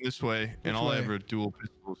coming from this way, and Which all I way? have are dual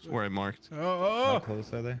pistols where I marked. How Oh,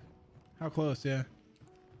 close are they? how close? Yeah.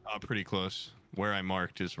 Pretty close. Where I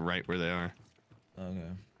marked is right where they are. Okay.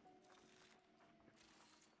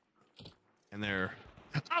 And they're...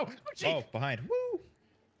 Oh! Oh, behind. Woo!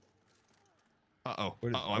 Uh-oh.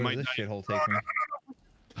 Where does, Uh-oh, I where might does this die. shithole take me?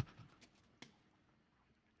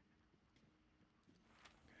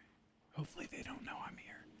 Hopefully they don't know I'm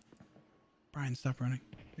here. Brian, stop running.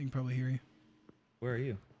 They can probably hear you. Where are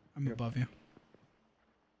you? I'm above you.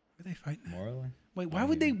 Where are they fighting at? Morally? Wait, why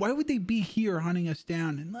would they be here hunting us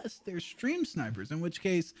down unless they're stream snipers? In which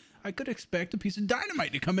case, I could expect a piece of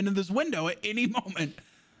dynamite to come into this window at any moment.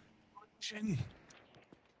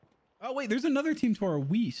 Oh wait, there's another team to our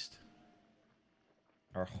west.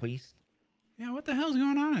 Our hoist? Yeah, what the hell's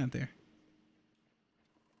going on out there?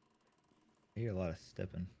 I hear a lot of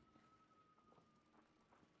stepping.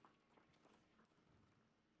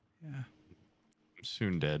 Yeah. I'm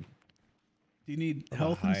soon dead. Do you need I'm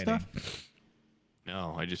health and hiding. stuff?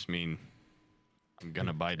 No, I just mean I'm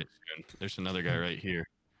gonna bite it soon. There's another guy right here.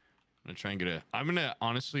 I'm gonna try and get a...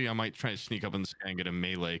 honestly, I might try and sneak up in the sky and get a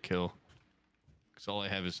melee kill. Because all I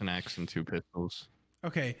have is an axe and 2 pistols.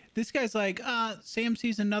 Okay, this guy's like, Sam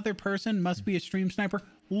sees another person, must be a stream sniper.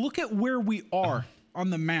 Look at where we are on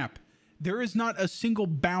the map. There is not a single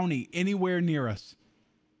bounty anywhere near us.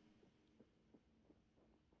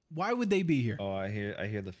 Why would they be here? Oh, I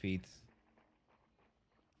hear the feet.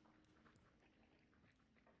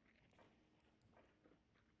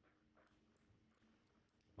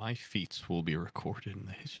 My feats will be recorded in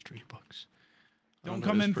the history books. Don't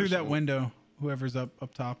come in through that window, whoever's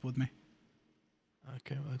up top with me.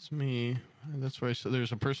 Okay, well, that's me. That's where I saw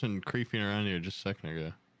there's a person creeping around here just a second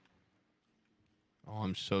ago. Oh,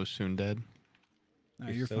 I'm so soon dead. No,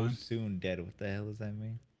 You're you're so fine. soon dead. What the hell does that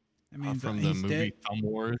mean? That means From that the he's movie dead. Thumb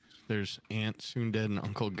Wars, there's Aunt soon dead and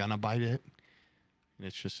Uncle gonna bite it. And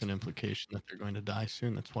it's just an implication that they're going to die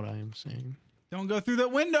soon. That's what I am saying. Don't go through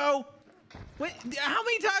that window. Wait, how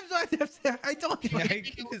many times do I have to say? I told you. I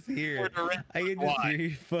can just hear it. I can just hear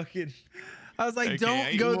you fucking. I was like, Okay,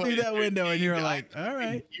 don't go through that window, and you're like, all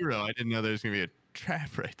right. Hero, I didn't know there was gonna be a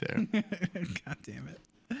trap right there. God damn it.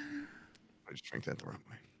 I just drank that the wrong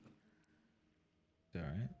way. All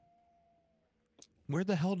right. Where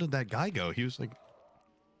the hell did that guy go? He was like right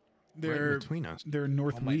They're between us. they're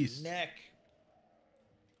northwest. neck.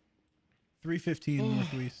 315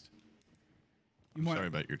 northwest. I'm sorry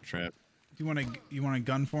about your trap. Do you want a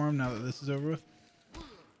gun for him now that this is over with?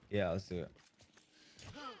 Yeah, let's do it.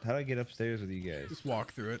 How do I get upstairs with you guys? Just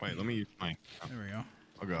walk through it. Wait, let me use my... There we go.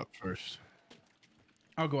 I'll go up first.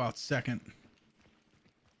 I'll go out second.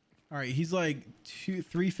 All right, he's like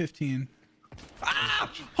 315. Ah!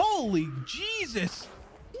 Holy Jesus!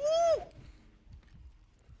 Woo!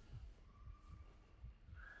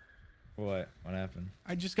 What? What happened?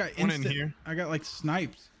 I just got One in instant. here. I got like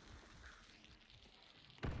sniped.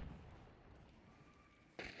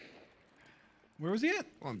 Where was he at?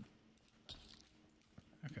 Come on.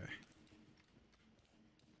 Okay.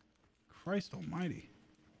 Christ almighty.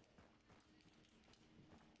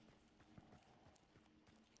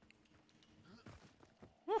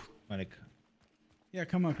 Woo. Like, Yeah,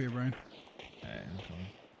 come up here, Brian. alright, I'm coming.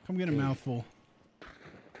 Come get a mouthful.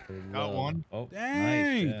 Got one. Oh,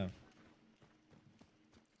 Dang. nice. Yeah.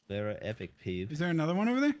 They're epic peeve. Is there another one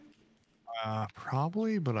over there?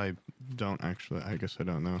 Probably, but I don't actually. I guess I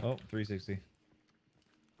don't know. Oh, 360.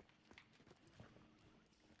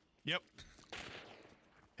 Yep.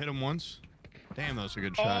 Hit him once. Damn, that was a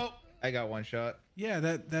good shot. Oh, I got one shot Yeah,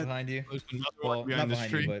 that behind you. There's another Well, one not behind the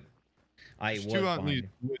behind tree. you, but I There's was two out in behind these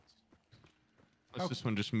you. woods. Unless Oh. this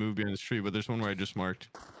one just moved behind the tree, but there's one where I just marked.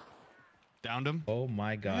 Downed him. Oh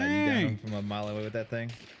my god, you down Dang. him from a mile away with that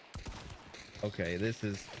thing? Okay, this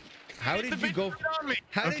is... How Hit did the you go... bitch around me.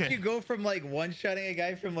 How Okay. did you go from like one-shotting a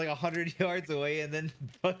guy from like 100 yards away and then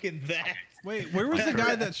fucking that? Wait, where was the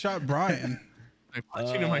guy that shot Brian? I'm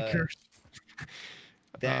punching in my curse.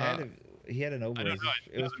 That had he had an I over. don't know.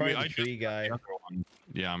 It was probably I the just tree got guy. the other one.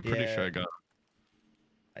 Yeah, I'm pretty sure I got.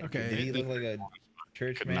 Okay. Did he look like a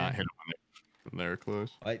church Could man? not hit him when they were close.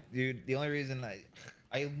 Dude, the only reason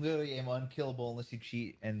I literally am unkillable unless you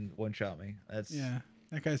cheat and one-shot me. That's Yeah,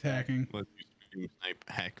 that guy's hacking. Let's use stream snipe,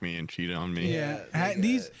 hack me, and cheat on me. Yeah,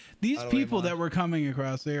 these auto people aim that on. we're coming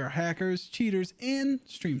across, they are hackers, cheaters, and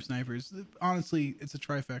stream snipers. Honestly, it's a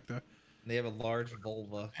trifecta. They have a large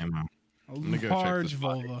vulva. Ammo. A Let me go check large this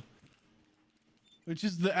body. vulva, which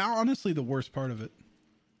is honestly the worst part of it.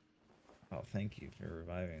 Oh, thank you for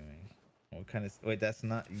reviving me. What kind of? Wait, that's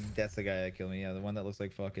not. That's the guy that killed me. Yeah, the one that looks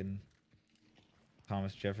like fucking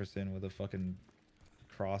Thomas Jefferson with a fucking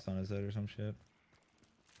cross on his head or some shit.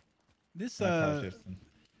 This Not Thomas Jefferson.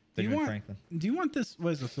 do you Benjamin want Franklin. do you want this?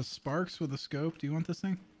 What is this? A Sparks with a scope? Do you want this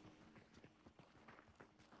thing?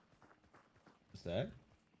 What's that?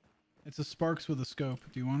 It's a Sparks with a scope.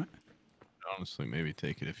 Do you want it? Honestly, maybe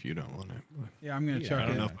take it if you don't want it. But Yeah, I'm gonna Yeah, chuck I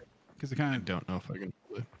don't it know. because I don't know if I can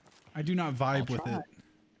pull it. I do not vibe I'll with try. it.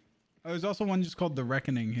 Oh, there's also one just called The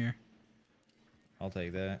Reckoning here. I'll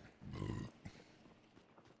take that.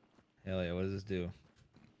 Hell yeah! What does this do?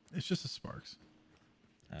 It's just a Sparks.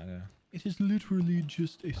 Okay. It is literally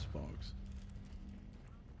just a Sparks.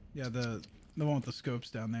 Yeah, the one with the scopes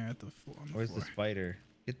down there at the floor. On the Where's floor. the spider?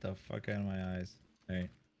 Get the fuck out of my eyes. All right.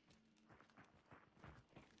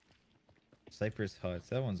 Cypress Huts.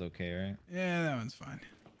 That one's okay, right? Yeah, that one's fine.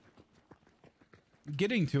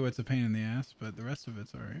 Getting to it's a pain in the ass, but the rest of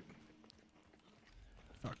it's all right.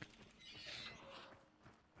 Fuck.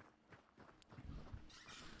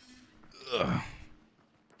 Ugh.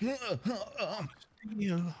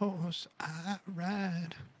 Your horse I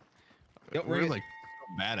ride. Yep, We're we're like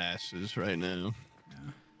badasses right now.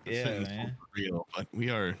 This Yeah, thing's man. real, but we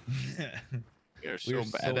are so We're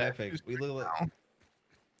bad. so epic.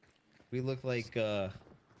 We look like a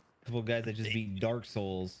couple guys that just beat Dark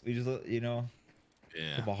Souls. We just look, a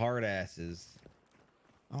Yeah. couple hard asses.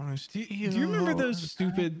 Do you remember those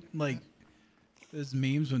stupid those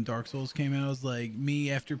memes when Dark Souls came out? It was like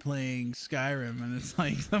me after playing Skyrim, and it's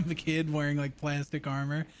like some kid wearing like plastic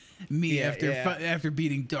armor. Me Yeah, after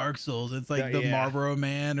beating Dark Souls, it's like the Yeah. Marlboro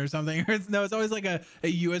Man or something. Or it's always like a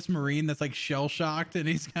U.S. Marine that's like shell shocked, and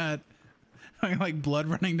he's got like blood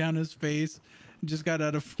running down his face. Just got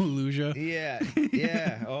out of Fallujah.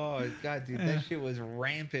 Yeah. Oh god, dude, that shit was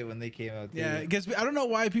rampant when they came out. Dude. Yeah, because I don't know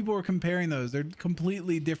why people were comparing those. They're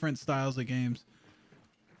completely different styles of games.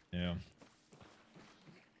 Yeah.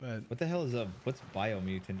 But What the hell is what's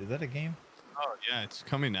Biomutant? Is that a game? Oh yeah, it's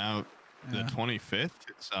coming out the Yeah. 25th.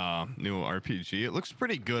 It's new RPG. It looks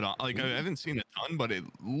pretty good. Like I haven't seen a ton, but it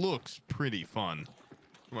looks pretty fun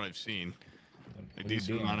from what I've seen. A What are you decent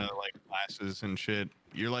doing? amount of like classes and shit.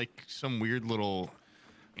 You're like some weird little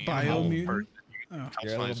Biomutant? person. oh, You're a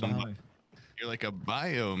Customize little somebody. behind. You're like a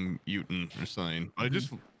biomutant or something. But it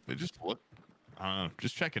just look. I don't know.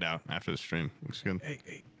 Just check it out after the stream. Looks good.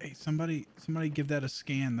 hey! Somebody give that a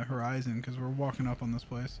scan. The horizon, because we're walking up on this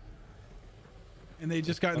place, and they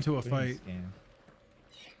just got into a What do you mean fight. scan?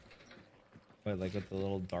 What, like with the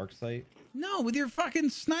little dark sight? No, with your fucking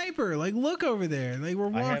sniper. Like, look over there. Like we're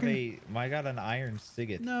walking. I got an iron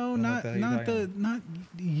ciget. No, I don't know what the hell you're talking about. not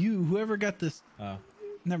you. Whoever got this. Oh.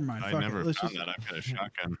 Never mind. I Fuck never it. Let's found just. that. I've got a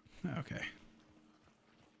shotgun. Okay.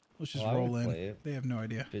 Let's just Well, I would roll in. play it. They have no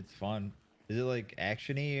idea. It's fun. Is it like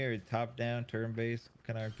actiony or top down, turn based?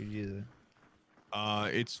 What kind of RPG is it?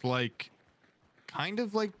 It's like kind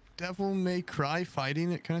of like Devil May Cry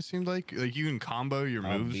fighting. It kind of seemed like you can combo your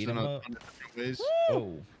Oh, moves beat in 'em a up. ton of different ways.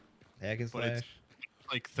 Oh, hack and But it's- slash.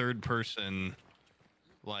 Like third person,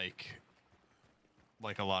 like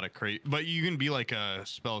a lot of but you can be like a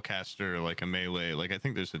spellcaster, like a melee. Like I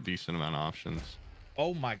think there's a decent amount of options.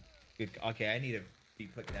 Oh my. Good. Okay, I need to be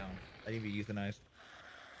put down. I need to be euthanized.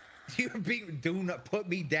 Do not put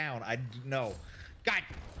me down. No. God.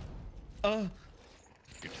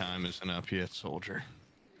 Your time isn't up yet, soldier.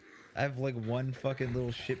 I have like one fucking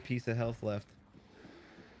little shit piece of health left.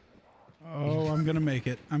 Oh, I'm gonna make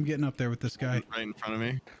it. I'm getting up there with this guy. Right in front of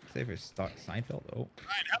me. Save for Seinfeld. Oh.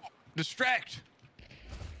 Ryan, help! Distract!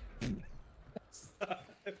 I'm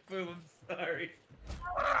sorry.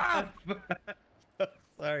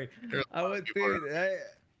 Sorry. You're I was, you are. dude.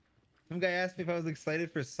 Some guy asked me if I was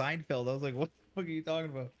excited for Seinfeld. I was like, "What the fuck are you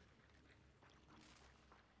talking about?"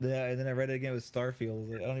 Yeah, and then I read it again with Starfield. I was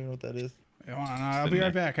like, I don't even know what that is. Hold on, I'll be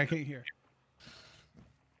right back. I can't hear.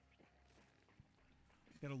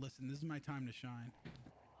 Gotta listen. This is my time to shine.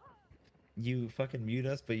 You fucking mute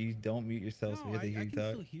us, but you don't mute yourself, so we No, have I to hear can you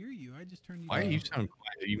talk. still hear you. I just turned you Why down. are you sound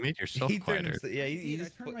quiet? You made yourself He turned quieter. himself, yeah, he I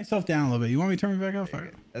just turned myself down a little bit. You want me to turn me back up? Fuck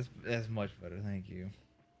it. that's much better. Thank you.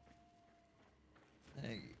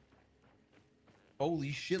 Thank you.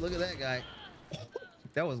 Holy shit! Look at that guy.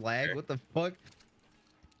 That was lag. What the fuck?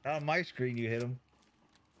 Not on my screen, you hit him.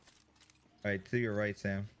 All right, to your right,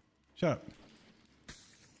 Sam. Shut up.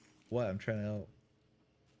 What? I'm trying to help.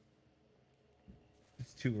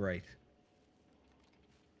 too right.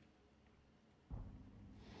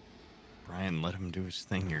 Brian, let him do his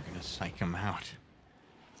thing. You're gonna psych him out.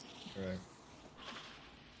 Right.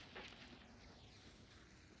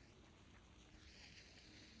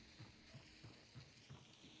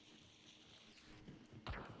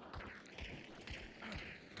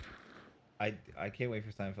 I can't wait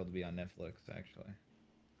for Seinfeld to be on Netflix. Actually,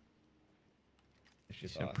 it's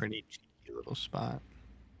just It's a awesome. pretty cheeky little spot.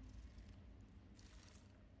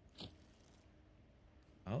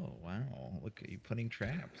 Oh wow! Look at you putting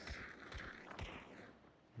traps.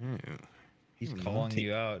 Ew. He's Ooh, calling naughty.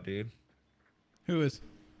 you out, dude. Who is?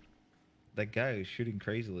 That guy who's shooting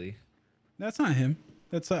crazily. That's not him.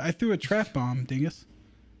 That's I threw a trap bomb, dingus.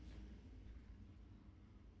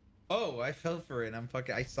 Oh, I fell for it. And I'm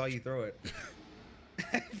fucking. I saw you throw it.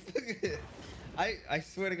 I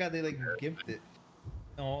swear to God, they like gimped it.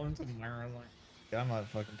 Oh, I'm not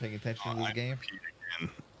fucking paying attention to this game. Again.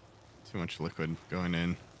 Too much liquid going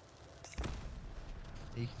in.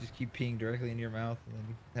 You can just keep peeing directly into your mouth and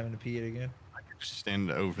then having to pee it again. I could just stand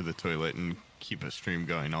over the toilet and keep a stream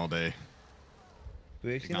going all day. Have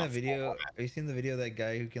you Like, seen not that video? swallow Have you seen the video of that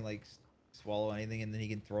guy who can like swallow anything and then he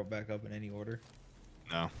can throw it back up in any order?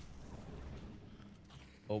 No,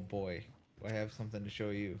 Oh boy, I have something to show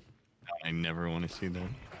you. I never want to see that.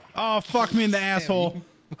 Oh, fuck me in the Damn, asshole.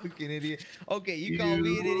 you fucking idiot. Okay, you call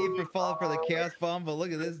me an idiot for falling for the chaos bomb, but look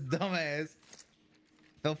at this dumbass.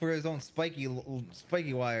 Fell for his own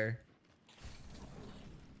spiky wire.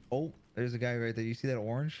 Oh, there's a guy right there. You see that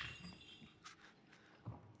orange?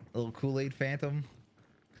 A little Kool-Aid Phantom.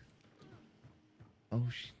 Oh,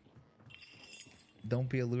 don't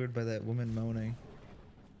be allured by that woman moaning.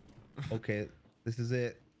 Okay, this is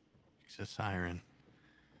it. She's a siren.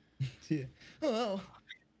 Yeah. Oh.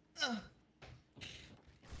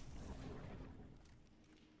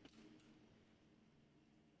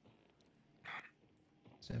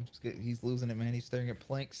 He's losing it, man. He's staring at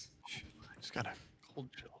planks. I just got a cold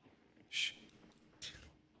chill. Shh.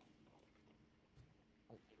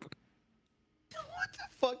 What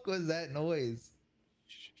the fuck was that noise?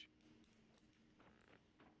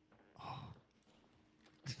 Oh,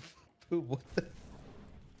 Dude, what the?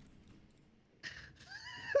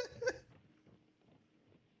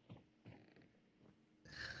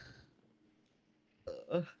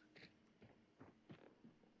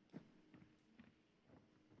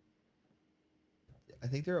 I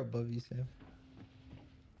think they're above you, Sam.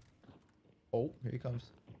 Oh, here he comes.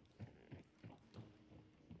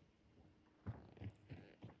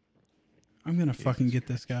 I'm gonna fucking get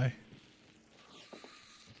this guy.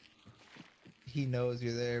 He knows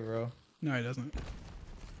you're there, bro. No, he doesn't.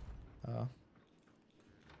 Oh.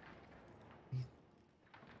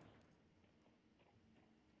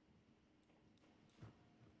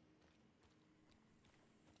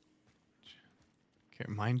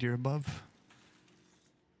 okay, mind you're above.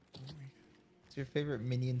 What's your favorite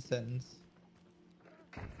minion sentence?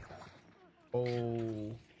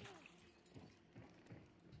 Oh.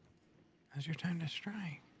 Now's your time to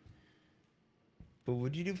strike. But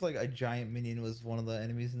would you do if like a giant minion was one of the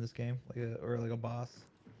enemies in this game? Or like a boss?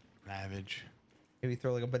 Ravage. Maybe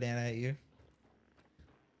throw like a banana at you?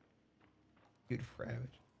 Dude, ravage.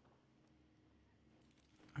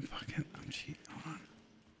 I'm cheating. Hold on.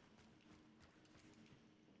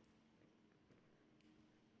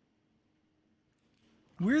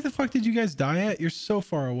 Where the fuck did you guys die at? You're so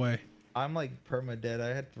far away. I'm like perma-dead. I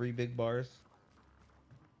had 3 big bars.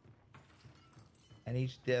 And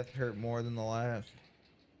each death hurt more than the last.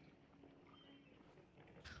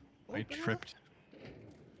 I tripped.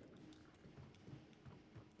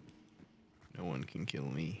 No one can kill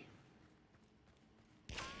me.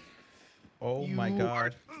 Oh my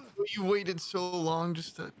god. You waited so long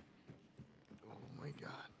just to... Oh my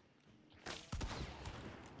god.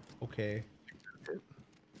 Okay.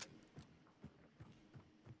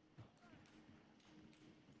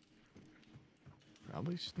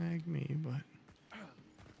 Probably snag me, but...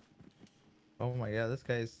 Oh my god, this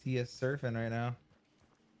guy is CS surfing right now.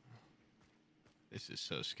 This is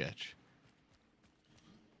so sketch.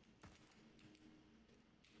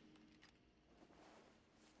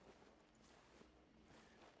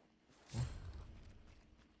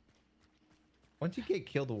 Once you get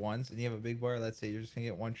killed once and you have a big bar, that's it. You're just gonna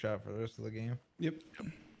get one shot for the rest of the game. Yep.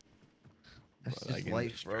 That's But I just can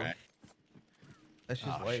life, bro. distract. That's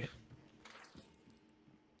just Oh, life. shit.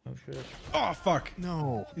 Oh shit. Oh fuck.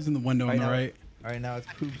 No. He's in the window on the right. Alright, now it's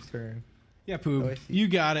Poop's turn. Yeah, Oh, Poop. I see. You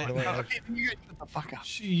got it. Oh, wait, Okay, you guys shut the fuck up.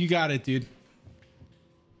 You got it, dude.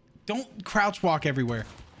 Don't crouch walk everywhere.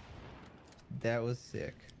 that was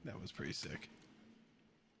sick. That was pretty sick.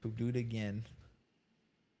 Poop, do it again.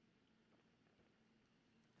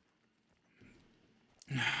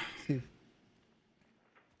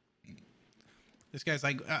 This guy's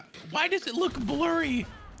like, why does it look blurry?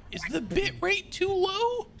 Is the bit rate too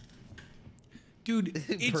low? Dude,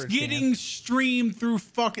 it's getting streamed through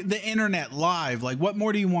fucking the internet live. Like, what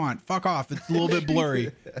more do you want? Fuck off. It's a little bit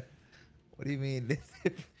blurry. What do you mean?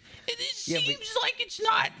 It seems like it's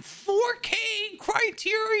not 4K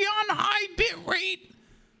criterion high bit rate.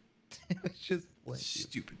 It's just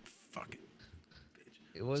stupid fucking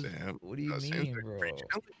bitch. It was. Sam, What do you mean, Sam's bro? Like,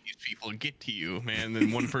 don't let these people get to you, man.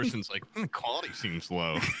 Then one person's like, the quality seems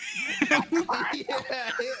low. Is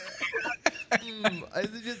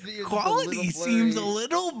it just me, Quality seems a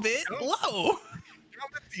little bit low.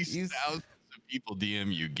 Don't let these thousands of people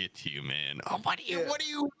DM you get to you, man. Oh, what do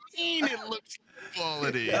you mean it looks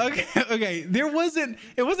quality? Okay. It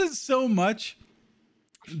wasn't so much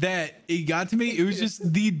that it got to me. It was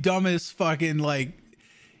just the dumbest fucking, like,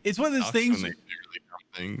 it's one of those things.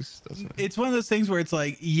 It's one of those things where it's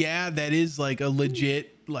like, yeah, that is like a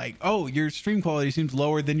legit, like, oh, your stream quality seems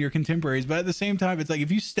lower than your contemporaries. But at the same time, it's like,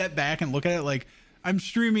 if you step back and look at it, like, I'm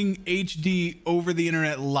streaming HD over the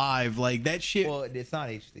internet live, like that shit. Well, it's not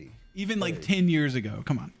HD. Even like 10 years ago.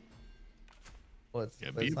 Come on. Well, it's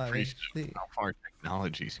be not appreciative HD. of how far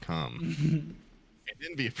technology's come. And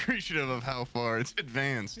then be appreciative of how far it's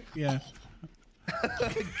advanced. Yeah.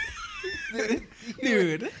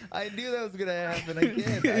 Dude, I knew that was gonna happen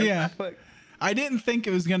again. Yeah. I didn't think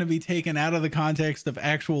it was gonna be taken out of the context of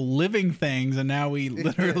actual living things, and now we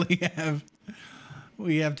literally have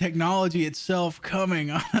technology itself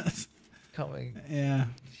coming on us. Yeah.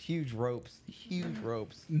 Huge ropes.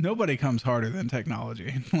 Nobody comes harder than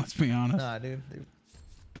technology. Let's be honest. Nah, dude.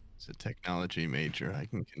 It's a technology major, I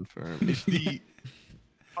can confirm. If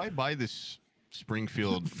I buy this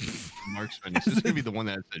Springfield marksman, is this gonna be the one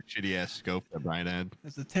that has that shitty ass scope that Brian had?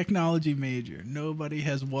 As a technology major, nobody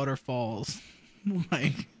has waterfalls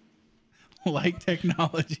like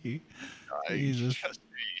technology. Jesus.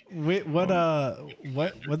 Wait, what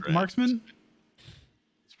marksman?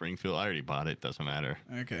 Springfield. I already bought it. Doesn't matter.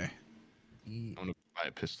 Okay. I'm gonna buy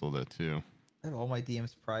a pistol though too. I have all my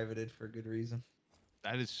DMs privated for a good reason.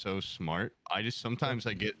 That is so smart. Sometimes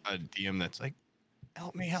I get a DM that's like,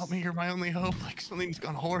 help me, you're my only hope. Like something's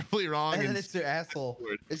gone horribly wrong. And then it's their asshole.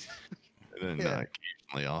 And then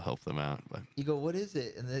occasionally I'll help them out. But you go, what is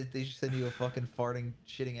it? And they just send you a fucking farting,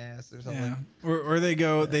 shitting ass or something. Yeah. Or they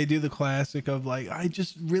do the classic of like, I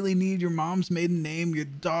just really need your mom's maiden name, your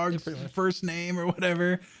dog's first name or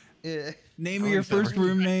whatever. Yeah. Name of your first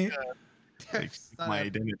roommate. Like my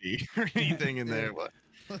identity or anything in there. But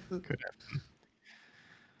could happen.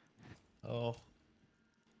 Oh.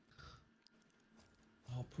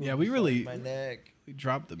 Yeah, we really my neck. We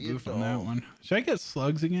dropped the booth on that one. Should I get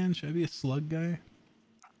slugs again? Should I be a slug guy?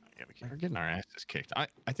 Yeah, we're getting our asses kicked. I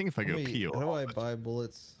think if I go peel. How do I buy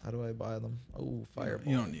bullets? How do I buy them? Oh,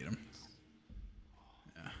 fireball. You don't need them.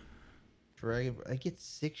 Yeah. Dragon. I get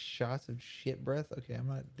 6 shots of shit breath. Okay, I'm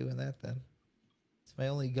not doing that then. It's my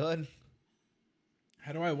only gun.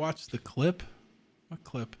 How do I watch the clip? What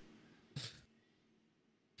clip?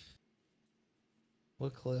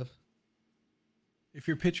 What clip? If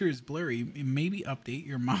your picture is blurry, maybe update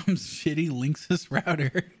your mom's shitty Linksys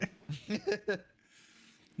router.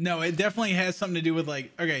 No, it definitely has something to do with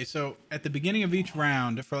like, okay, so at the beginning of each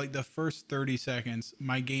round, for like the first 30 seconds,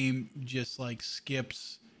 my game just like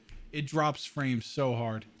skips. It drops frames so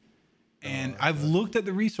hard. And I've looked at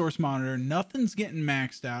the resource monitor. Nothing's getting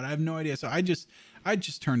maxed out. I have no idea. So I just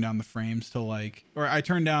turned down the frames to like, or I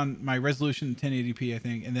turned down my resolution to 1080p, I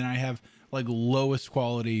think. And then I have like lowest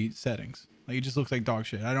quality settings. Like it just looks like dog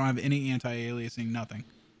shit. I don't have any anti-aliasing, nothing.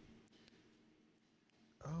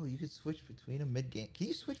 Oh, you could switch between a mid-game. Can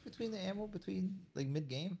you switch between the ammo between like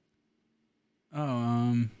mid-game?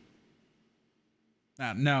 Oh,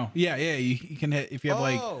 no. Yeah. You can hit, if you have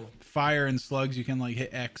like fire and slugs, you can like hit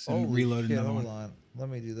X and reload another one. Hold on. Let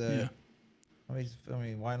me do that. Yeah. I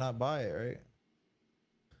mean, why not buy it, right?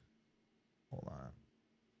 Hold on.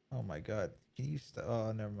 Oh my God. Can you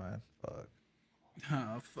oh, never mind. Fuck.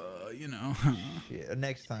 You know. Shit.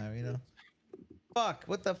 Next time, you know. Fuck.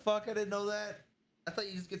 What the fuck? I didn't know that. I thought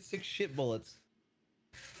you just get 6 shit bullets.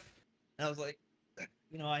 And I was like,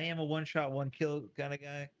 you know, I am a one-shot, one-kill kind of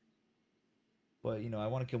guy. But, you know, I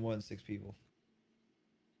want to kill more than 6 people.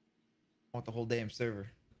 I want the whole damn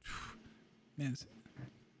server. Man,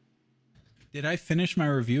 did I finish my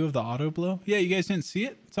review of the auto blow? Yeah, you guys didn't see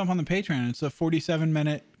it? It's up on the Patreon. It's a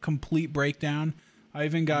 47-minute complete breakdown. I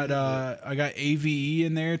even got I got AVE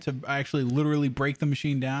in there to actually literally break the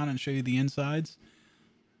machine down and show you the insides.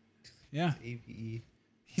 Yeah. AVE.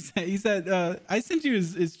 He's that I sent you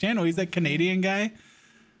his channel. He's that Canadian guy.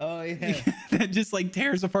 Oh yeah. that just like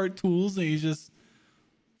tears apart tools and he's just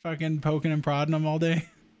fucking poking and prodding them all day.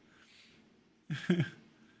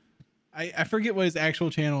 I forget what his actual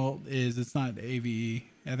channel is. It's not AVE.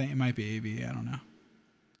 I think it might be AVE. I don't know.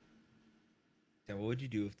 Yeah, what would you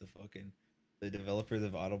do if the developers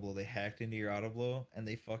of Audible, they hacked into your Audible and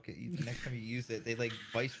they the next time you use it, they like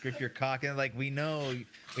vice grip your cock and like we know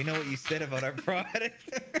what you said about our product.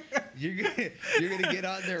 you're gonna get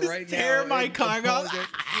on there Just right tear now. my cock off.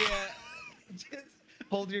 Yeah. Just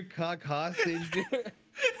hold your cock hostage.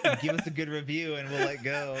 Give us a good review and we'll let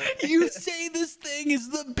go. You say this thing is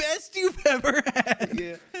the best you've ever had.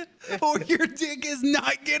 Yeah. Or your dick is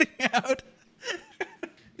not getting out.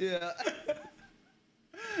 Yeah.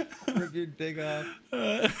 Rip your dick off.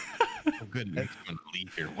 Oh, good. It's gonna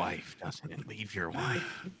leave your wife, doesn't it? Leave your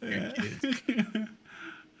wife. Your kids.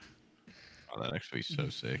 Oh, that actually is so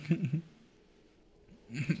sick.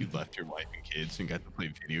 You left your wife and kids and got to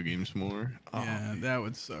play video games more. Oh, Yeah, that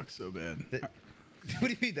would suck so bad. What do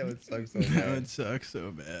you mean that would suck so That bad? would suck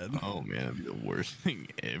so bad. oh man, that'd be the worst thing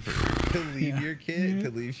ever. To leave Yeah. your kid,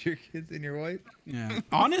 to leave your kids and your wife. Yeah.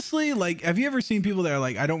 Honestly, like, have you ever seen people that are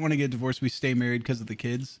like, I don't want to get divorced. We stay married because of the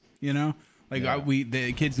kids. You know, like Yeah.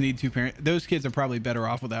 the kids need two parents. Those kids are probably better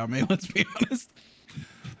off without me. Let's be honest.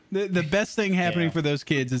 The best thing happening Yeah. for those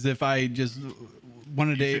kids is if I just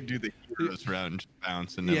wanted You to should do the heroes route and just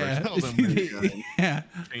bounce and never yeah, tell them where you're going. yeah.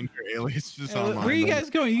 Change your alias just Where online. are you guys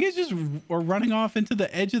going? You guys just are running off into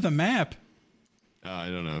the edge of the map. I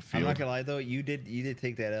don't know. I'm Field. not gonna lie though, you did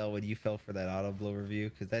take that L when you fell for that Audible review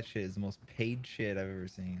because that shit is the most paid shit I've ever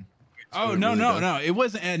seen. Oh it no, really no, does. no! It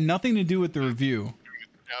wasn't. It had nothing to do with the review.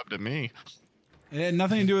 Job to me. It had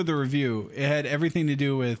nothing to do with the review. It had everything to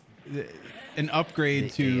do with an upgrade The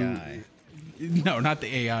to. AI. No, not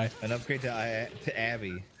the AI. An upgrade to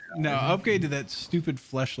Abby. No, upgrade to that stupid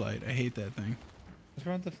fleshlight. I hate that thing. What's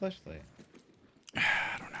wrong with the flashlight?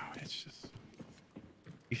 I don't know. It's just.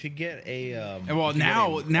 You should get a. Well, you should get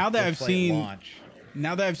now a that I've flashlight seen- launch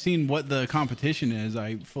Now that I've seen what the competition is,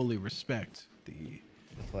 I fully respect the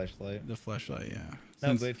flashlight. fleshlight. Yeah. No,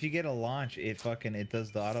 Since- but if you get a launch, it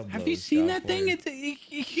does the auto. have blow you seen stuff that thing? where-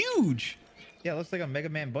 It's huge. Yeah, it looks like a Mega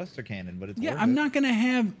Man Buster Cannon, but it's Yeah, worth I'm it. not gonna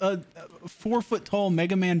have a 4-foot tall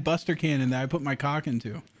Mega Man Buster Cannon that I put my cock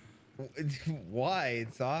into. Why?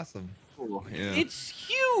 It's awesome. Cool. Yeah. It's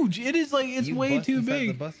huge. It is like it's You way bust too inside The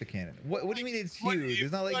big. Buster Cannon. What do you mean it's What do huge? you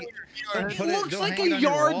It's not like. put don't on It put looks don't like hang it a on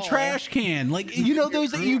your yard wall. trash can. Like you know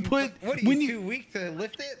those that you put What are you when you too weak to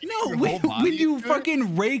lift it? no your when, whole body when you into it?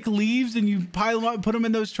 fucking rake leaves and you pile them up and put them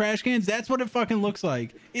in those trash cans. That's what it fucking looks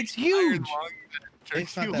like. It's huge.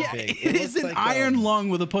 It's not that Yeah, big. it is looks an like, iron lung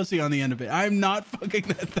with a pussy on the end of it. I'm not fucking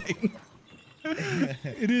that thing.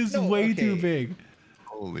 It is No, way too okay. big.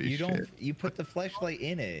 Holy You shit. don't. You put the flashlight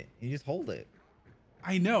in it. You just hold it.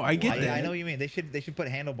 I know. I get that. I know what you mean. They should put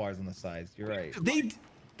handlebars on the sides. You're right. They Like,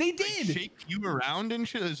 did. shake you around and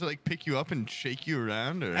shit? Does it like pick you up and shake you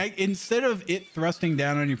around? Or? Instead of it thrusting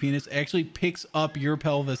down on your penis, it actually picks up your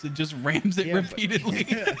pelvis. It just rams it Yeah, but- repeatedly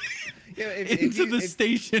Yeah, into the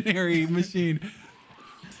stationary machine.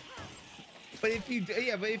 But if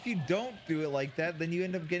you don't do it like that, then you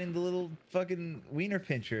end up getting the little fucking wiener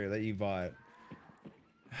pincher that you bought.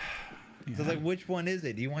 So it's like, which one is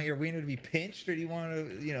it? Do you want your wiener to be pinched, or do you want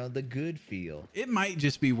to, the good feel? It might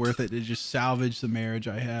just be worth it to just salvage the marriage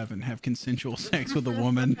I have and have consensual sex with a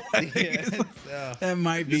woman. I think Yeah, that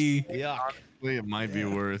might be. yuck, Honestly, it might be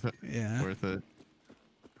worth it. Yeah. Worth it.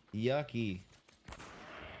 yucky.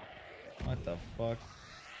 What the fuck?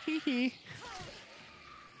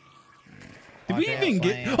 Did we even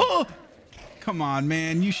get? Oh, come on,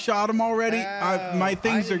 man! You shot him already. My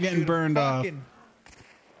things are getting burned off.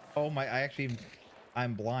 Oh my!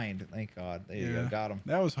 I'm blind. Thank God. There you go. Got him.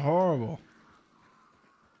 That was horrible.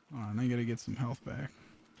 Hold on, I gotta get some health back.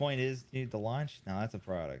 Point is, you need the launch. No, that's a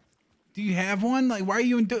product. Do you have one? Like, why are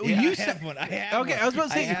you in? Yeah, you I have one. I have Okay, one. I was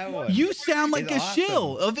about to I have say one. you sound like It's a awesome.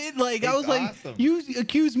 shill of it. Like I It's was like, awesome. you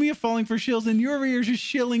accused me of falling for shills, and you're over here just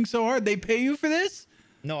shilling so hard. They pay you for this?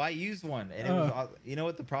 No, I used one, and it was. You know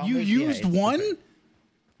what the problem You is? used one?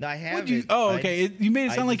 No, I have What'd you? it. Oh, I okay. just- You made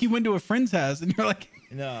it I sound like just- you went to a friend's house, and you're like,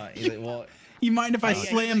 No, he's like, well. you mind if I yeah,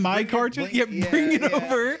 slam just my bring it- cartridge? bring- Yeah, bring it yeah,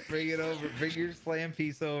 over. Bring it over. Bring your slam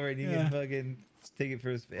piece over, and you Yeah. can fucking take it for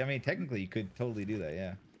his. I mean, technically, you could totally do that.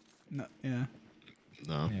 Yeah. No, yeah.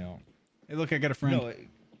 No. You know. Hey, look, I got a friend. No.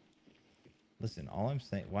 Listen, all I'm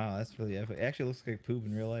saying. Wow, that's really epic. It actually looks like poop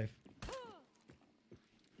in real life.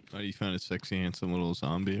 Thought you found a sexy, handsome little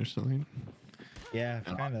zombie or something. Yeah,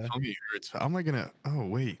 kind of. Tell me how am I gonna? Oh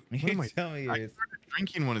wait. What am I? Tell me I yours. started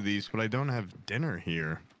drinking one of these, but I don't have dinner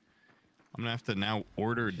here. I'm gonna have to now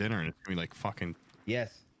order dinner, and it's gonna be like fucking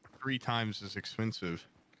Yes. 3 times as expensive.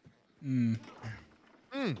 Mm.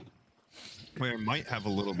 Where it might have a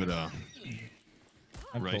little bit of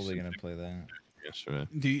I'm rice totally and gonna play that. yesterday.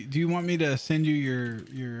 Do you want me to send you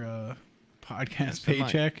your podcast send mine.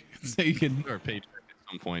 paycheck so you can Or paycheck at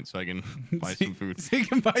some point so I can buy so, some food. so you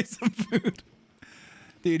can buy some food?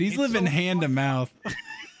 Dude, he's It's living so hand to mouth.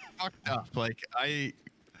 Fucked up. Like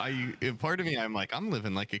part of me, I'm like, I'm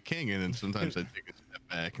living like a king, and then sometimes I take a step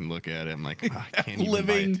back and look at it. I'm like, oh, I can't even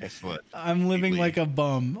buy a Tesla. I'm living like a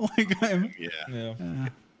bum. Like I'm. Yeah, Yeah.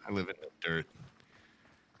 I live in the dirt.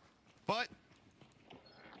 But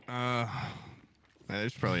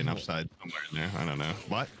there's probably an upside somewhere in there. I don't know.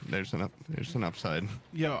 But there's an upside.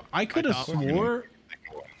 Yo, I could have thought- swore.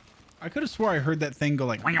 I could have swore I heard that thing go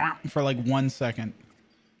like for like 1 second.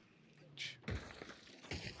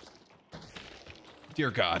 Dear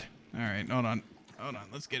God. All right, hold on.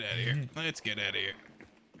 Let's get out of here. Let's get out of here.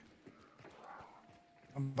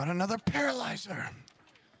 But another paralyzer.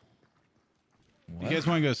 You guys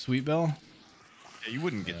want to go Sweet Bell? Yeah, you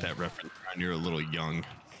wouldn't get that reference when you're a little young.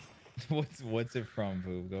 What's it from,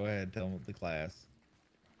 Boo? Go ahead, tell the class.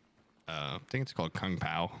 I think it's called Kung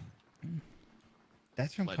Pao.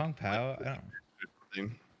 That's from Kung Pao. I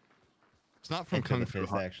don't. It's not from Into Kung the Fu.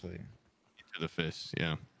 Fist, actually. Into the Fist,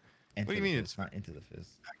 yeah. Into What do you the mean Fist, not Into the Fist?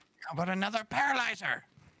 How about another paralyzer?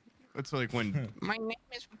 It's like when my name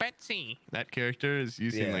is Betsy. That character is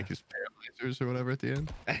using Yeah. like his paralyzers or whatever at the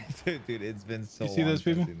end. Dude, it's been so You see long those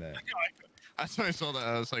since I've people? seen that. That's when I saw that.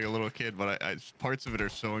 I was like a little kid, but parts of it are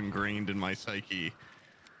so ingrained in my psyche.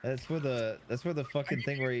 That's where the fucking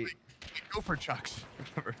thing where he, Go for Chucks.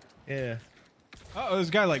 Whatever. yeah. Oh, this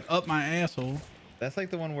guy like up my asshole. That's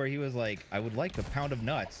like the one where he was like, I would like a pound of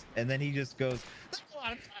nuts, and then he just goes, "That's a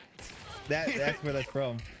lot of nuts." That's where that's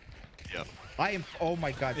from. Yep. I am. Oh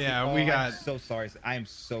my God. Yeah, oh, we got- I'm so sorry. I am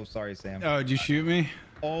so sorry, Sam. Oh, did you shoot me?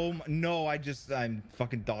 No, I'm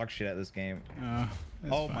fucking dog shit at this game. That's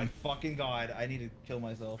Oh my fine. fucking God. I need to kill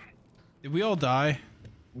myself. Did we all die?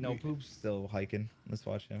 No, Poop's still hiking. Let's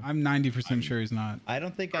watch him. I'm 90% sure he's not. I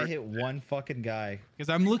don't think I hit one fucking guy. Because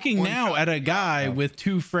I'm looking One now shot. at a guy with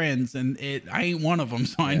 2 friends, and I ain't one of them,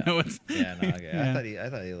 so I Yeah. know it's. Yeah, no, okay. Yeah. I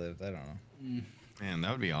thought he lived. I don't know. Man,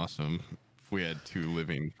 that would be awesome if we had 2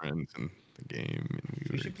 living friends in the game. And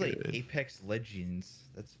We should play good. Apex Legends.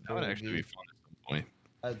 That's That would actually be fun at some point.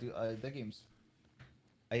 That game's.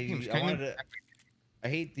 Game's I kinda wanted to. I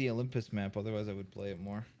hate the Olympus map. Otherwise, I would play it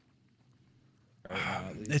more. Right now,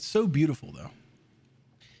 at least. It's so beautiful, though.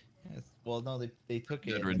 Yes. Well, no, they took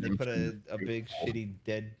it Dead and they put a Redemption. big shitty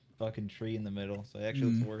dead fucking tree in the middle. So it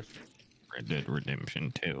actually looks worse. Red Dead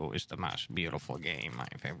Redemption 2 is the most beautiful game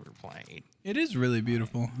I've ever played. It is really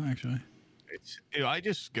beautiful, actually. I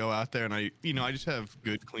just go out there and I just have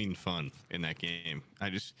good, clean fun in that game. I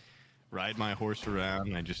just ride my horse around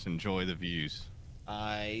and I just enjoy the views.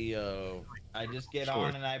 I just get Sure.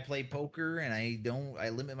 on and I play poker and I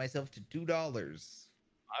limit myself to $2.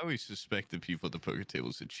 I always suspect the people at the poker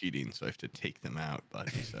tables are cheating, so I have to take them out. But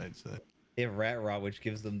besides that, They have Rat Rot, which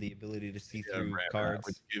gives them the ability to see yeah, through Rat Rot, cards.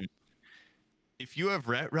 which if you have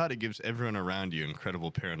Rat Rot, it gives everyone around you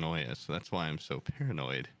incredible paranoia. So that's why I'm so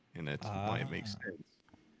paranoid, and that's why it makes sense.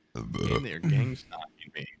 And they're gang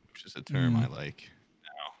stalking me, which is a term I like.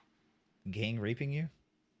 Now, Gang raping you?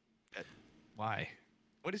 why?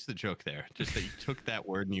 What is the joke there? Just that you took that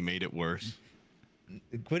word and you made it worse.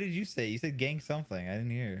 What did you say? You said gang something. I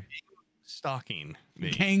didn't hear. Stalking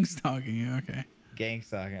me. Gang stalking you, okay. Gang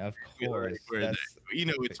stalking, of You know, course. like, where That's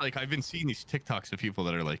it's like I've been seeing these TikToks of people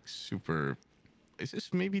that are like super. Is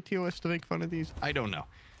this maybe TOS to make fun of these? I don't know.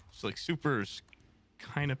 It's like super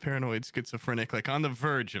kind of paranoid, schizophrenic, like on the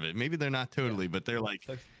verge of it. Maybe they're not totally, but they're like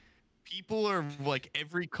people are like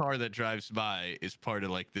every car that drives by is part of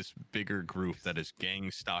like this bigger group that is gang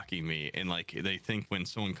stalking me, and like they think when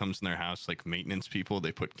someone comes in their house, like maintenance people,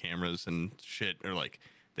 they put cameras and shit, or like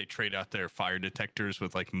they trade out their fire detectors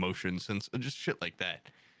with like motion sense, just shit like that.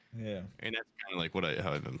 yeah. And that's kind of like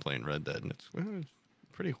how I've been playing Red Dead, and it's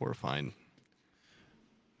pretty horrifying.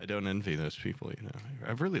 I don't envy those people, you know.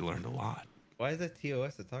 I've really learned a lot. Why is that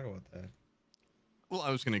TOS to talk about that? Well, I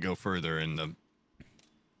was going to go further in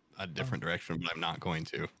a different direction, but I'm not going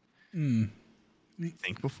to.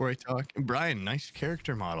 Think before I talk. Brian, nice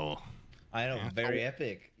character model. I know, Yeah. very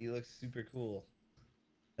epic. He looks super cool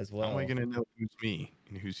as well. How am I going to know who's me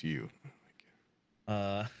and who's you?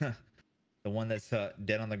 The one that's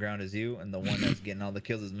dead on the ground is you, and the one that's getting all the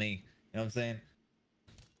kills is me. You know what I'm saying?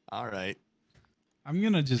 All right. I'm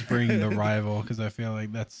going to just bring the rival because I feel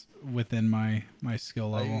like that's within my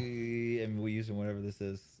skill level. And we using whatever this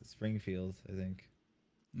is. Springfield, I think.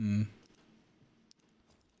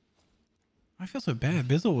 I feel so bad.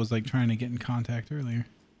 Bizzle was like trying to get in contact earlier.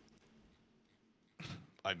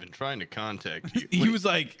 I've been trying to contact you. He was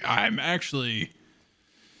like, I'm actually...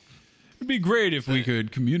 It'd be great if we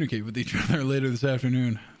could communicate with each other later this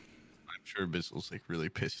afternoon. I'm sure Bizzle's like really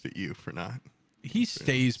pissed at you for not. He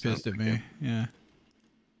stays pissed at me. Yeah.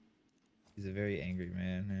 He's a very angry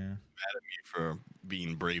man. Yeah. Mad at me for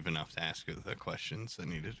being brave enough to ask her the questions that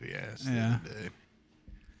needed to be asked Yeah. the other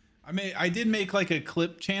day. I did make like a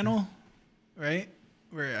clip channel, right?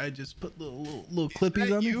 Where I just put little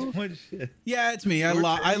clippies on you? it. What shit? Yeah, it's me. I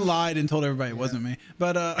lied and told everybody it wasn't me.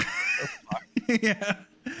 But yeah.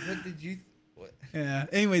 What did you? What? Yeah.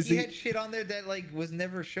 Anyways, He had shit on there that like was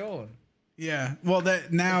never shown. yeah. Well,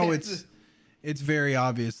 that now it's very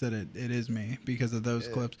obvious that it is me because of those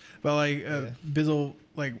clips. But like Bizzle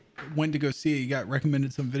like went to go see it. He got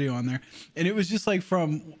recommended some video on there, and it was just like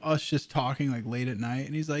from us just talking like late at night.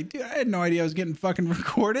 And he's like, "Dude, I had no idea I was getting fucking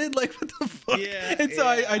recorded. Like, what the fuck?" Yeah. And so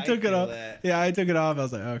I took it feel off. that. Yeah, I took it off. I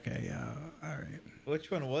was like, "Okay, yeah, all right."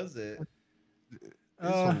 Which one was it?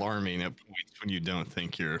 It's alarming at points when you don't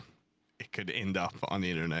think it could end up on the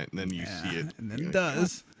internet, and then you see it, and then you're it like,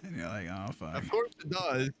 does, and you're like, "Oh fuck." Of course it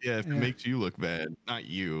does. Yeah, if it makes you look bad, not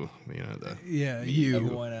you. You know the You.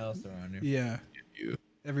 Everyone else around you. Yeah. you,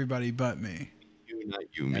 Everybody but me. you, not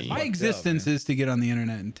you, me. My fucked up, existence man. is to get on the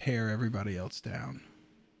internet and tear everybody else down.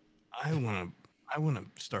 I wanna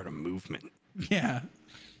start a movement. Yeah.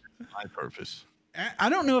 My purpose. I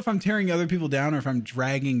don't know if I'm tearing other people down or if I'm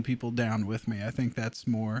dragging people down with me. I think that's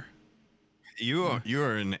more. You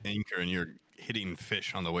are an anchor, and you're hitting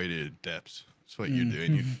fish on the way to depths. That's what you're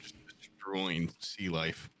doing. You're just destroying sea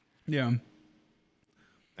life. Yeah.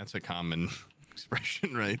 That's a common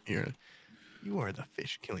expression right here. You are the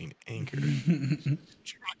fish killing anchor. Destroying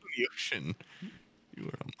the ocean. You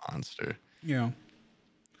are a monster. Yeah.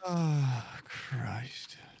 Oh,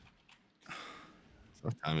 Christ.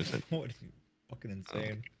 What time is it? What? Are you fucking insane.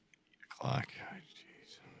 8 o'clock. Oh,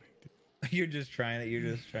 jeez. You're just trying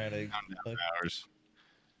to. Down hours.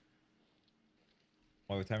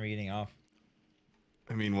 What time are you eating off?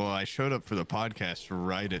 I mean, well, I showed up for the podcast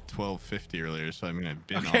right at 12:50 earlier, so I mean, I've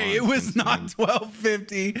been Okay, on it was since not then.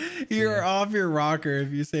 12:50. You're off your rocker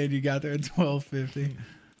if you said you got there at 12:50.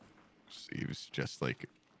 It was just like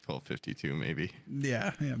 12:52, maybe.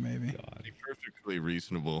 Yeah, maybe. God. Perfectly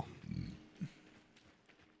reasonable.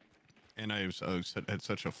 And I had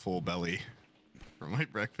such a full belly for my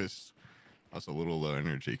breakfast. I was a little low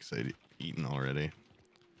energy because I'd eaten already.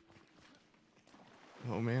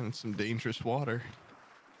 Oh man, it's some dangerous water.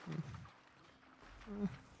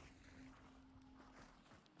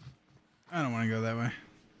 I don't want to go that way.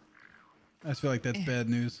 I just feel like that's bad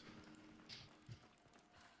news.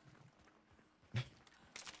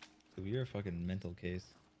 Dude, you're a fucking mental case.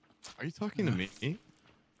 Are you talking to me? You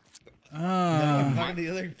No, I'm Oh. talking to the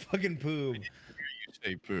other fucking poob.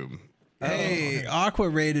 say poop. Hey, Aqua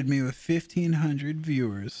rated me with 1,500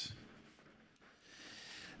 viewers.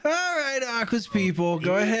 All right, Aqua's people,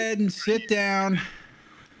 go ahead and sit down.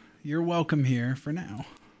 You're welcome here for now.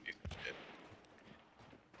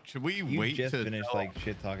 Should we You wait just to finished tell- like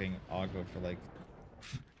shit talking Aqua for like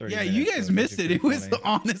 30 Yeah, minutes, you so guys it's missed actually it. It pretty was funny.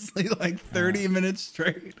 honestly like 30 minutes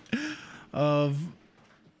straight of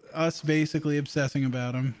us basically obsessing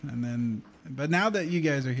about him. And then, but now that you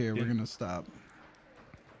guys are here, we're going to stop.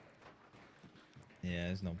 Yeah,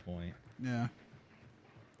 there's no point. Yeah.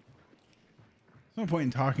 There's no point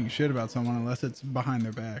in talking shit about someone unless it's behind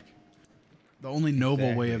their back. The only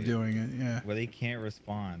noble way of Exactly. doing it. Yeah. Where they can't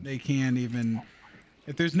respond. They can't even,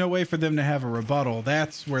 if there's no way for them to have a rebuttal,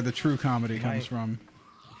 that's where the true comedy comes from.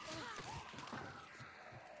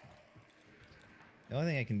 The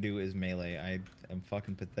only thing I can do is melee. I am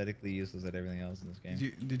fucking pathetically useless at everything else in this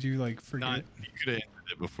game. Did you like forget? Not, you could have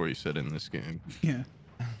ended it before you said in this game. Yeah.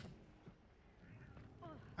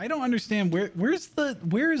 I don't understand where is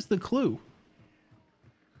the clue?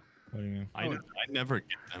 What do you mean? I never get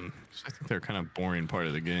them. 'Cause I think they're kind of boring part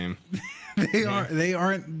of the game. They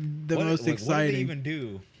aren't the most What do exciting. they even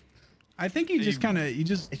do? I think you just kind of It's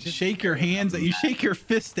just shake your hands you shake your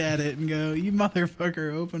fist at it and go, "You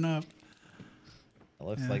motherfucker, open up." It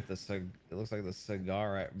looks Yeah. like it looks like the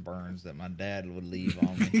cigar burns that my dad would leave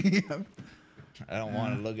on me. Yeah. I don't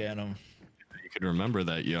want to look at them. You could remember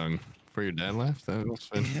that young before your dad left. That was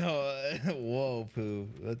been Whoa, poo!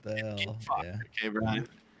 What the hell? Yeah. okay, Brian.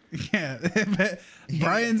 Yeah, but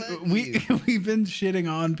Brian's fuck we've been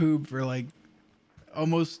shitting on Poop for like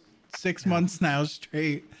almost 6 months now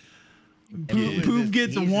straight. Poop Poop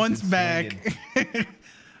gets he's just once been back.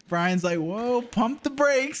 Brian's like, "Whoa, pump the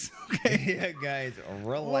brakes." Okay. Yeah, guys,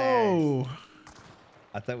 relax. Whoa.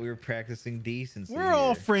 I thought we were practicing decency. We're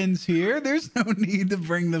all here. friends here. There's no need to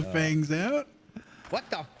bring the fangs out. What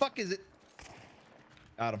the fuck is it?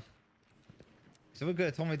 Got him. Someone could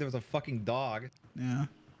have told me there was a fucking dog. Yeah.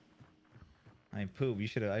 I mean, poop. I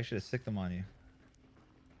should have sicked them on you.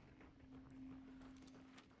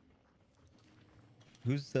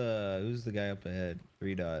 Who's the guy up ahead?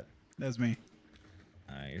 3 dot. That's me.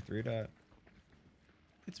 Alright, you're 3 dot.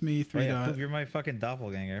 It's me, 3 Oh, yeah, dot. Poop, you're my fucking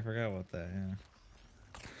doppelganger. I forgot about that. Yeah.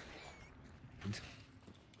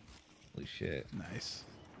 Holy shit. Nice.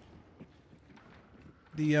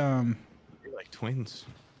 The You're like twins.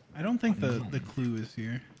 I don't think the clue is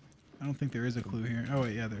here. I don't think there is a clue here. Oh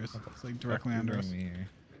wait, yeah, there is. It's like directly under us.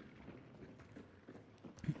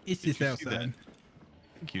 It's just you see outside. that?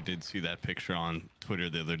 I think you did see that picture on Twitter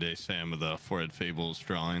the other day, Sam, of the Forehead Fables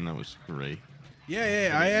drawing. That was great.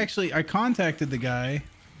 Yeah. I contacted the guy.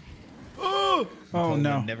 Oh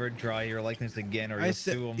no! Never draw your likeness again, or you'll I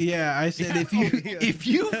said, sue him. yeah, I said if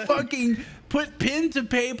you fucking put pen to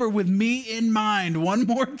paper with me in mind one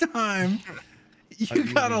more time,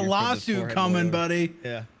 you got a lawsuit coming, buddy.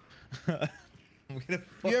 Yeah.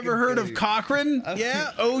 You ever heard of Cochran?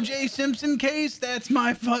 Yeah, O.J. Simpson case. That's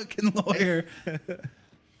my fucking lawyer.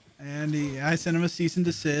 And I sent him a cease and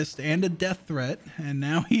desist and a death threat, and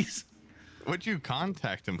now he's. What'd you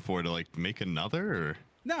contact him for? To like make another? Or?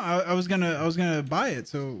 No, I was gonna buy it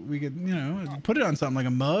so we could, you know, put it on something like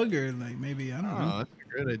a mug or like maybe, I don't know. Oh, that's a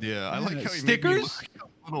great idea. I like how you stickers. made me look like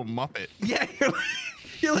a little Muppet. Yeah,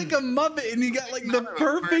 you're like a Muppet, and you got like the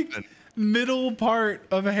perfect middle part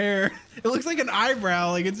of hair. It looks like an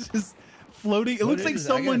eyebrow, like it's just floating. It looks like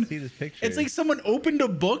someone. See this picture. It's like someone opened a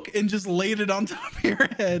book and just laid it on top of your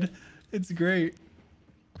head. It's great.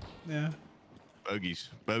 Yeah.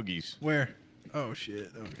 Bogies. Where? Oh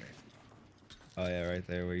shit. Okay. Oh yeah, right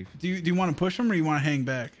there. Where you? Do you want to push them or you want to hang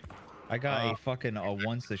back? I got a fucking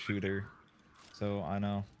once a shooter, so I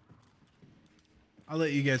know. I'll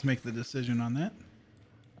let you guys make the decision on that.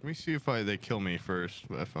 Let me see if they kill me first.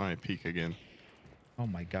 If I peek again. Oh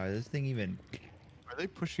my god, this thing even. Are they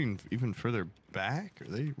pushing even further back? Are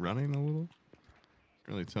they running a little?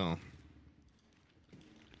 Can't really tell.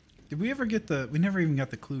 Did we ever get the? We never even got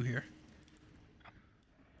the clue here.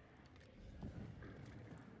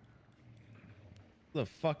 The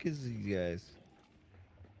fuck is these guys?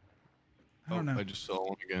 I don't know. I just saw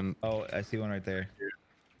one again. Oh, I see one right there.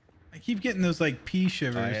 I keep getting those like pea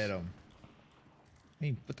shivers. I hit him. I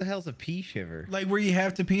mean, what the hell's a pea shiver? Like where you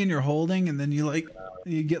have to pee and you're holding, and then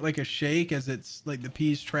you get like a shake as it's like the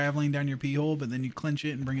pee's traveling down your pee hole, but then you clench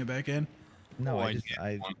it and bring it back in. No, Oh,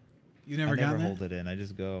 You never got that? hold it in. I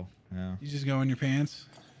just go. No. You just go in your pants.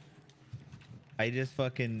 I just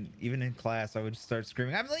fucking, even in class, I would start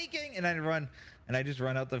screaming, "I'm leaking!" and I'd run, and I just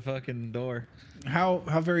run out the fucking door. How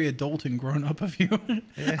very adult and grown up of you.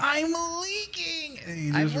 Yeah. I'm leaking. And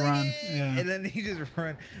you just run. Yeah. And then he just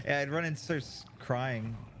run. Yeah, I'd run and start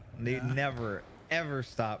crying. They'd never ever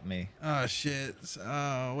stop me. Oh shit.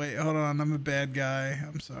 Oh wait, hold on. I'm a bad guy.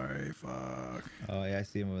 I'm sorry. Fuck. Oh yeah, I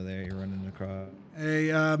see him over there. You're running across.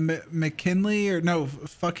 Hey, McKinley or no,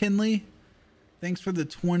 Fuckinley. Thanks for the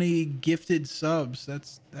 20 gifted subs.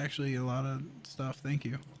 That's actually a lot of stuff. Thank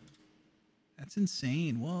you. That's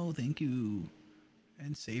insane. Whoa, thank you.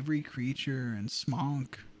 And Savory Creature and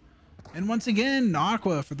Smonk. And once again,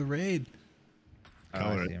 Aqua for the raid. Oh,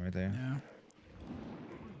 I see him right there. Yeah.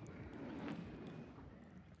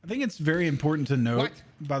 I think it's very important to note,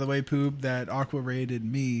 by the way, Poop, that Aqua raided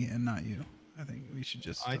me and not you. I think we should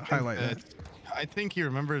just highlight that. I think you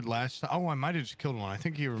remembered last time. Oh, I might have just killed one. I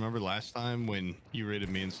think you remembered last time when you raided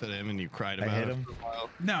me instead of him and you cried about it for a while.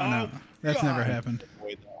 No, that's never happened.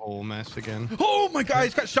 Wait, the whole mess again. Oh my god,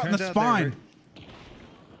 he's got shot in the spine.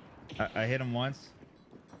 I hit him once.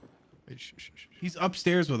 Wait, He's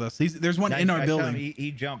upstairs with us. There's one in our building.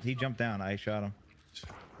 He jumped down. I shot him.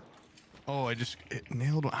 Oh, I just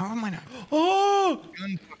nailed one. How am I not? Oh!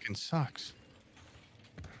 Gun fucking sucks.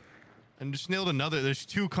 And just nailed another. There's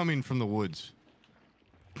two coming from the woods.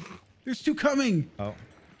 There's two coming. Oh.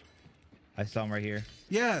 I saw him right here.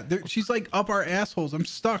 Yeah, she's like up our assholes. I'm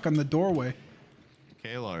stuck on the doorway.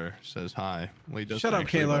 Kalar says hi. Well, he doesn't Shut up,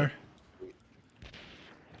 actually, Kalar.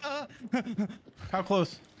 How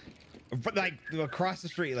close? But like across the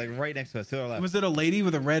street, like right next to us, to our left. Was it a lady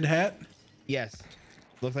with a red hat? Yes.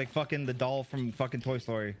 Looks like fucking the doll from fucking Toy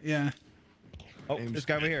Story. Yeah. Oh, this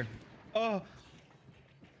guy over here. Oh.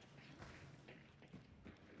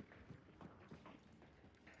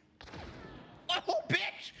 Oh,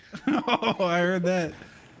 bitch! Oh, I heard that.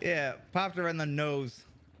 Yeah, popped her in the nose.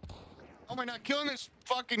 Oh my god, killing this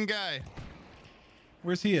fucking guy.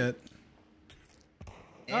 Where's he at?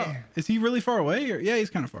 Oh, is he really far away? Or, yeah, he's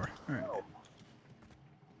kind of far. All right.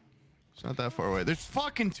 It's not that far away. There's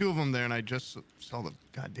fucking 2 of them there, and I just saw the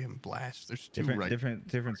goddamn blast. There's 2 right.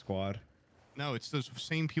 Different squad. No, it's those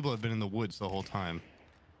same people that have been in the woods the whole time.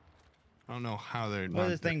 I don't know how they're What not.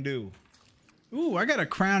 does this thing do? Ooh, I got a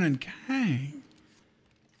crown and cane.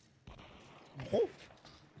 Oh.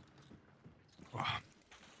 Wow.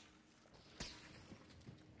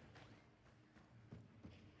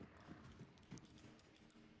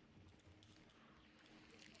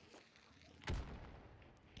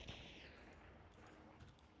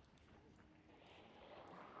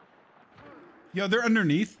 Yo, they're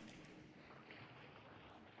underneath.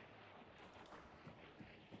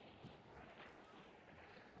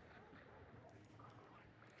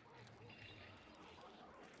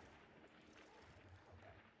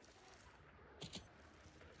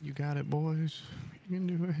 You got it, boys. You can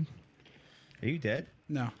do it. Are you dead?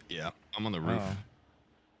 No. Yeah, I'm on the roof. Oh.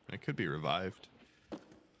 It could be revived.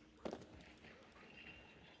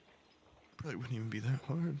 Probably wouldn't even be that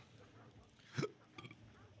hard.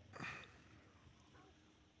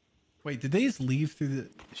 Wait, did they just leave through the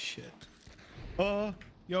shit? Yo,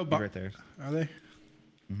 He's right there. Are they?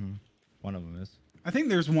 Mm-hmm. One of them is. I think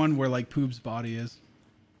there's one where like Poob's body is.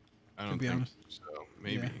 I don't be think honest. so.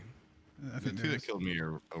 Maybe. Yeah. I The think 2 there that is. killed me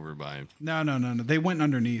are over by. No. They went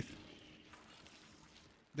underneath.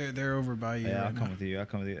 They're over by you. Yeah, right I'll come now. with you. I'll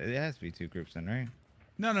come with you. It has to be 2 groups then, right?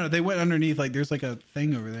 No, they went underneath. Like there's like a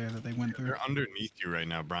thing over there that they went through. They're underneath you right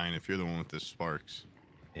now, Brian. If you're the one with the sparks.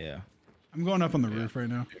 Yeah. I'm going up on the roof right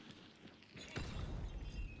now.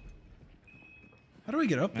 How do we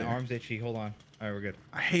get up My there? arm's itchy. Hold on. All right, we're good.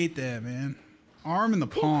 I hate that, man. Arm in the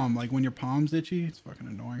palm, like when your palm's itchy, it's fucking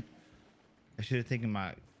annoying. I should have taken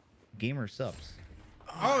my gamer subs.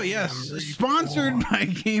 Oh yes, sponsored by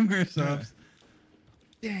Gamer Subs.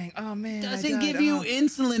 Dang. Oh man. I Doesn't died. give you Oh.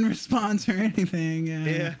 insulin response or anything.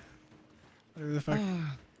 Yeah. Whatever the fuck.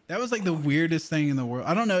 That was like the weirdest thing in the world.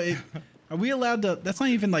 I don't know. Are we allowed to? That's not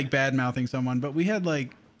even like bad mouthing someone, but we had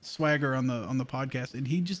like Swagger on the podcast, and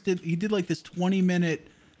he did like this 20-minute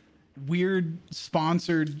weird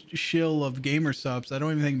sponsored shill of Gamer Subs. I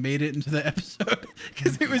don't even think made it into the episode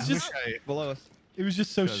because it was just Below us. it was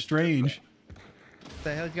just so strange. What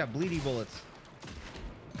the hell? You got bleedy bullets.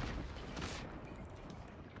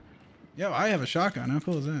 Yo, I have a shotgun. How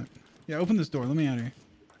cool is that? Yeah, open this door. Let me out of here.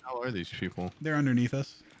 How are these people? They're underneath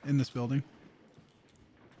us in this building.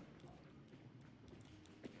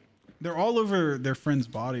 They're all over their friend's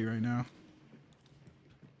body right now.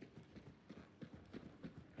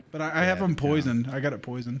 But I have them poisoned. I got it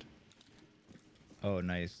poisoned. Oh,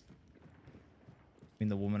 nice. I mean,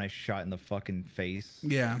 the woman I shot in the fucking face.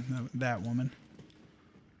 Yeah, that woman.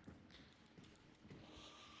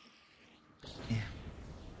 Yeah.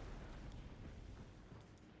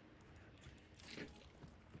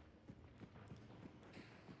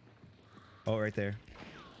 Oh, right there.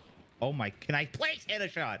 Oh my! Can I place hit a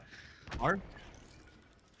shot? Hard?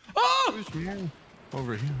 Oh! There's more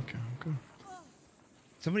over here. Okay, okay.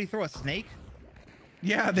 Somebody throw a snake?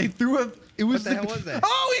 Yeah, they threw a. It was. What the hell was that?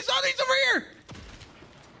 Oh, he's over here.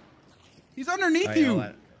 He's underneath Oh, yeah, hold you.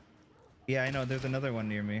 on. Yeah, I know. There's another one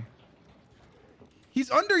near me. He's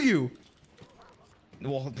under you.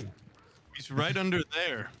 Well, He's right under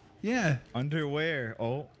there. Yeah. underwear.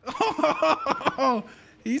 Oh. Oh,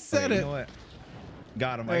 he said Okay, it. You know what?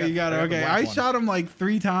 Got him. Oh, you got it. the Okay, black I one. shot him like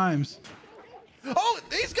 3 times. Oh,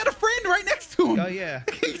 he's got a friend right next to him. Oh yeah.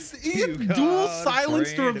 He You had dual got a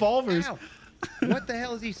silenced friend. revolvers. Ow. What the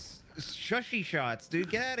hell is these shushy shots, dude?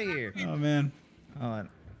 Get out of here. Oh man. Hold on.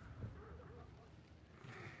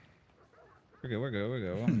 We're good. We're good. We're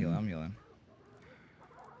good. I'm healing. I'm healing.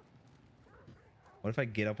 What if I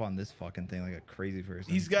get up on this fucking thing like a crazy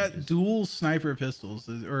person? He's got Just- dual sniper pistols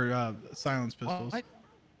or silence pistols. What?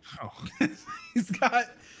 Oh, He's got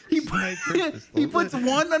he pistols. puts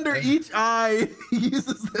one under each eye. He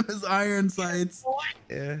uses them as iron sights.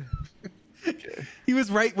 Yeah. He was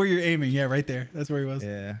right where you're aiming. Yeah, right there. That's where he was.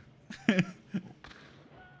 Yeah.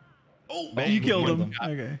 Oh, Bang, you killed killed him.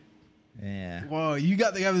 him. Okay. Yeah. Whoa, you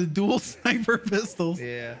got the guy with the dual sniper pistols.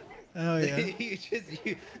 Yeah. Oh yeah. you just.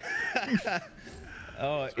 You...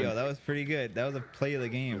 oh, yo, that was pretty good. That was a play of the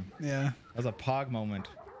game. Yeah. That was a pog moment.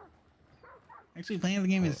 Actually, playing the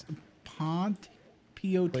game is Pont.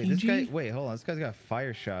 P-O-T-G. Wait, this guy. Wait, hold on. This guy's got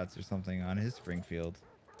fire shots or something on his Springfield.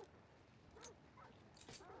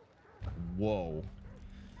 Whoa.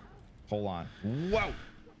 Hold on. Whoa. Look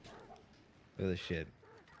at this shit.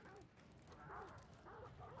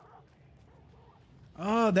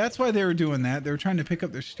 Oh, that's why they were doing that. They were trying to pick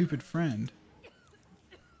up their stupid friend.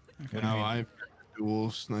 What do you now mean? I've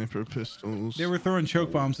dual sniper pistols. They were throwing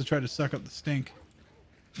choke bombs to try to suck up the stink.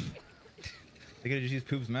 They could have just used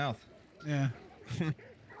Poop's mouth. Yeah.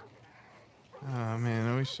 Oh man,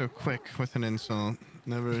 always so quick with an insult.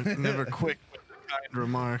 Never quick with a kind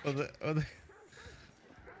remark.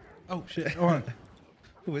 Oh shit. Hold on.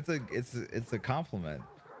 Ooh, it's a compliment.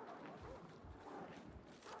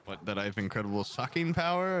 What, that I have incredible sucking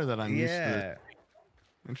power, or that I'm used to?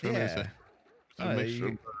 Yeah. Oh,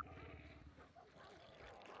 Mixture.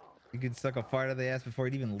 You can suck a fart out of the ass before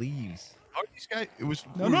it even leaves. How are these guys? It was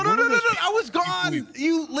No. I was gone.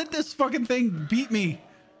 You let this fucking thing beat me.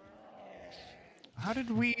 How are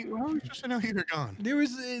we supposed to know you were gone?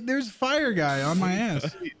 There's a fire guy on my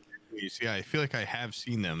ass. Yeah, I feel like I have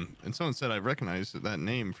seen them. And someone said I recognized that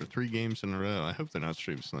name for 3 games in a row. I hope they're not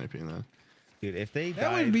stream sniping that. Dude, if they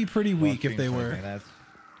That would be pretty weak if they were. That's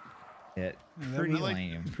it. Yeah, Pretty like-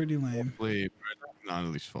 lame. Pretty lame. Not at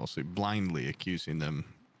least falsely, blindly accusing them.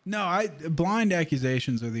 No, blind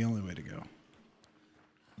accusations are the only way to go.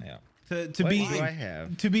 Yeah. To What be do I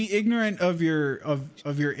have? to be ignorant of your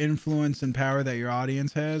influence and power that your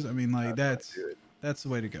audience has. I mean, like that's the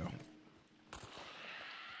way to go.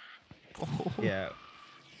 Yeah.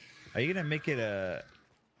 Are you gonna make it a?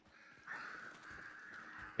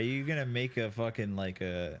 Are you gonna make a fucking like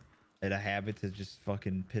a habit to just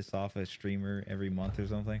fucking piss off a streamer every month or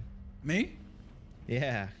something? Me?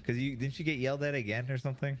 Yeah, because didn't you get yelled at again or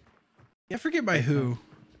something? Yeah, I forget by who.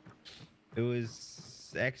 It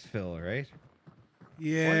was Xphil, right?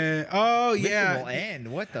 Yeah. Oh yeah. Will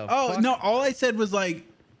end. What the? Oh fuck? no! All I said was like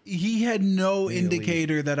he had no Really?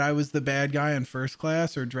 indicator that I was the bad guy in First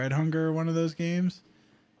Class or Dreadhunger or one of those games.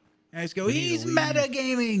 And I just go, We need to he's leave."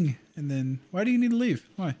 metagaming. And then, why do you need to leave?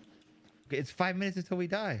 Why? It's 5 minutes until we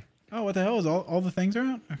die. Oh, what the hell? Is all the things are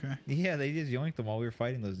out? Okay. Yeah, they just yoinked them while we were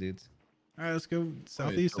fighting those dudes. All right, let's go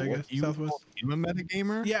southeast, I guess. Southwest. You a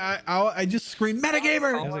metagamer? Yeah, I just screamed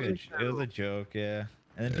metagamer. It was a joke, yeah.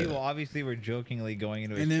 And then people obviously were jokingly going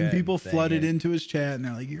into his And then chat people saying flooded it. into his chat and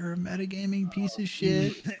they're like, "You're a metagaming piece of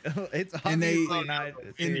shit." It's And they- obviously not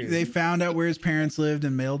And serious. they found out where his parents lived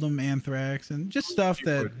and mailed him anthrax and just stuff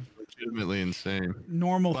that Legitimately insane.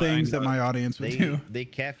 normal But I things that know my audience would do. They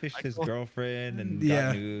catfished his girlfriend and Yeah,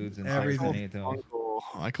 got nudes and everything.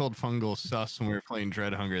 I called Fungal sus when we were playing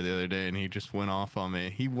Dreadhunger the other day, and he just went off on me.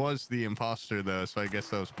 He was the imposter though, so I guess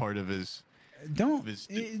that was part of his.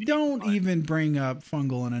 Don't even bring up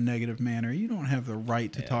Fungal in a negative manner. You don't have the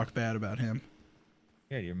right to talk bad about him.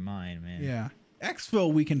 You're out of your mind, man. Yeah.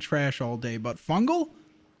 Xville we can trash all day, but Fungal?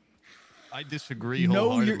 I disagree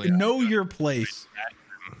Know wholeheartedly. your place.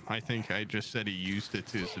 I think I just said he used it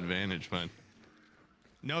to his advantage, but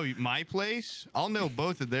no, my place. I'll know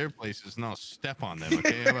both of their places, and I'll step on them.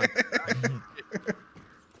 Okay. How about-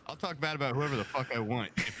 I'll talk bad about whoever the fuck I want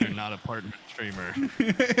if they're not a partner streamer.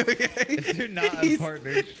 If you're not a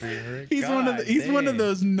partner streamer, He's one of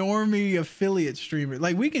those normie affiliate streamers.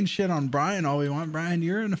 Like we can shit on Brian all we want. Brian,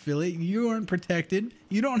 you're an affiliate. You aren't protected.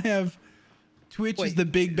 You don't have Twitch is Wait. the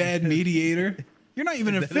big bad mediator. You're not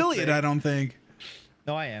even an Is that a affiliate, thing? I don't think.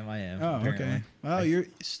 No, I am. Oh, apparently. okay. Well, you're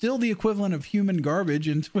still the equivalent of human garbage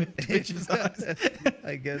in Twitch's eyes.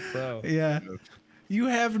 I guess so. Yeah. You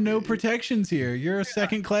have no protections here. You're a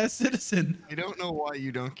second-class citizen. I don't know why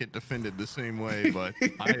you don't get defended the same way, but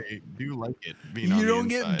I do like it. Being on You the don't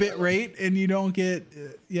get inside. bit rate, and you don't get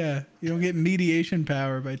you don't get mediation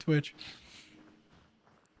power by Twitch.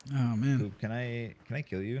 Oh man. Poop, can I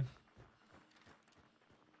kill you?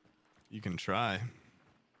 You can try.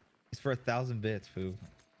 It's for 1,000 bits, Poop.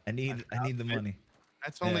 I need the money.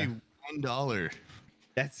 That's only Yeah. $1.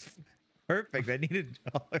 That's perfect. I need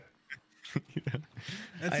 $1.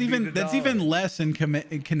 That's I need even $1. less in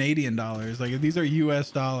Canadian dollars. Like these are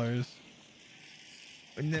U.S. dollars.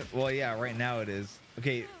 Well, yeah, right now it is.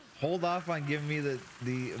 Okay, hold off on giving me the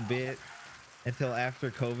bit until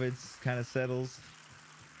after COVID kind of settles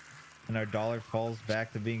and our dollar falls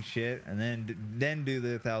back to being shit, and then do the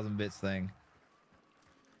 1,000 bits thing.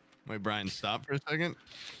 Wait, Brian, stop for a second.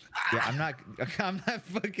 Yeah, I'm not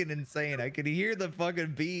fucking insane. I could hear the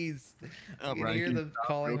fucking bees. I can hear can you them stop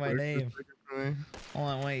calling real my quick for a name. second for me? Hold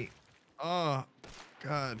on, wait. Oh,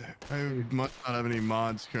 God. I must not have any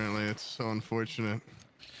mods currently. It's so unfortunate.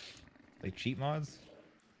 Like cheat mods?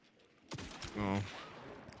 Oh,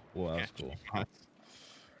 Well, that's cool. mods.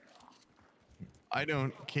 I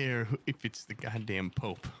don't care if it's the goddamn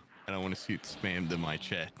Pope. I don't want to see it spammed in my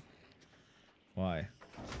chat. Why?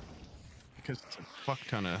 Because it's a fuck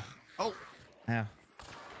ton of... Oh! Ow.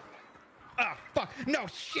 Ah, fuck! No,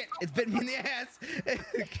 shit! It's bit me in the ass!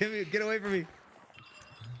 Get away from me!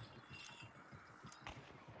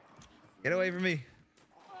 Get away from me!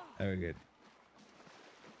 Oh, we're good.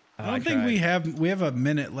 I don't think we have a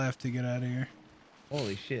minute left to get out of here.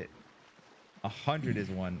 Holy shit. 100 is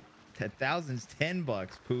one. 1,000's $10,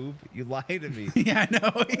 poop. You lied to me. Yeah, I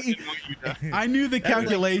know. I knew the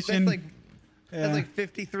calculation. That's like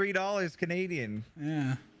 $53 Canadian.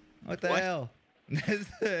 Yeah. What the hell? That's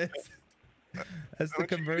the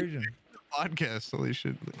conversion. Podcast, holy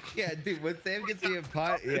shit. Yeah, dude. When Sam gets me a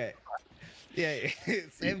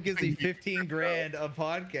Sam gives me 15 grand a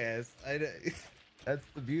podcast. That's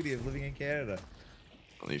the beauty of living in Canada.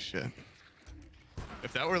 Holy shit.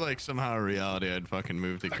 If that were like somehow a reality, I'd fucking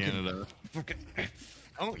move to Canada. I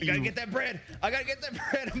gotta get that bread. I gotta get that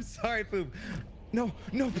bread. I'm sorry, poop. No,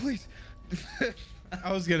 please.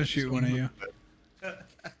 I was gonna shoot one of you. Yeah.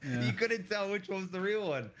 You couldn't tell which one was the real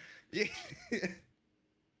one.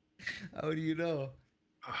 How do you know?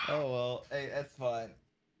 Oh well, hey, that's fine.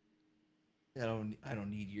 I don't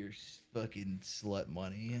need your fucking slut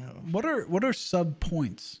money. What are sub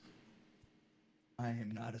points? I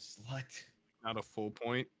am not a slut. Not a full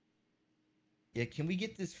point. Yeah, can we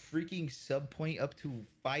get this freaking sub point up to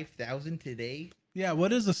 5,000 today? Yeah,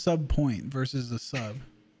 what is a sub point versus a sub?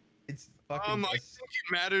 It's fucking. I think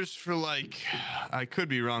it matters for like, I could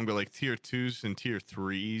be wrong, but like tier 2s and tier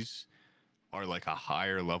 3s are like a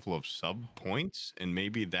higher level of sub points, and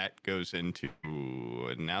maybe that goes into.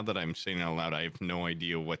 Now that I'm saying it out loud, I have no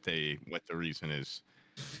idea what the reason is.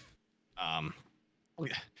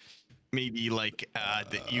 Maybe like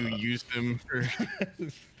that you use them for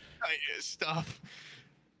stuff.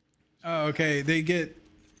 Oh, okay. They get.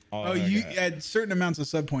 You at certain amounts of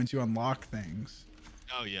sub points, you unlock things.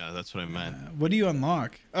 Oh yeah, that's what I meant. What do you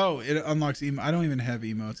unlock? Oh, it unlocks I don't even have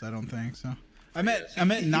emotes. I don't think so. I'm at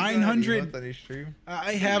 900.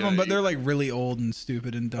 I have them, but they're like really old and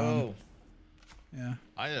stupid and dumb. Oh. Yeah.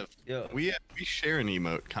 I have. Yeah. We share an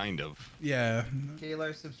emote, kind of. Yeah.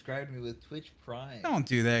 Kaylar subscribed me with Twitch Prime. Don't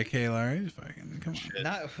do that, Kaylar. Just fucking come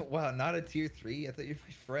on. Not a tier 3. I thought you were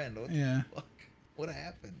my friend. What the fuck? What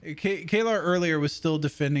happened? Kaylar earlier was still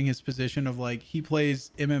defending his position of like he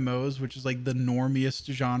plays MMOs, which is like the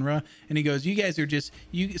normiest genre, and he goes, "You guys are just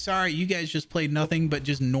you guys just play nothing but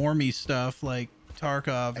just normie stuff like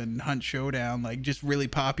Tarkov and Hunt Showdown, like just really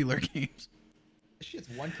popular games." This shit's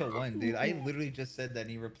 1-to-1, dude. I literally just said that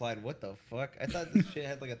and he replied, "What the fuck?" I thought this shit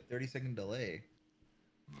had like a 30-second delay.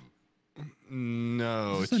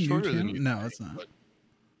 No, it's shorter than you. No, it's not.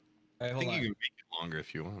 I think you can make it longer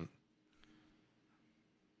if you want.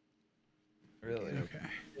 Really? Okay.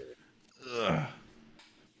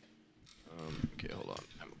 Okay, hold on.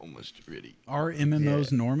 I'm almost ready. Are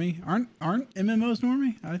MMOs normie? Aren't MMOs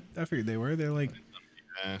normie? I figured they were. They're like.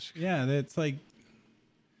 Ask. Yeah, that's like.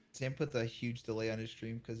 Sam puts a huge delay on his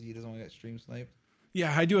stream because he doesn't want to get stream sniped.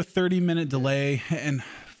 Yeah, I do a 30-minute delay and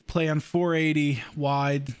play on 480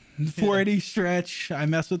 wide, 480 stretch. I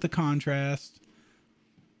mess with the contrast.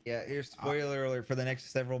 Yeah, here's spoiler alert for the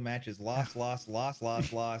next several matches. Loss,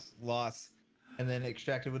 and then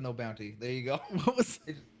extracted with no bounty. There you go. What was?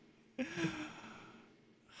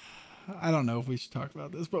 I don't know if we should talk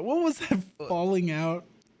about this, but what was that falling out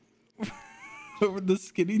over the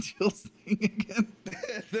skinny chills thing again?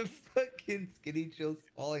 The fucking skinny chills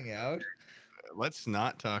falling out. Let's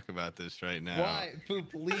not talk about this right now. Why?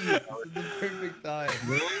 Please, this is the perfect time.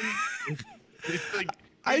 It's like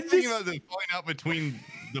I think about them falling out between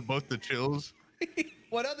both the chills.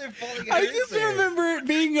 What other falling out? I just remember it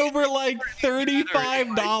being over like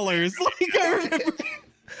 $35. Like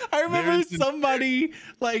I remember somebody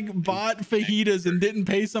like bought fajitas and didn't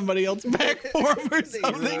pay somebody else back for them or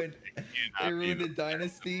something. They ruined a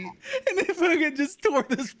dynasty. And they fucking just tore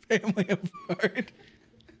this family apart.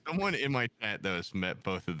 Someone in my chat though has met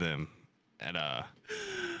both of them at a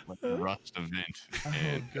Rust event. Oh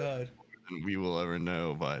god. We will ever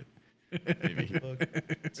know, but maybe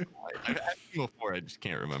I've asked him before. I just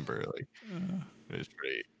can't remember. Like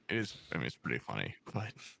it's pretty funny,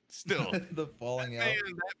 but still, the falling out.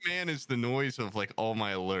 That man is the noise of like all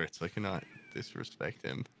my alerts. I cannot disrespect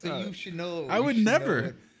him. So you should know. I would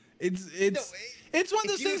never. It's one of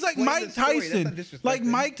those things like Mike Tyson. Like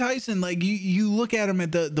Mike Tyson, like you look at him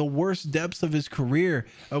at the worst depths of his career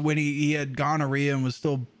when he had gonorrhea and was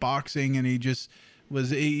still boxing, and he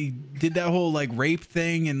did that whole like rape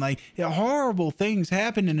thing, and like horrible things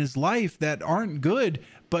happen in his life that aren't good,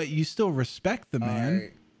 but you still respect the man.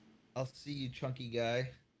 Right. I'll see you, chunky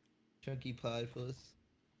guy. Chunky platypus.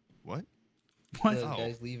 What? What? The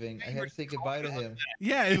guy's leaving. I had to say goodbye to him.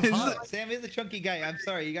 Yeah, Sam is a chunky guy. I'm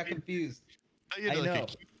sorry, you got confused. I know. Like a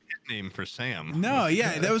cute name for Sam. No,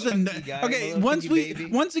 yeah, that was okay.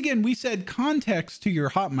 Once again, we said context to your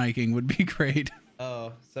hot miking would be great.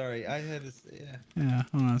 Oh, sorry. I had to say, yeah. Yeah,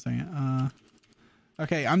 hold on a second.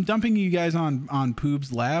 Okay, I'm dumping you guys on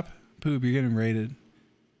Poob's lap. Poob, you're getting raided.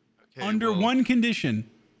 Okay, Under one condition,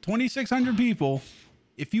 2,600 people.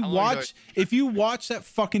 If you watch that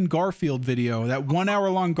fucking Garfield video, that 1 hour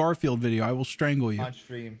long Garfield video, I will strangle you. On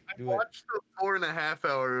stream. I watched the 4.5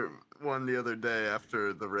 hour one the other day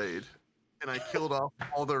after the raid, and I killed off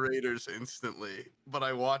all the raiders instantly. But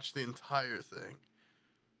I watched the entire thing.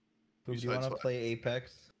 Poop, do you want to play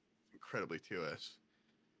Apex? Incredibly TOS.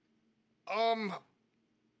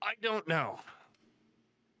 I don't know.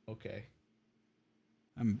 Okay.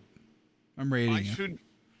 I'm raiding you. Should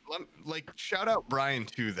shout out Brian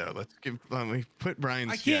too though. Let me put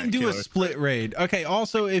Brian's. I can't do a split raid. Okay.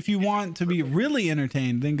 Also, if you want to be really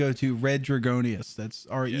entertained, then go to Red Dragonius. That's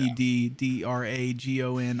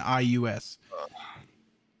REDDRAGONIUS.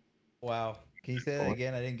 Wow. Can you say that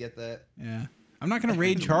again? I didn't get that. Yeah. I'm not going to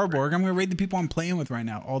raid Charborg. I'm going to raid the people I'm playing with right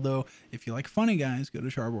now. Although, if you like funny guys, go to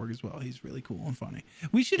Charborg as well. He's really cool and funny.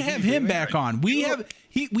 We should have him back on. We have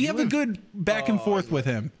a good back and forth with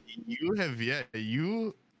him.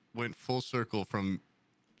 You went full circle from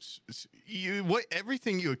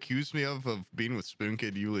everything you accused me of being with Spoon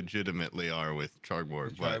Kid, you legitimately are with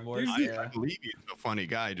Charborg. I believe he's a funny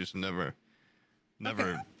guy, just never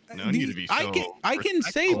known you to be so. I can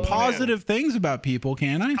say positive things about people,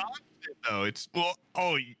 can I? No,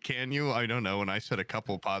 can you? I don't know. When I said a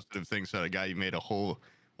couple positive things about a guy, you made a whole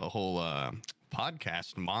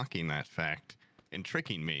podcast mocking that fact and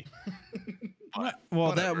tricking me.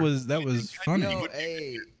 Well, that was funny. Yo, I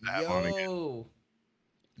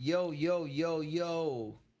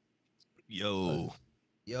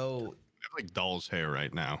have like doll's hair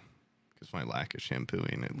right now because my lack of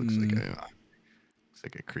shampooing. It looks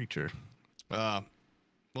like a creature. Well,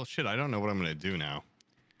 shit. I don't know what I'm gonna do now.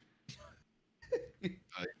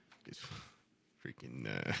 Freaking.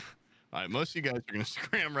 All right, most of you guys are gonna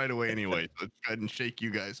scram right away anyway. So let's go ahead and shake you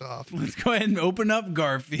guys off. Let's go ahead and open up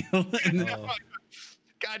Garfield.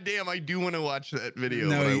 God damn, I do want to watch that video.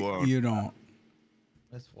 No, but I won't. You don't.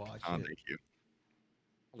 Let's watch it. Thank you.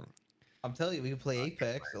 I'm telling you, we can play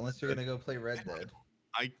Apex unless you're gonna go play Red Dead.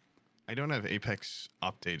 I don't have Apex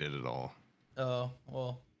updated at all. Oh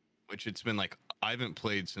well. Which it's been like I haven't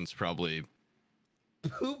played since probably.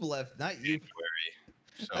 Poop left, not you. January.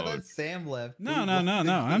 So I thought Sam left. No.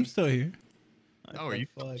 I'm still here. Oh, are you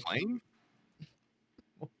still playing?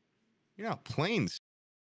 You're not playing.